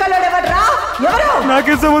తిక్కలోడెవడ్రా? ఎవరు?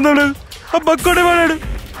 నాకే సంబంధం లేదు. ఆ బక్కోడే వాడాడు,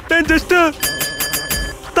 నేను జస్ట్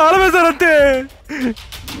తాళం వేశాను అంతే.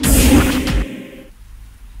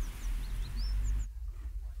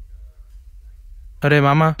 అరే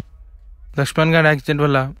మామ, లక్ష్మణ్ గారి యాక్సిడెంట్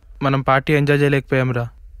వల్ల మనం పార్టీ ఎంజాయ్ చేయలేకపోయామురా.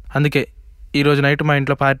 అందుకే ఈ రోజు నైట్ మా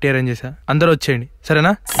ఇంట్లో పార్టీ అరేంజ్ చేశా. అందరూ వచ్చేయండి,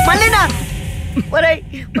 సరేనా? మళ్ళీనా? ఒరేయ్,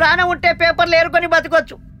 ప్రాణం ఉంటే పేపర్లు ఏరుకొని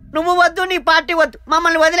బతకొచ్చు. నువ్వు వద్దు, నీ పార్టీ వద్దు,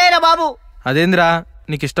 మమ్మల్ని వదిలేరా బాబు. అదేంద్రా,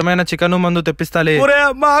 నీకు ఇష్టమైన చికెన్ మందు తెప్పిస్తాలే.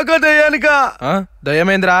 మాకు దయ్యానికా?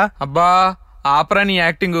 దయ్యమేంద్రా? అబ్బా ఆపరా నీ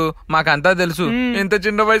యాక్టింగ్, మాకంతా తెలుసు. ఇంత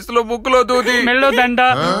చిన్న వయసులో ముక్కులో దూది మెల్లో దండ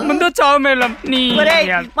ముందు చావు మేళం.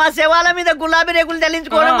 మా శవాల మీద గులాబీ రేకులు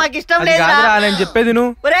తెల్లించుకోవడం మాకు ఇష్టం లేదు. నేను చెప్పేది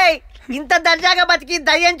నువ్వు. ఒరేయ్, ఇంత దర్జాగా బతికి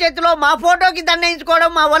దయ్యం చేతిలో మా ఫోటోకి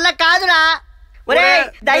దండయించుకోవడం మా వల్ల కాదురా. ఒరేయ్,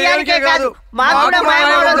 దయ్యానికే కాదు మాకు కూడా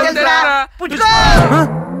మాయమవడం తెలుసురా. పుచ్చుకో.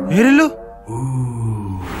 ఏరిల్లు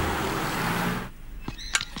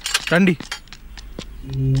రండి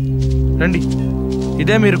రండి,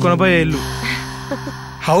 ఇదే మీరు కొనబోయే ఇల్లు.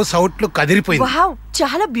 హౌస్ అవుట్లు కదిరిపోయింది. వావ్,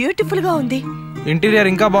 చాలా బ్యూటిఫుల్ గా ఉంది. ఇంటీరియర్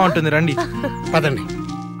ఇంకా బాగుంటుంది, రండి. పదండి.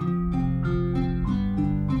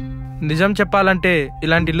 నిజం చెప్పాలంటే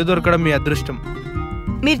ఇలాంటి ఇల్లు దొరకడం మీ అదృష్టం.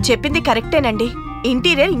 మీరు చెప్పింది కరెక్టేనండి,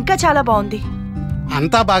 ఇంటీరియర్ ఇంకా చాలా బాగుంది.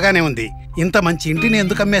 అంతా బాగానే ఉంది. ఇంత మంచి ఇంటిని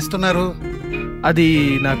ఎందుకు అమ్మేస్తున్నారు? అది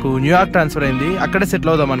నాకు న్యూయార్క్ ట్రాన్స్ఫర్ అయింది, అక్కడే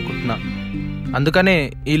సెటిల్ అవుదాం అనుకుంటున్నా. అందుకనే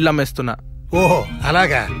ఈ ఇల్లు అమ్మేస్తున్నా. ఓహో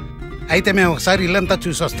అలాగా, అయితే మేము ఒకసారి ఇల్లంతా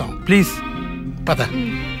చూసి వస్తాం. ప్లీజ్ పద.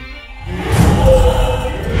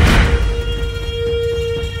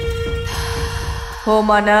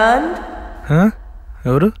 హోమానంద్.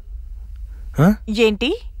 ఎవరు? ఏంటి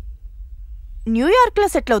న్యూయార్క్ లో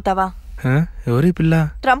సెటిల్ అవుతావా? ఎవరి పిల్ల?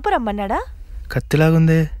 ట్రంప్ రమ్మన్నాడా?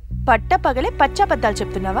 కత్తిలాగుందే. పట్ట పగలే పచ్చాబద్దాలు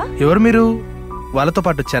చెప్తున్నావా? ఎవరు మీరు? వాళ్ళతో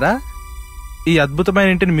పాటు వచ్చారా? ఈ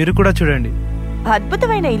అద్భుతమైన ఇంటిని మీరు కూడా చూడండి.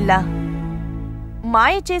 అద్భుతమైన ఇల్లా?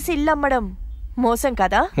 మాయ చేసి ఇల్లు అమ్మడం మోసం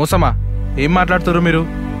కదా? మోసమా? ఏం మాట్లాడుతున్నారు మీరు?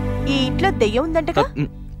 ఈ ఇంట్లో దెయ్యం ఉందంటగా?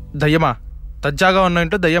 దయ్యమా? తజ్జాగా ఉన్న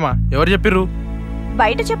ఇంట్లో దయ్యమా? ఎవరు చెప్పిర్రు?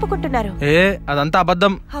 బయట చెప్పుకుంటున్నారు. అదంతా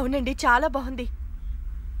అబద్ధం. అవునండి, చాలా బాగుంది.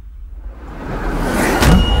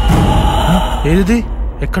 ఏది?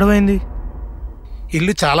 ఎక్కడ పోయింది?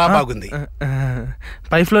 ఇల్లు చాలా బాగుంది.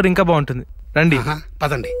 పై ఫ్లోర్ ఇంకా బాగుంటుంది, రండి.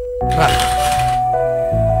 పదండి.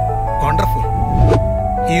 వండర్ఫుల్.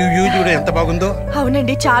 ఈ వ్యూ చూడు ఎంత బాగుందో.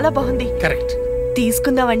 అవునండి, చాలా బాగుంది. కరెక్ట్.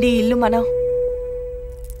 తీసుకుందామండి ఇల్లు మనం.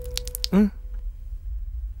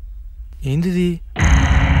 ఏంది?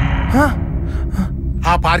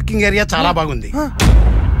 ఆ పార్కింగ్ ఏరియా చాలా బాగుంది.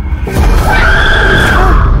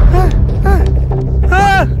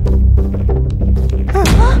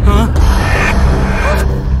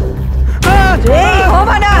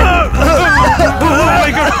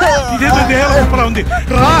 ఇదేదో దేహం ఉంది.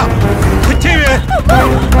 రా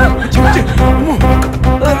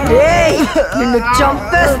నిన్ను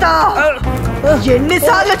చంపేస్తా.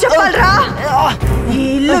 ఎన్నిసార్లు చెప్పాలరా ఈ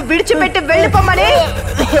ఇల్లు విడిచిపెట్టి వెళ్ళిపోమని?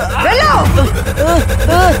 వెళ్ళు.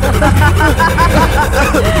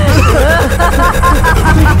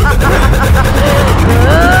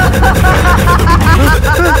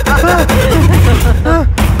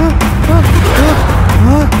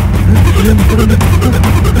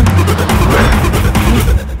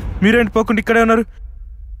 మీరేంటి పోకుండా ఇక్కడే ఉన్నారు?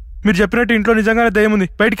 మీరు చెప్పినట్టు ఇంట్లో నిజంగానే దయ్యం ఉంది.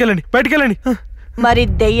 బయటికెళ్ళండి, బయటికెళ్ళండి. మరి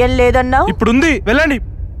దెయ్యం లేదన్నావు? ఇప్పుడు ఉంది, వెళ్ళండి.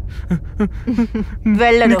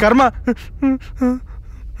 వెళ్ళండి. కర్మ.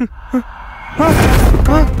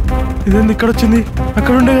 ఇదేంది ఇక్కడ వచ్చింది?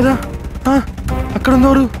 అక్కడ ఉండే కదా. అక్కడ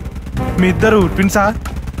ఉన్నవారు మీ ఇద్దరు ట్విన్సా?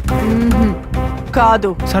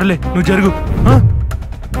 కాదు. సర్లే, నువ్వు జరుగు.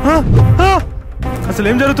 అసలు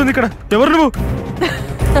ఏం జరుగుతుంది ఇక్కడ? ఎవరు నువ్వు?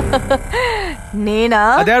 నేనా?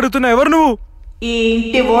 అదే అడుగుతున్నా, ఎవరు నువ్వు? ఈ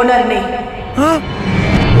ఇంటి ఓనర్ని.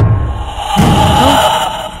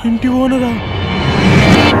 ఇంటి ఓనరా?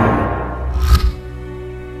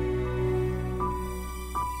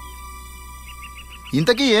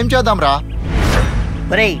 ఇంతకీ ఏం చేద్దాంరా?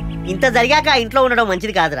 ఒరేయ్, ఇంత జరిగాక ఇంట్లో ఉండడం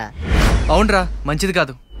మంచిది కాదురా. అవునరా, మంచిది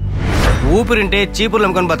కాదు. ఊపిరింటే చీపుర్లు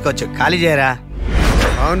అమ్ముకొని బతకొచ్చు. ఖాళీ చేయరా.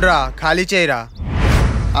 అవునరా, ఖాళీ చేయరా.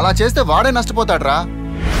 అలా చేస్తే వాడే నష్టపోతాడురా.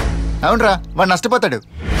 అవునరా, వాడు నష్టపోతాడు.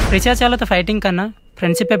 పిశాచాలతో ఫైటింగ్ కన్నా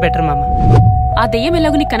ఫ్రెండ్షిప్ బెటర్ మామ. ఆ దెయ్యం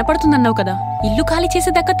ఎలాగో నీకు కనపడుతుందన్నావు కదా, ఇల్లు ఖాళీ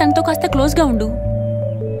చేసేదాకా తనతో కాస్త క్లోజ్ గా ఉండు.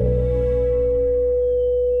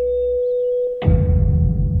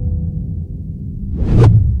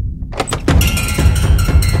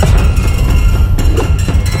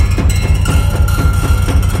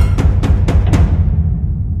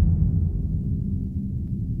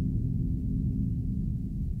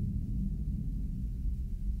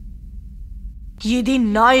 ఇది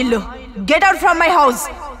నా ఇల్లు. Get out from my house.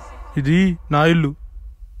 ఇది నా ఇల్లు,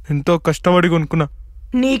 ఎంతో కష్టపడి కొనుక్కున్నా.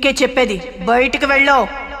 నీకే చెప్పేది, బయటికి వెళ్ళో.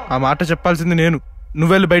 ఆ మాట చెప్పాల్సింది నేను,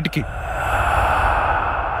 నువ్వెళ్ళు బయటికి.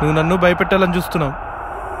 నువ్వు నన్ను భయపెట్టాలని చూస్తున్నావు.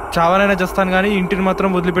 చావనైనా చేస్తాను కానీ ఇంటిని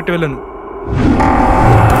మాత్రం వదిలిపెట్టి వెళ్ళను.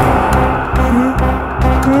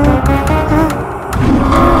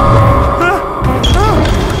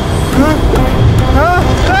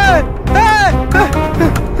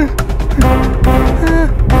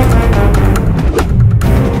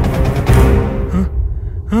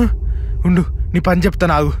 ఉండు, నీ పని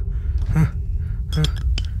చెప్తాను, ఆగు.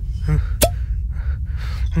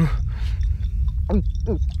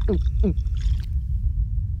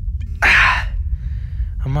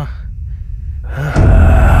 అమ్మా,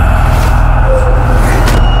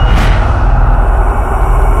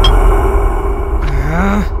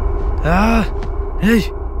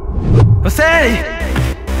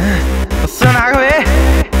 వస్తాను, ఆగవే.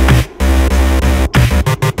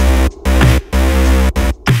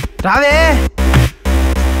 రావే,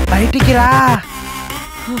 బయటికి రా.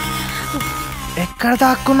 ఎక్కడ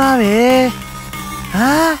దాక్కున్నావే?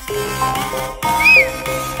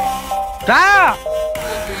 రా.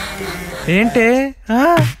 ఏంటి,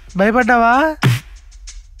 భయపడ్డావా?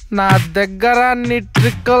 నా దగ్గర నీ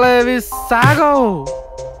ట్రిక్కులేవి సాగవు.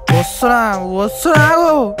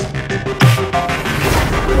 వస్తున్నావు.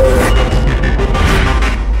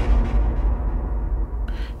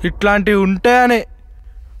 ఇట్లాంటివి ఉంటాయనే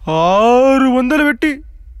 600 పెట్టి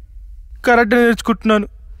కరెక్ట్ నేర్చుకుంటున్నాను.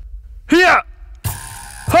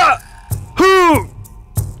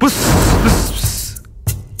 బుస్ బుస్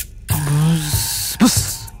బుస్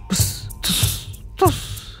బుస్ బుస్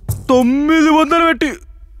 900 పెట్టి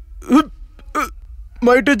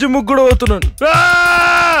బయట జిమ్ముకు కూడా పోతున్నాను.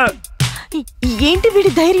 ఏంటి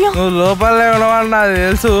వీడి ధైర్యం? నువ్వు లోపలనే ఉన్నవాళ్ళు నాకు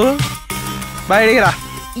తెలుసు. బయటికి రా.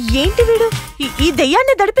 ఏంటి వీడు ఈ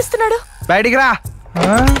దెయ్యాన్ని దడిపిస్తున్నాడు? బయటికి రా.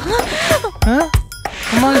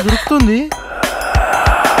 దొరుకుతుంది.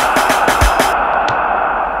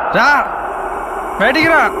 రా, బయటికి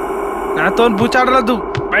రా. నాతో బూచాడలద్దు.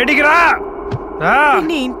 బయటికి రా.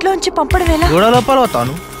 నీ ఇంట్లోంచి పంపడం ఎలా? గొడవ లోపల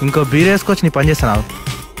పోతాను. ఇంకో బీర్ వేసుకొచ్చి నీ పని చేస్తున్నావు.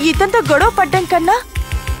 ఇదంతా గొడవ పడ్డం కన్నా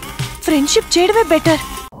ఫ్రెండ్షిప్ చేయడమే బెటర్.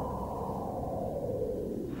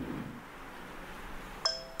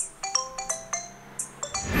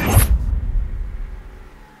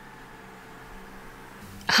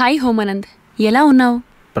 హాయ్ హోమానంద్, ఎలా ఉన్నావు?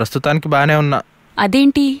 ప్రస్తుతానికి బాగానే ఉన్నా.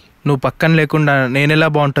 అదేంటి నువ్వు పక్కన లేకుండా నేనెలా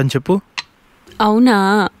బాగుంటాను చెప్పు? అవునా?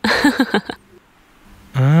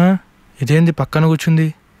 ఇదేంది పక్కన కూర్చుంది?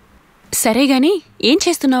 సరే గాని ఏం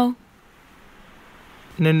చేస్తున్నావు?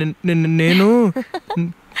 నేను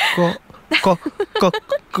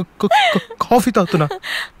కాఫీ తాగుతున్నా.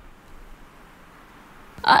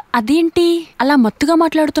 అదేంటి అలా మత్తుగా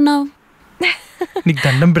మాట్లాడుతున్నావు? నీకు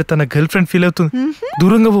దండం పెడతా, నా గర్ల్ ఫ్రెండ్ ఫీల్ అవుతుంది.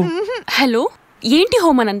 దూరంగా పో. హలో, ఏంటి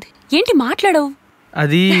హోమానంద్, ఏంటి మాట్లాడవు?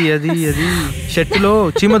 అది అది అది షర్టులో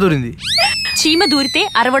చీమ దూరింది. చీమ దూరితే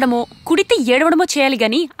అరవడమో కుడితే ఏడవడమో చేయాలి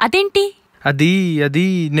గాని అదేంటి? అది అది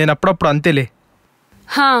నేను అప్పుడప్పుడు అంతేలే.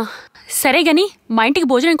 సరే గాని మా ఇంటికి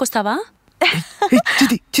భోజనానికి వస్తావా?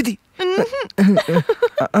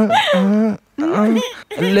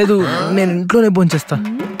 లేదు, నేను ఇంట్లోనే భోంచేస్తా.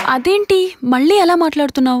 అదేంటి మళ్ళీ ఎలా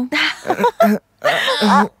మాట్లాడుతున్నావు?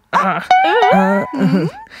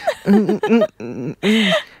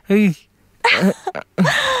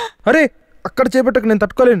 అరే, అక్కడ చేపట్టకు, నేను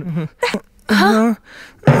తట్టుకోలేను.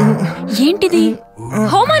 ఏంటిది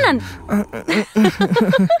హోమానంద్?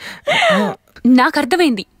 నాకు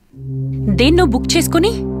అర్థమైంది. దేన్నో బుక్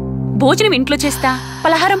చేసుకుని భోజనం ఇంట్లో చేస్తా,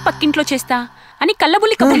 పలహారం పక్కింట్లో చేస్తా అని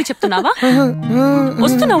కళ్ళబుల్లి కబుర్లు చెప్తున్నావా?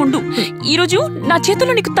 వస్తున్నా ఉండు. ఈరోజు నా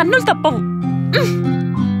చేతుల్లో నీకు తన్నులు తప్పవు.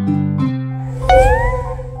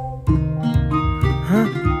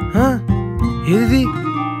 ఏది?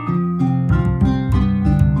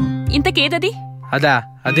 ఇంతకేదది? అదా?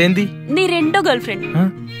 అదేంది? నీ రెండో గర్ల్ ఫ్రెండ్.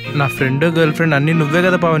 నా ఫ్రెండ్ గర్ల్ ఫ్రెండ్ అన్ని నువ్వే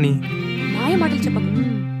కదా పావని. మాయ మాటలు చెప్పకు.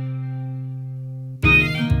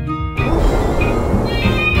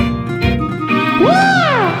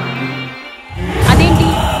 అదేంటి?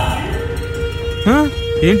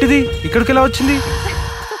 ఏంటిది? ఇక్కడికి ఎలా వచ్చింది?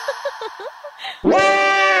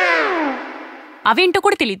 అవేంటో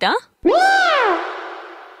కూడా తెలీదా?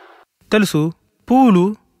 తెలుసు, పువ్వులు,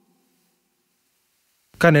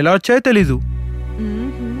 కానీ ఎలా వచ్చాయో తెలీదు.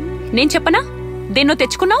 నేను చెప్పనా? దేన్నో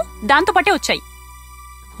తెచ్చుకున్నావు, దాంతో పాటే వచ్చాయి.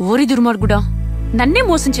 ఓరి దుర్మార్గుడా, నన్నే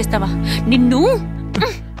మోసం చేస్తావా? నిన్ను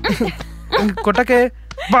కొట్టకే,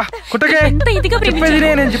 బా కొట్టకే. ఎంత ఇదిగా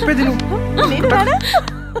నేను చెప్పేది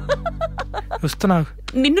వస్తున్నా.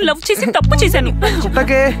 నిన్ను లవ్ చేసి తప్పు చేశాను.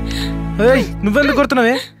 కొట్టకే. నువ్వెందుకు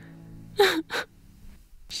కొడుతున్నావే?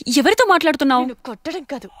 ఎవరితో మాట్లాడుతున్నావు? కొట్టడం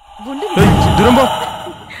కాదు, దూరం పో.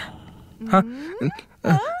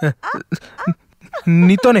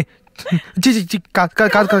 నీతోనే. కాదు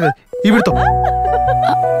కాదు, ఈవిడితో.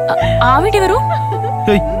 ఆవిడెవరు?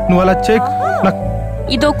 నువ్వు అలా చేయి.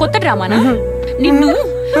 ఇదో కొత్త డ్రామానా? నిన్ను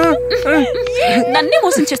నన్నే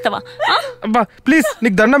మోసం చేస్తావా? అబ్బా ప్లీజ్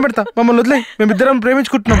నీకు దండం పెడతా, మమ్మల్ని వదిలేయి. మేమిద్దరం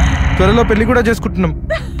ప్రేమించుకుంటున్నాం, త్వరలో పెళ్లి కూడా చేసుకుంటున్నాం.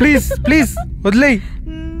 ప్లీజ్ ప్లీజ్ వదిలేయి.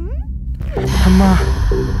 అమ్మా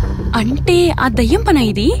అంటే ఆ దయ్యం పనా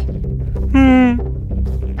ఇది?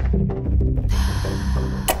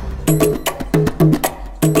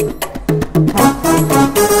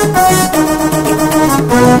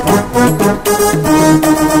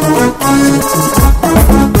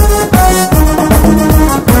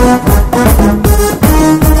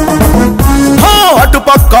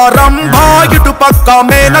 అటుపక్క రంభా ఇటుపక్క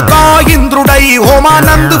మేనకా ఇంద్రుడై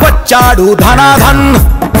హోమానంద్ వచ్చాడు ధనాధన్.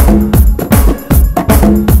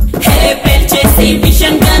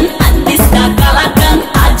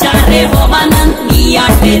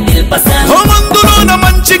 హోమందులోన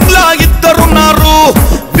మంచిగ్లా ఇద్దరున్నారు,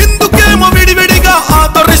 విందుకేమో విడివిడిగా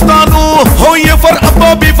ఆదరిస్తాను. హోయే ఫర్ అబ్బా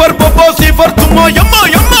B for బొబ్బో C for తుమ్మో యమ్మో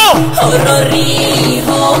యమ్మో.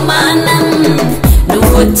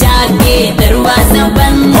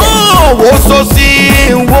 Oh సోసి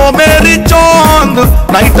oh Mary Chand,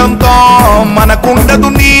 night అంతా మనకుండదు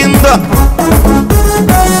నీంద.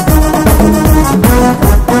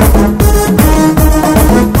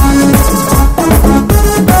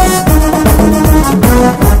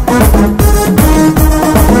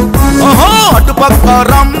 అటుపక్క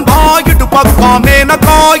రంభా ఇటుపక్క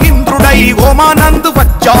మేనకా ఇంద్రుడై హోమానంద్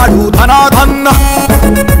వచ్చాడు ధనాధన్.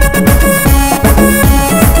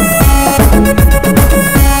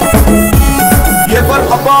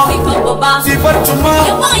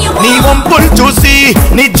 నీ వంపులు చూసి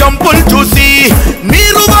నీ జంపులు చూసి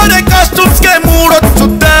మీరు వాడే కాస్ట్యూమ్స్ కే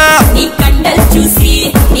మూడొచ్చుద్దా. నీ కండలు చూసి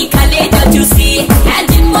నీ కలేజా చూసి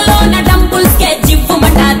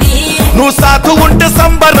నువ్వు సాధు ఉంటే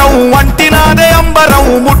సంబరం, వంటినాదే అంబరం,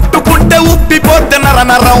 ముట్టుకుంటే ఉబ్బిపోతే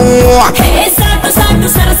నరనరం.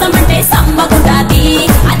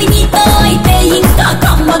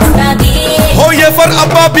 హోయే ఫర్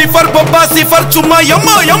అబ్బా B for Bobba C for చుమ్మా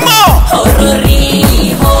యమ్మో యమ్మో.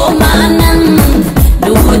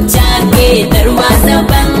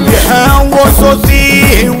 ఓ సోసి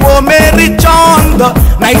ఓ మేరీ చాంద్,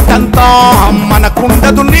 నైట్ అంతా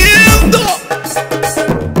మనకుండదు నీందు.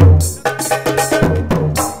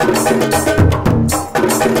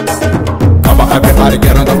 Everybody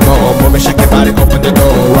get on the floor, move it, shake it, body, open the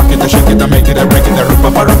door, rock it, shake it, make it, break it, rumba.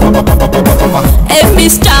 Hey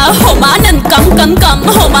Mr. Homanand, come,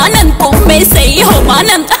 Homanand, come me say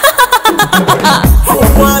Homanand.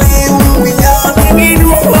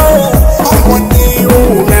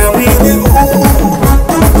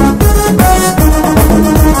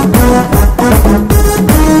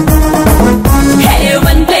 Hey,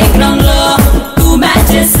 one playground lo, two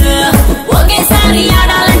matches, okay sari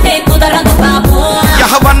ఆడాలంటే కుదరదు బాబు.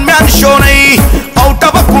 One man షోనై out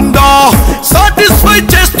అవ్వకుండా satisfy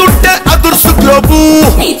చేస్తుంటే అదుర్సు globe.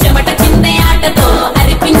 నీ చెమట చిందే ఆటతో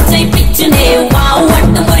అరిపించే పిచ్చునే wow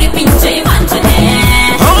అంటూ మురిపించే వాంచనే.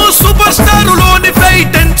 సూపర్ స్టార్ లోని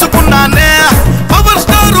ఫైట్ ఎంచుకున్నానే, పవర్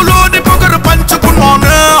స్టార్ లోని పొగరు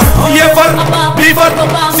పంచుకున్నాను. A for B for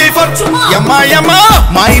C for యమ్మా యమ్మా.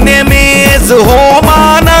 My name is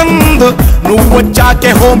Homanand, నువ్వు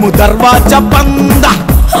వచ్చాకే హోము దర్వాజా బంద.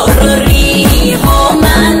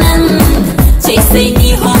 Homanand, చేసే నీ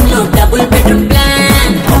హోమ్ లో double bedroom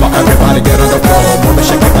plan. Everybody get on the floor, move it,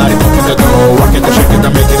 shake it, body, open the door, rock it, shake it,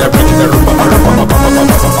 make it, break it, rumba.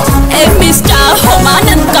 Hey Mr.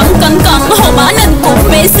 Homanand, come, Homanand, come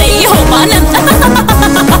me say Homanand.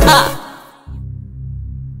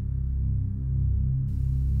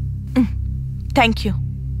 Thank you.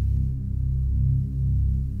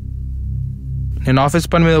 నేను office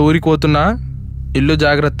పని మీద ఊరికి పోతున్నా, ఇల్లు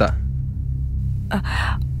జాగ్రత్త.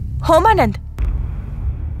 హోమానంద్,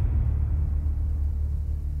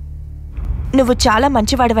 నువ్వు చాలా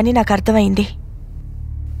మంచివాడవని నాకు అర్థమైంది.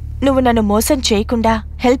 నువ్వు నన్ను మోసం చేయకుండా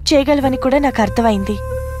హెల్ప్ చేయగలవని కూడా నాకు అర్థమైంది.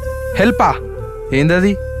 హెల్పా?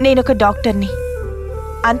 ఏందది? నేనొక డాక్టర్ని,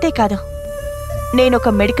 అంతేకాదు నేనొక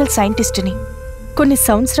మెడికల్ సైంటిస్టుని. కొన్ని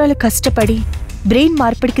సంవత్సరాలు కష్టపడి బ్రెయిన్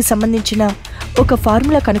మార్పిడికి సంబంధించిన ఒక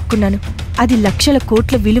ఫార్ములా కనుక్కున్నాను. అది లక్షల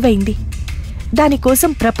కోట్ల విలువైంది. దానికోసం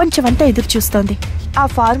ప్రపంచమంతా ఎదురుచూస్తోంది. ఆ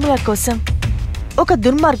ఫార్ములా కోసం ఒక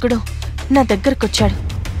దుర్మార్గుడు నా దగ్గరకొచ్చాడు.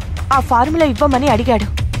 ఆ ఫార్ములా ఇవ్వమని అడిగాడు.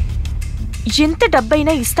 ఎంత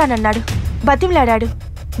డబ్బైనా ఇస్తానన్నాడు. బతిమలాడాడు,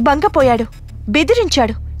 బంగపోయాడు,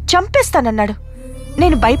 బెదిరించాడు, చంపేస్తానన్నాడు.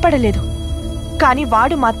 నేను భయపడలేదు. కానీ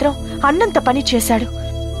వాడు మాత్రం అన్నంత పని చేశాడు.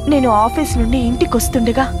 నేను ఆఫీస్ నుండి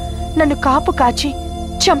ఇంటికొస్తుండగా నన్ను కాపు కాచి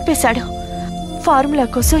చంపేశాడు. ఫార్ములా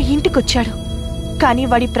కోసం ఇంటికొచ్చాడు. కానీ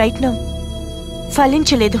వాడి ప్రయత్నం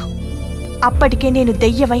ఫలించలేదు. అప్పటికే నేను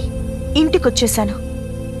దెయ్యమై ఇంటికొచ్చేశాను.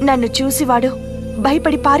 నన్ను చూసి వాడు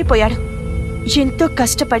భయపడి పారిపోయాడు. ఎంతో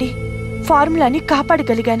కష్టపడి ఫార్ములాని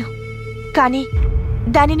కాపాడగలిగాను. కానీ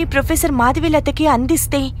దానిని ప్రొఫెసర్ మాధవీలతకి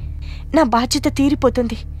అందిస్తే నా బాధ్యత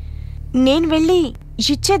తీరిపోతుంది. నేను వెళ్ళి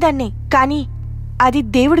ఇచ్చేదాన్నే, కానీ అది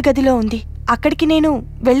దేవుడి గదిలో ఉంది. అక్కడికి నేను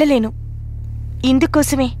వెళ్ళలేను.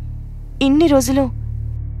 ఇందుకోసమే ఇన్ని రోజులు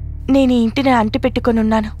నేను ఈ ఇంటిని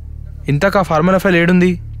అంటిపెట్టుకొనున్నాను. ఇంతకా ఫార్ములా ఫైల్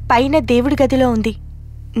ఏడుంది? పైన దేవుడి గదిలో ఉంది.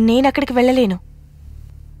 నేనక్కడికి వెళ్ళలేను.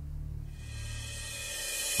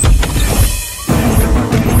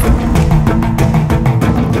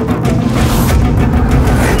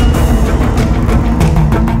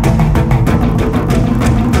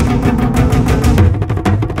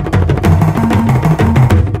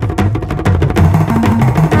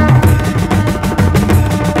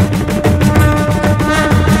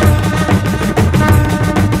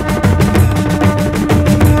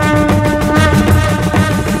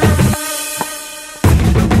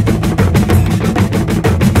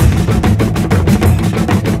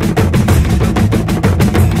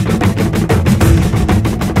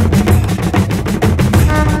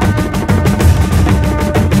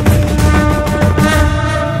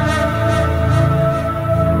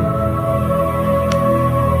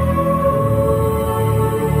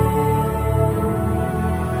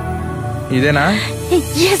 ఇదేనా?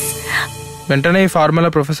 వెంటనే ఈ ఫార్ములా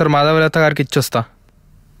ప్రొఫెసర్ మాధవలత గారికి ఇచ్చొస్తా.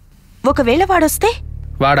 ఒకవేళ వాడొస్తే?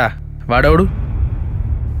 వాడెవడు?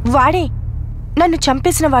 వాడే నన్ను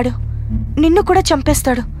చంపేసిన వాడు. నిన్ను కూడా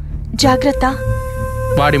చంపేస్తాడు. జాగ్రత్త.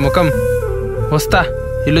 వాడి ముఖం. వస్తా.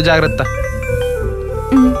 ఇల్లు జాగ్రత్త.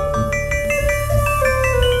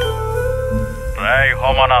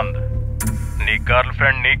 హోమానంద్, నీ గర్ల్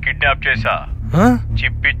ఫ్రెండ్ ని కిడ్నాప్ చేశా.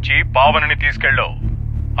 చిప్పిచ్చి పావనిని తీసుకెళ్ళు.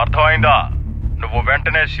 అర్థమైందా? నువ్వు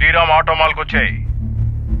వెంటనే శ్రీరామ్ ఆటోమాల్కి వచ్చేయి.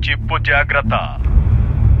 చిప్పు జాగ్రత్త.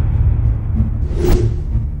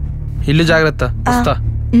 ఇల్లు జాగ్రత్త. వస్తా.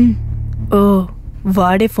 ఓ,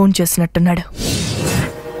 వాడే ఫోన్ చేసినట్టున్నాడు.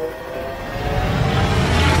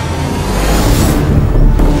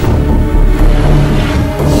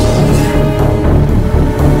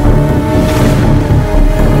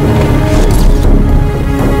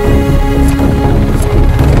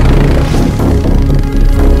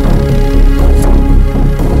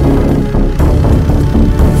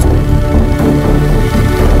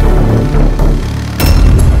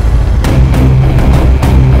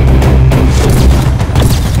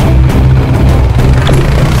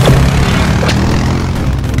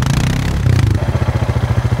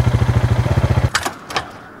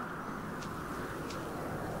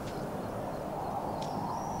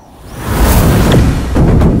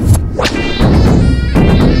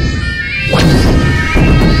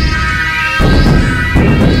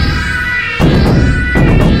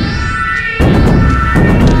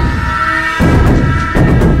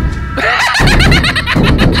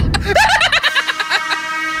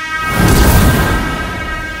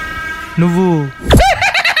 నువ్వు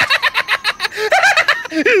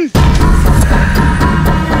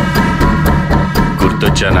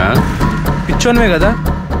గుర్తొచ్చానా? పిచ్చోనివే కదా?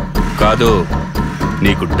 కాదు,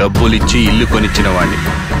 నీకు డబ్బులిచ్చి ఇల్లు కొనిచ్చిన వాణ్ణి.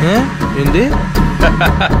 ఏంది?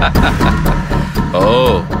 ఓ,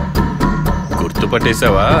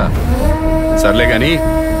 గుర్తుపట్టేశావా? సర్లే గాని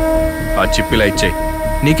ఆ చిప్పిలా ఇచ్చేయి.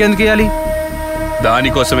 నీకెందుకు ఇయ్యాలి?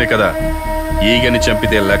 దానికోసమే కదా ఈగని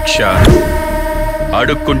చంపితే 1,00,000,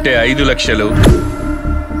 అడుక్కుంటే 5 లక్షలు,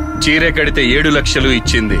 చీర కడితే 7 లక్షలు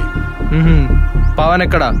ఇచ్చింది. పవన్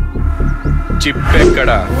ఎక్కడా?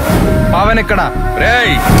 చిప్పెక్కడా? పవన్ ఎక్కడా?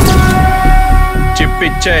 రేయ్,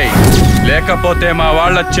 చిప్పిచ్చేయ్, లేకపోతే మా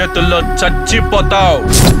వాళ్ళ చేతుల్లో చచ్చిపోతావు.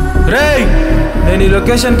 రేయ్, నేను ఈ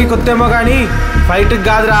లొకేషన్ కి కొత్తేమో గానీ ఫైట్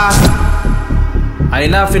కాదురా.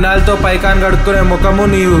 అయినా ఫినాల్ తో పైకాన్ గడుక్కునే ముఖము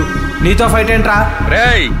నీతో ఫైట్ ఏంట్రా?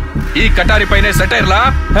 రేయ్, ఈ కటారి పైన సెటైర్లా?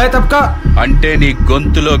 తప్పక అంటే నీ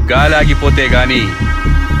గొంతులో గాలాగిపోతే గాని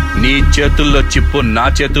నీ చేతుల్లో చిప్పు నా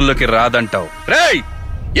చేతుల్లోకి రాదంటావు. రేయ్,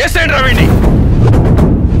 ఏసేంట్రా వీణ్ణి?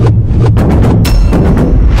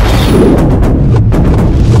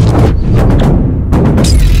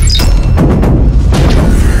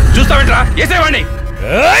 చూస్తావేంట్రా? ఏసేవాణ్ణి.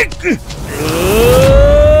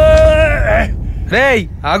 రేయ్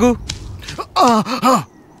ఆగు.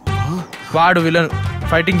 వాడు విలన్,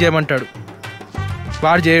 ఫైటింగ్ చేయమంటాడు.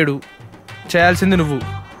 వాడు చేయడు, చేయాల్సింది నువ్వు.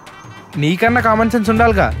 నీకన్నా కామన్ సెన్స్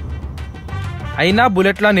ఉండాలిగా. అయినా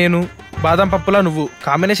బుల్లెట్లా నేను, బాదం పప్పులా నువ్వు.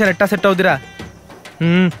 కాంబినేషన్ ఎట్టా సెట్ అవుతురా?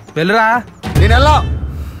 వెళ్ళరా.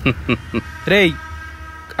 రేయ్,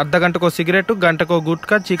 అర్ధగంటకో సిగరెట్, గంటకో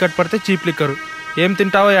గుట్కా, చీకటి పడితే చీప్ లిక్కరు. ఏం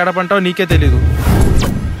తింటావో ఎడపంటావో నీకే తెలీదు.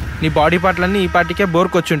 నీ బాడీ పార్ట్లన్నీ ఈ పార్టీకే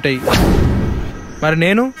బోర్కొచ్చుంటాయి. మరి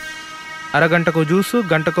నేను అరగంటకు జ్యూసు,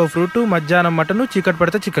 గంటకో ఫ్రూటు, మధ్యాహ్నం మటను, చీకటి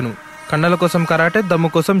పడితే చికెను, కన్నల కోసం కరాటే, దమ్ము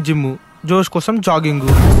కోసం జిమ్ము, జోష్ కోసం జాగింగు.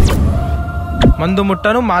 మందు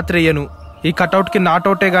ముట్టను, మాత్రేయను. ఈ కటౌట్ కి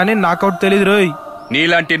నాట్అవుటే గానీ నాకౌట్ తెలీదు రోయ్.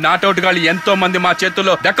 నీలాంటి నాట్అవుట్ గాళ్ళు ఎంతో మంది మా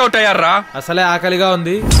చేతుల్లో డకౌట్ అయ్యారా. అసలే ఆకలిగా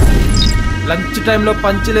ఉంది. లంచ్ టైంలో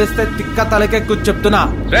పంచిలేస్తే తిక్క తలకెక్కు చెప్తున్నా.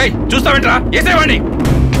 రేయ్ చూస్తావేంట్రా, ఏసేవాణ్ణి.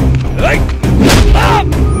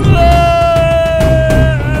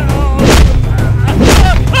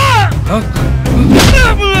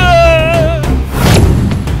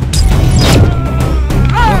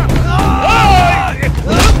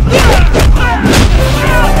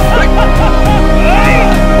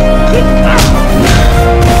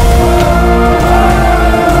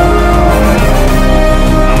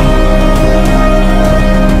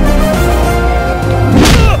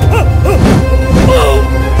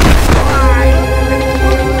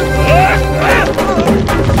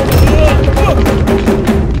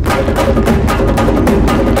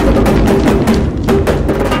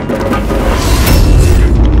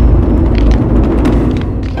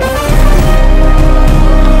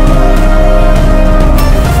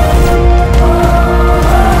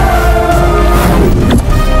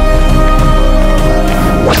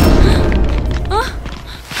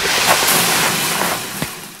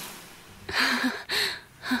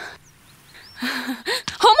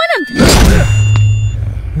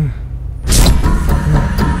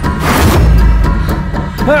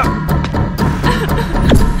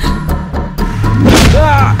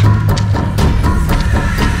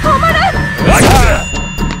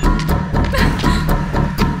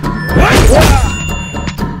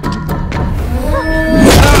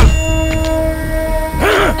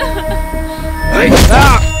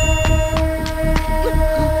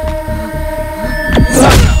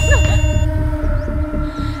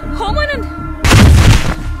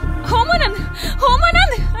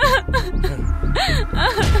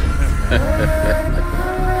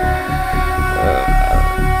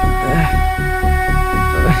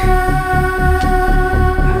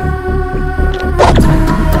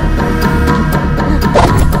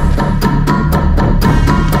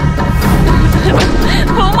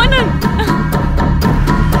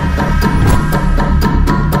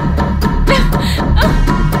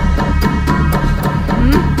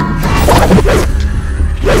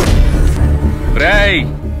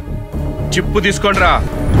 చిప్పు తీసుకోండిరా.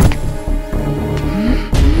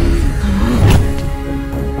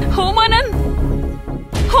 హోమానంద్,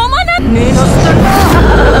 హోమానంద్, నేను వస్తున్నా.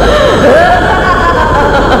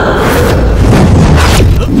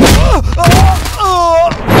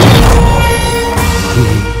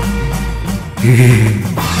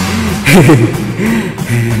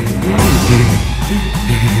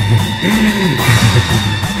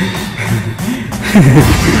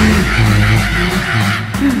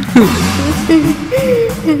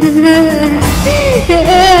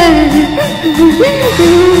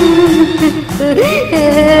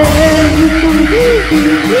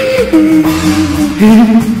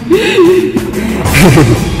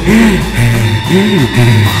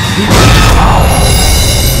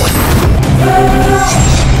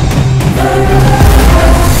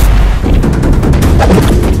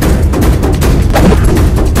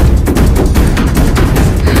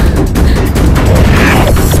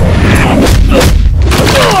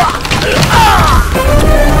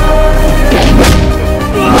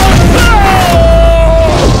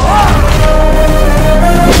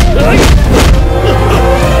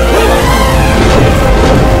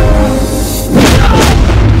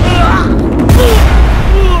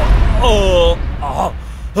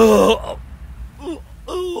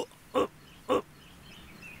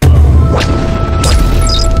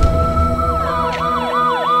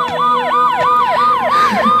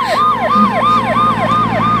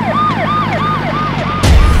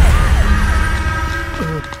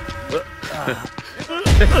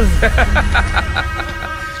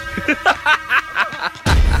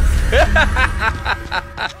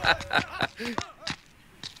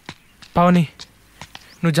 పావని,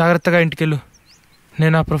 నువ్వు జాగ్రత్తగా ఇంటికెళ్ళు.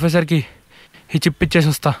 నేను ఆ ప్రొఫెసర్కి ఈ చిప్ ఇచ్చేసి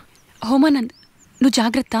వస్తా. హోమానంద్, నువ్వు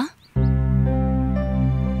జాగ్రత్త.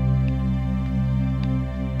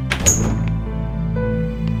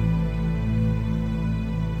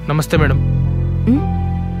 నమస్తే మేడం.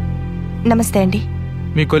 నమస్తే అండి.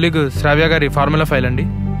 మీ కొలీగ్ శ్రావ్య గారి ఫార్ములా ఫైల్ అండి.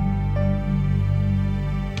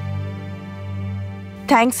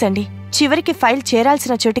 థ్యాంక్స్ అండి. చివరికి ఫైల్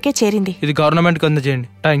చేరాల్సిన చోటుకే చేరింది. ఇది గవర్నమెంట్కి అందజేయండి.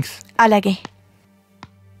 థ్యాంక్స్. అలాగే.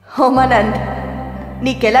 హోమానంద్,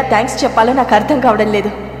 నీకెలా థ్యాంక్స్ చెప్పాలో నాకు అర్థం కావడం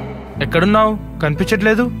లేదు. ఎక్కడున్నావు?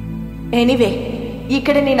 కనిపించట్లేదు. ఎనీవే,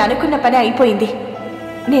 ఇక్కడ నేను అనుకున్న పని అయిపోయింది.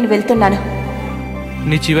 నేను వెళ్తున్నాను.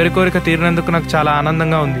 నీ చివరి కోరిక తీరినందుకు నాకు చాలా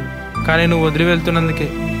ఆనందంగా ఉంది, కానీ నువ్వు వదిలి వెళ్తున్నందుకే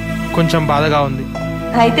కొంచెం బాధగా ఉంది.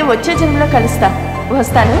 అయితే వచ్చే జన్మలో కలుస్తా.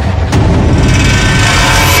 వస్తాను.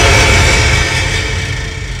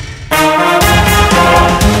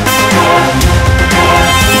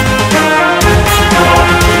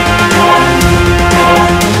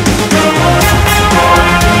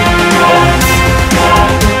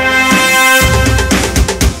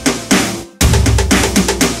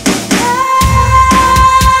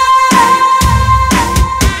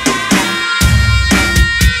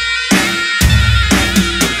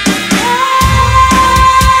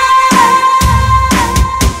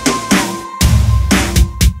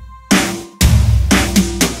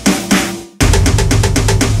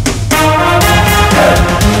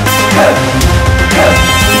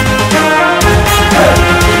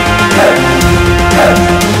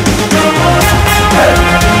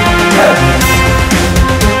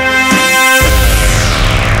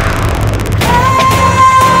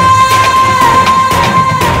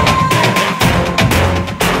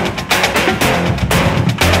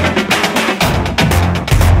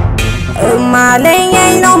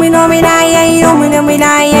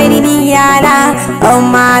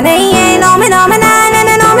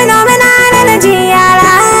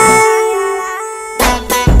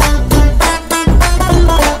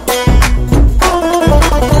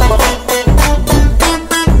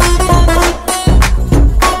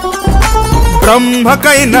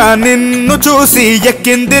 బ్రహ్మకైనా నిన్ను చూసి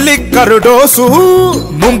ఎక్కింది లిక్కరు డోసు,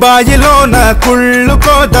 ముంబాయిలోన కుళ్ళు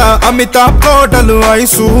కోద అమితాబ్ కోటలు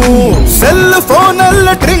ఐసు, సెల్ ఫోనల్ల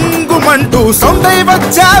ట్రింగుమంటూ సౌండై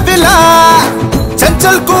వచ్చావిలా,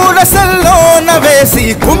 చంచల్ కూడా సెల్లోన వేసి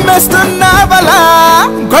కుమ్మేస్తున్నావలా,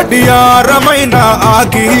 గడియారమైన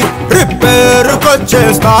ఆగి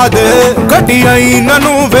రిపేరుకొచ్చేస్తాదే, గడి అయిన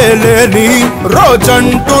నువ్వే లేని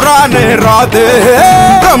రోజంటూ రానే రాదే.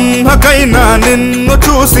 బ్రహ్మకైనా నిన్ను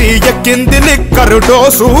చూసి ఎక్కింది లిక్కరు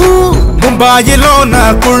డోసు, ముంబాయిలోన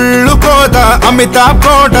కుళ్ళు కోద అమితాబ్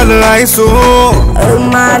కోటలు ఐసు.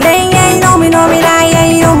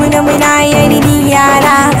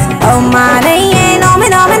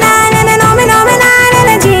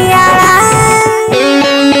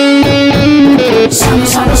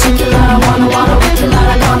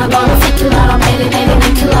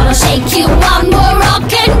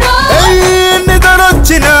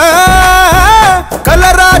 నిద్రొచ్చిన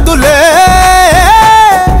కలరాదులే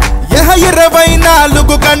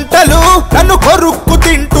 24 గంటలు నన్ను కొరుక్కు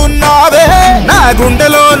తింటున్నావే, నా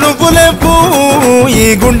గుండెలో నువ్వు లేవు, ఈ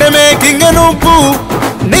గుండె మేకింగ్ నువ్వు,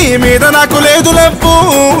 నీ మీద నాకు లేదు లవ్వు,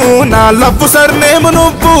 నా లవ్వు సర్నేము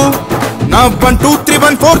నువ్వు, నా 1 2 3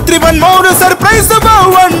 1 4 3 1 మోర్ సర్ప్రైజ్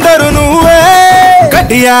వండరు నువ్వే,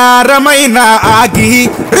 గడియారమైన ఆగి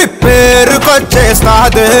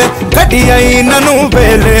రిపేరుకొచ్చేస్తాదే, గడి అయిన నువ్వే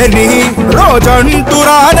లేని రోజంటూ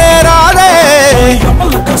రానే రాదే.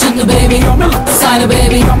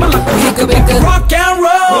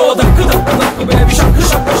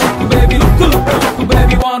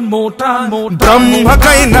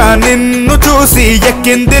 బ్రహ్మకైనా నిన్ను చూసి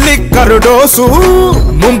ఎక్కింది లిక్కరు డోసు,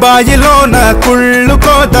 ముంబాయిలోన కుళ్ళు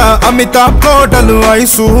కోద అమితాబ్ కోటలు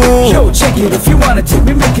ఐసు.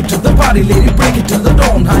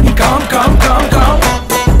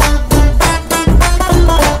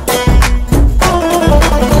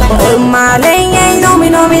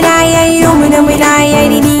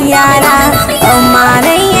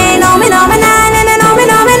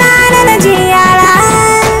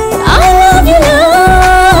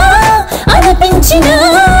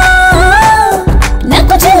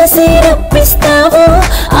 నాకు జలసే రప్పిస్తావు,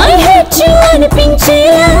 ఐ హేట్ యు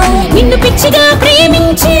అనిపించేలా, నిన్ను పిచ్చిగా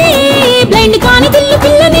ప్రేమించే బ్లైండ్ కాని దిల్లు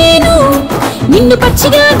పిల్ల నేను, నిన్ను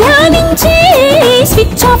పచ్చిగా ధ్యానించే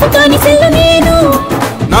స్విచ్ ఆఫ్ కాని సెల్లు నేను,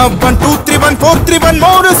 నా 1 2 3 1 4 3 1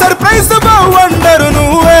 మోర్ సర్ప్రైజ్ వండరు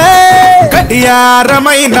నువ్వే,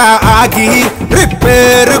 గడియారమైన ఆగి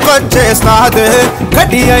రిపేరుకొచ్చేస్తాదే,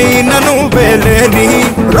 గడి అయిన నువ్వే లేని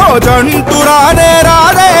రోజంటూ రానే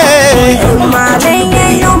రాదే.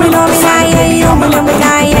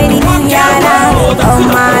 Oh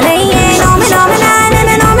my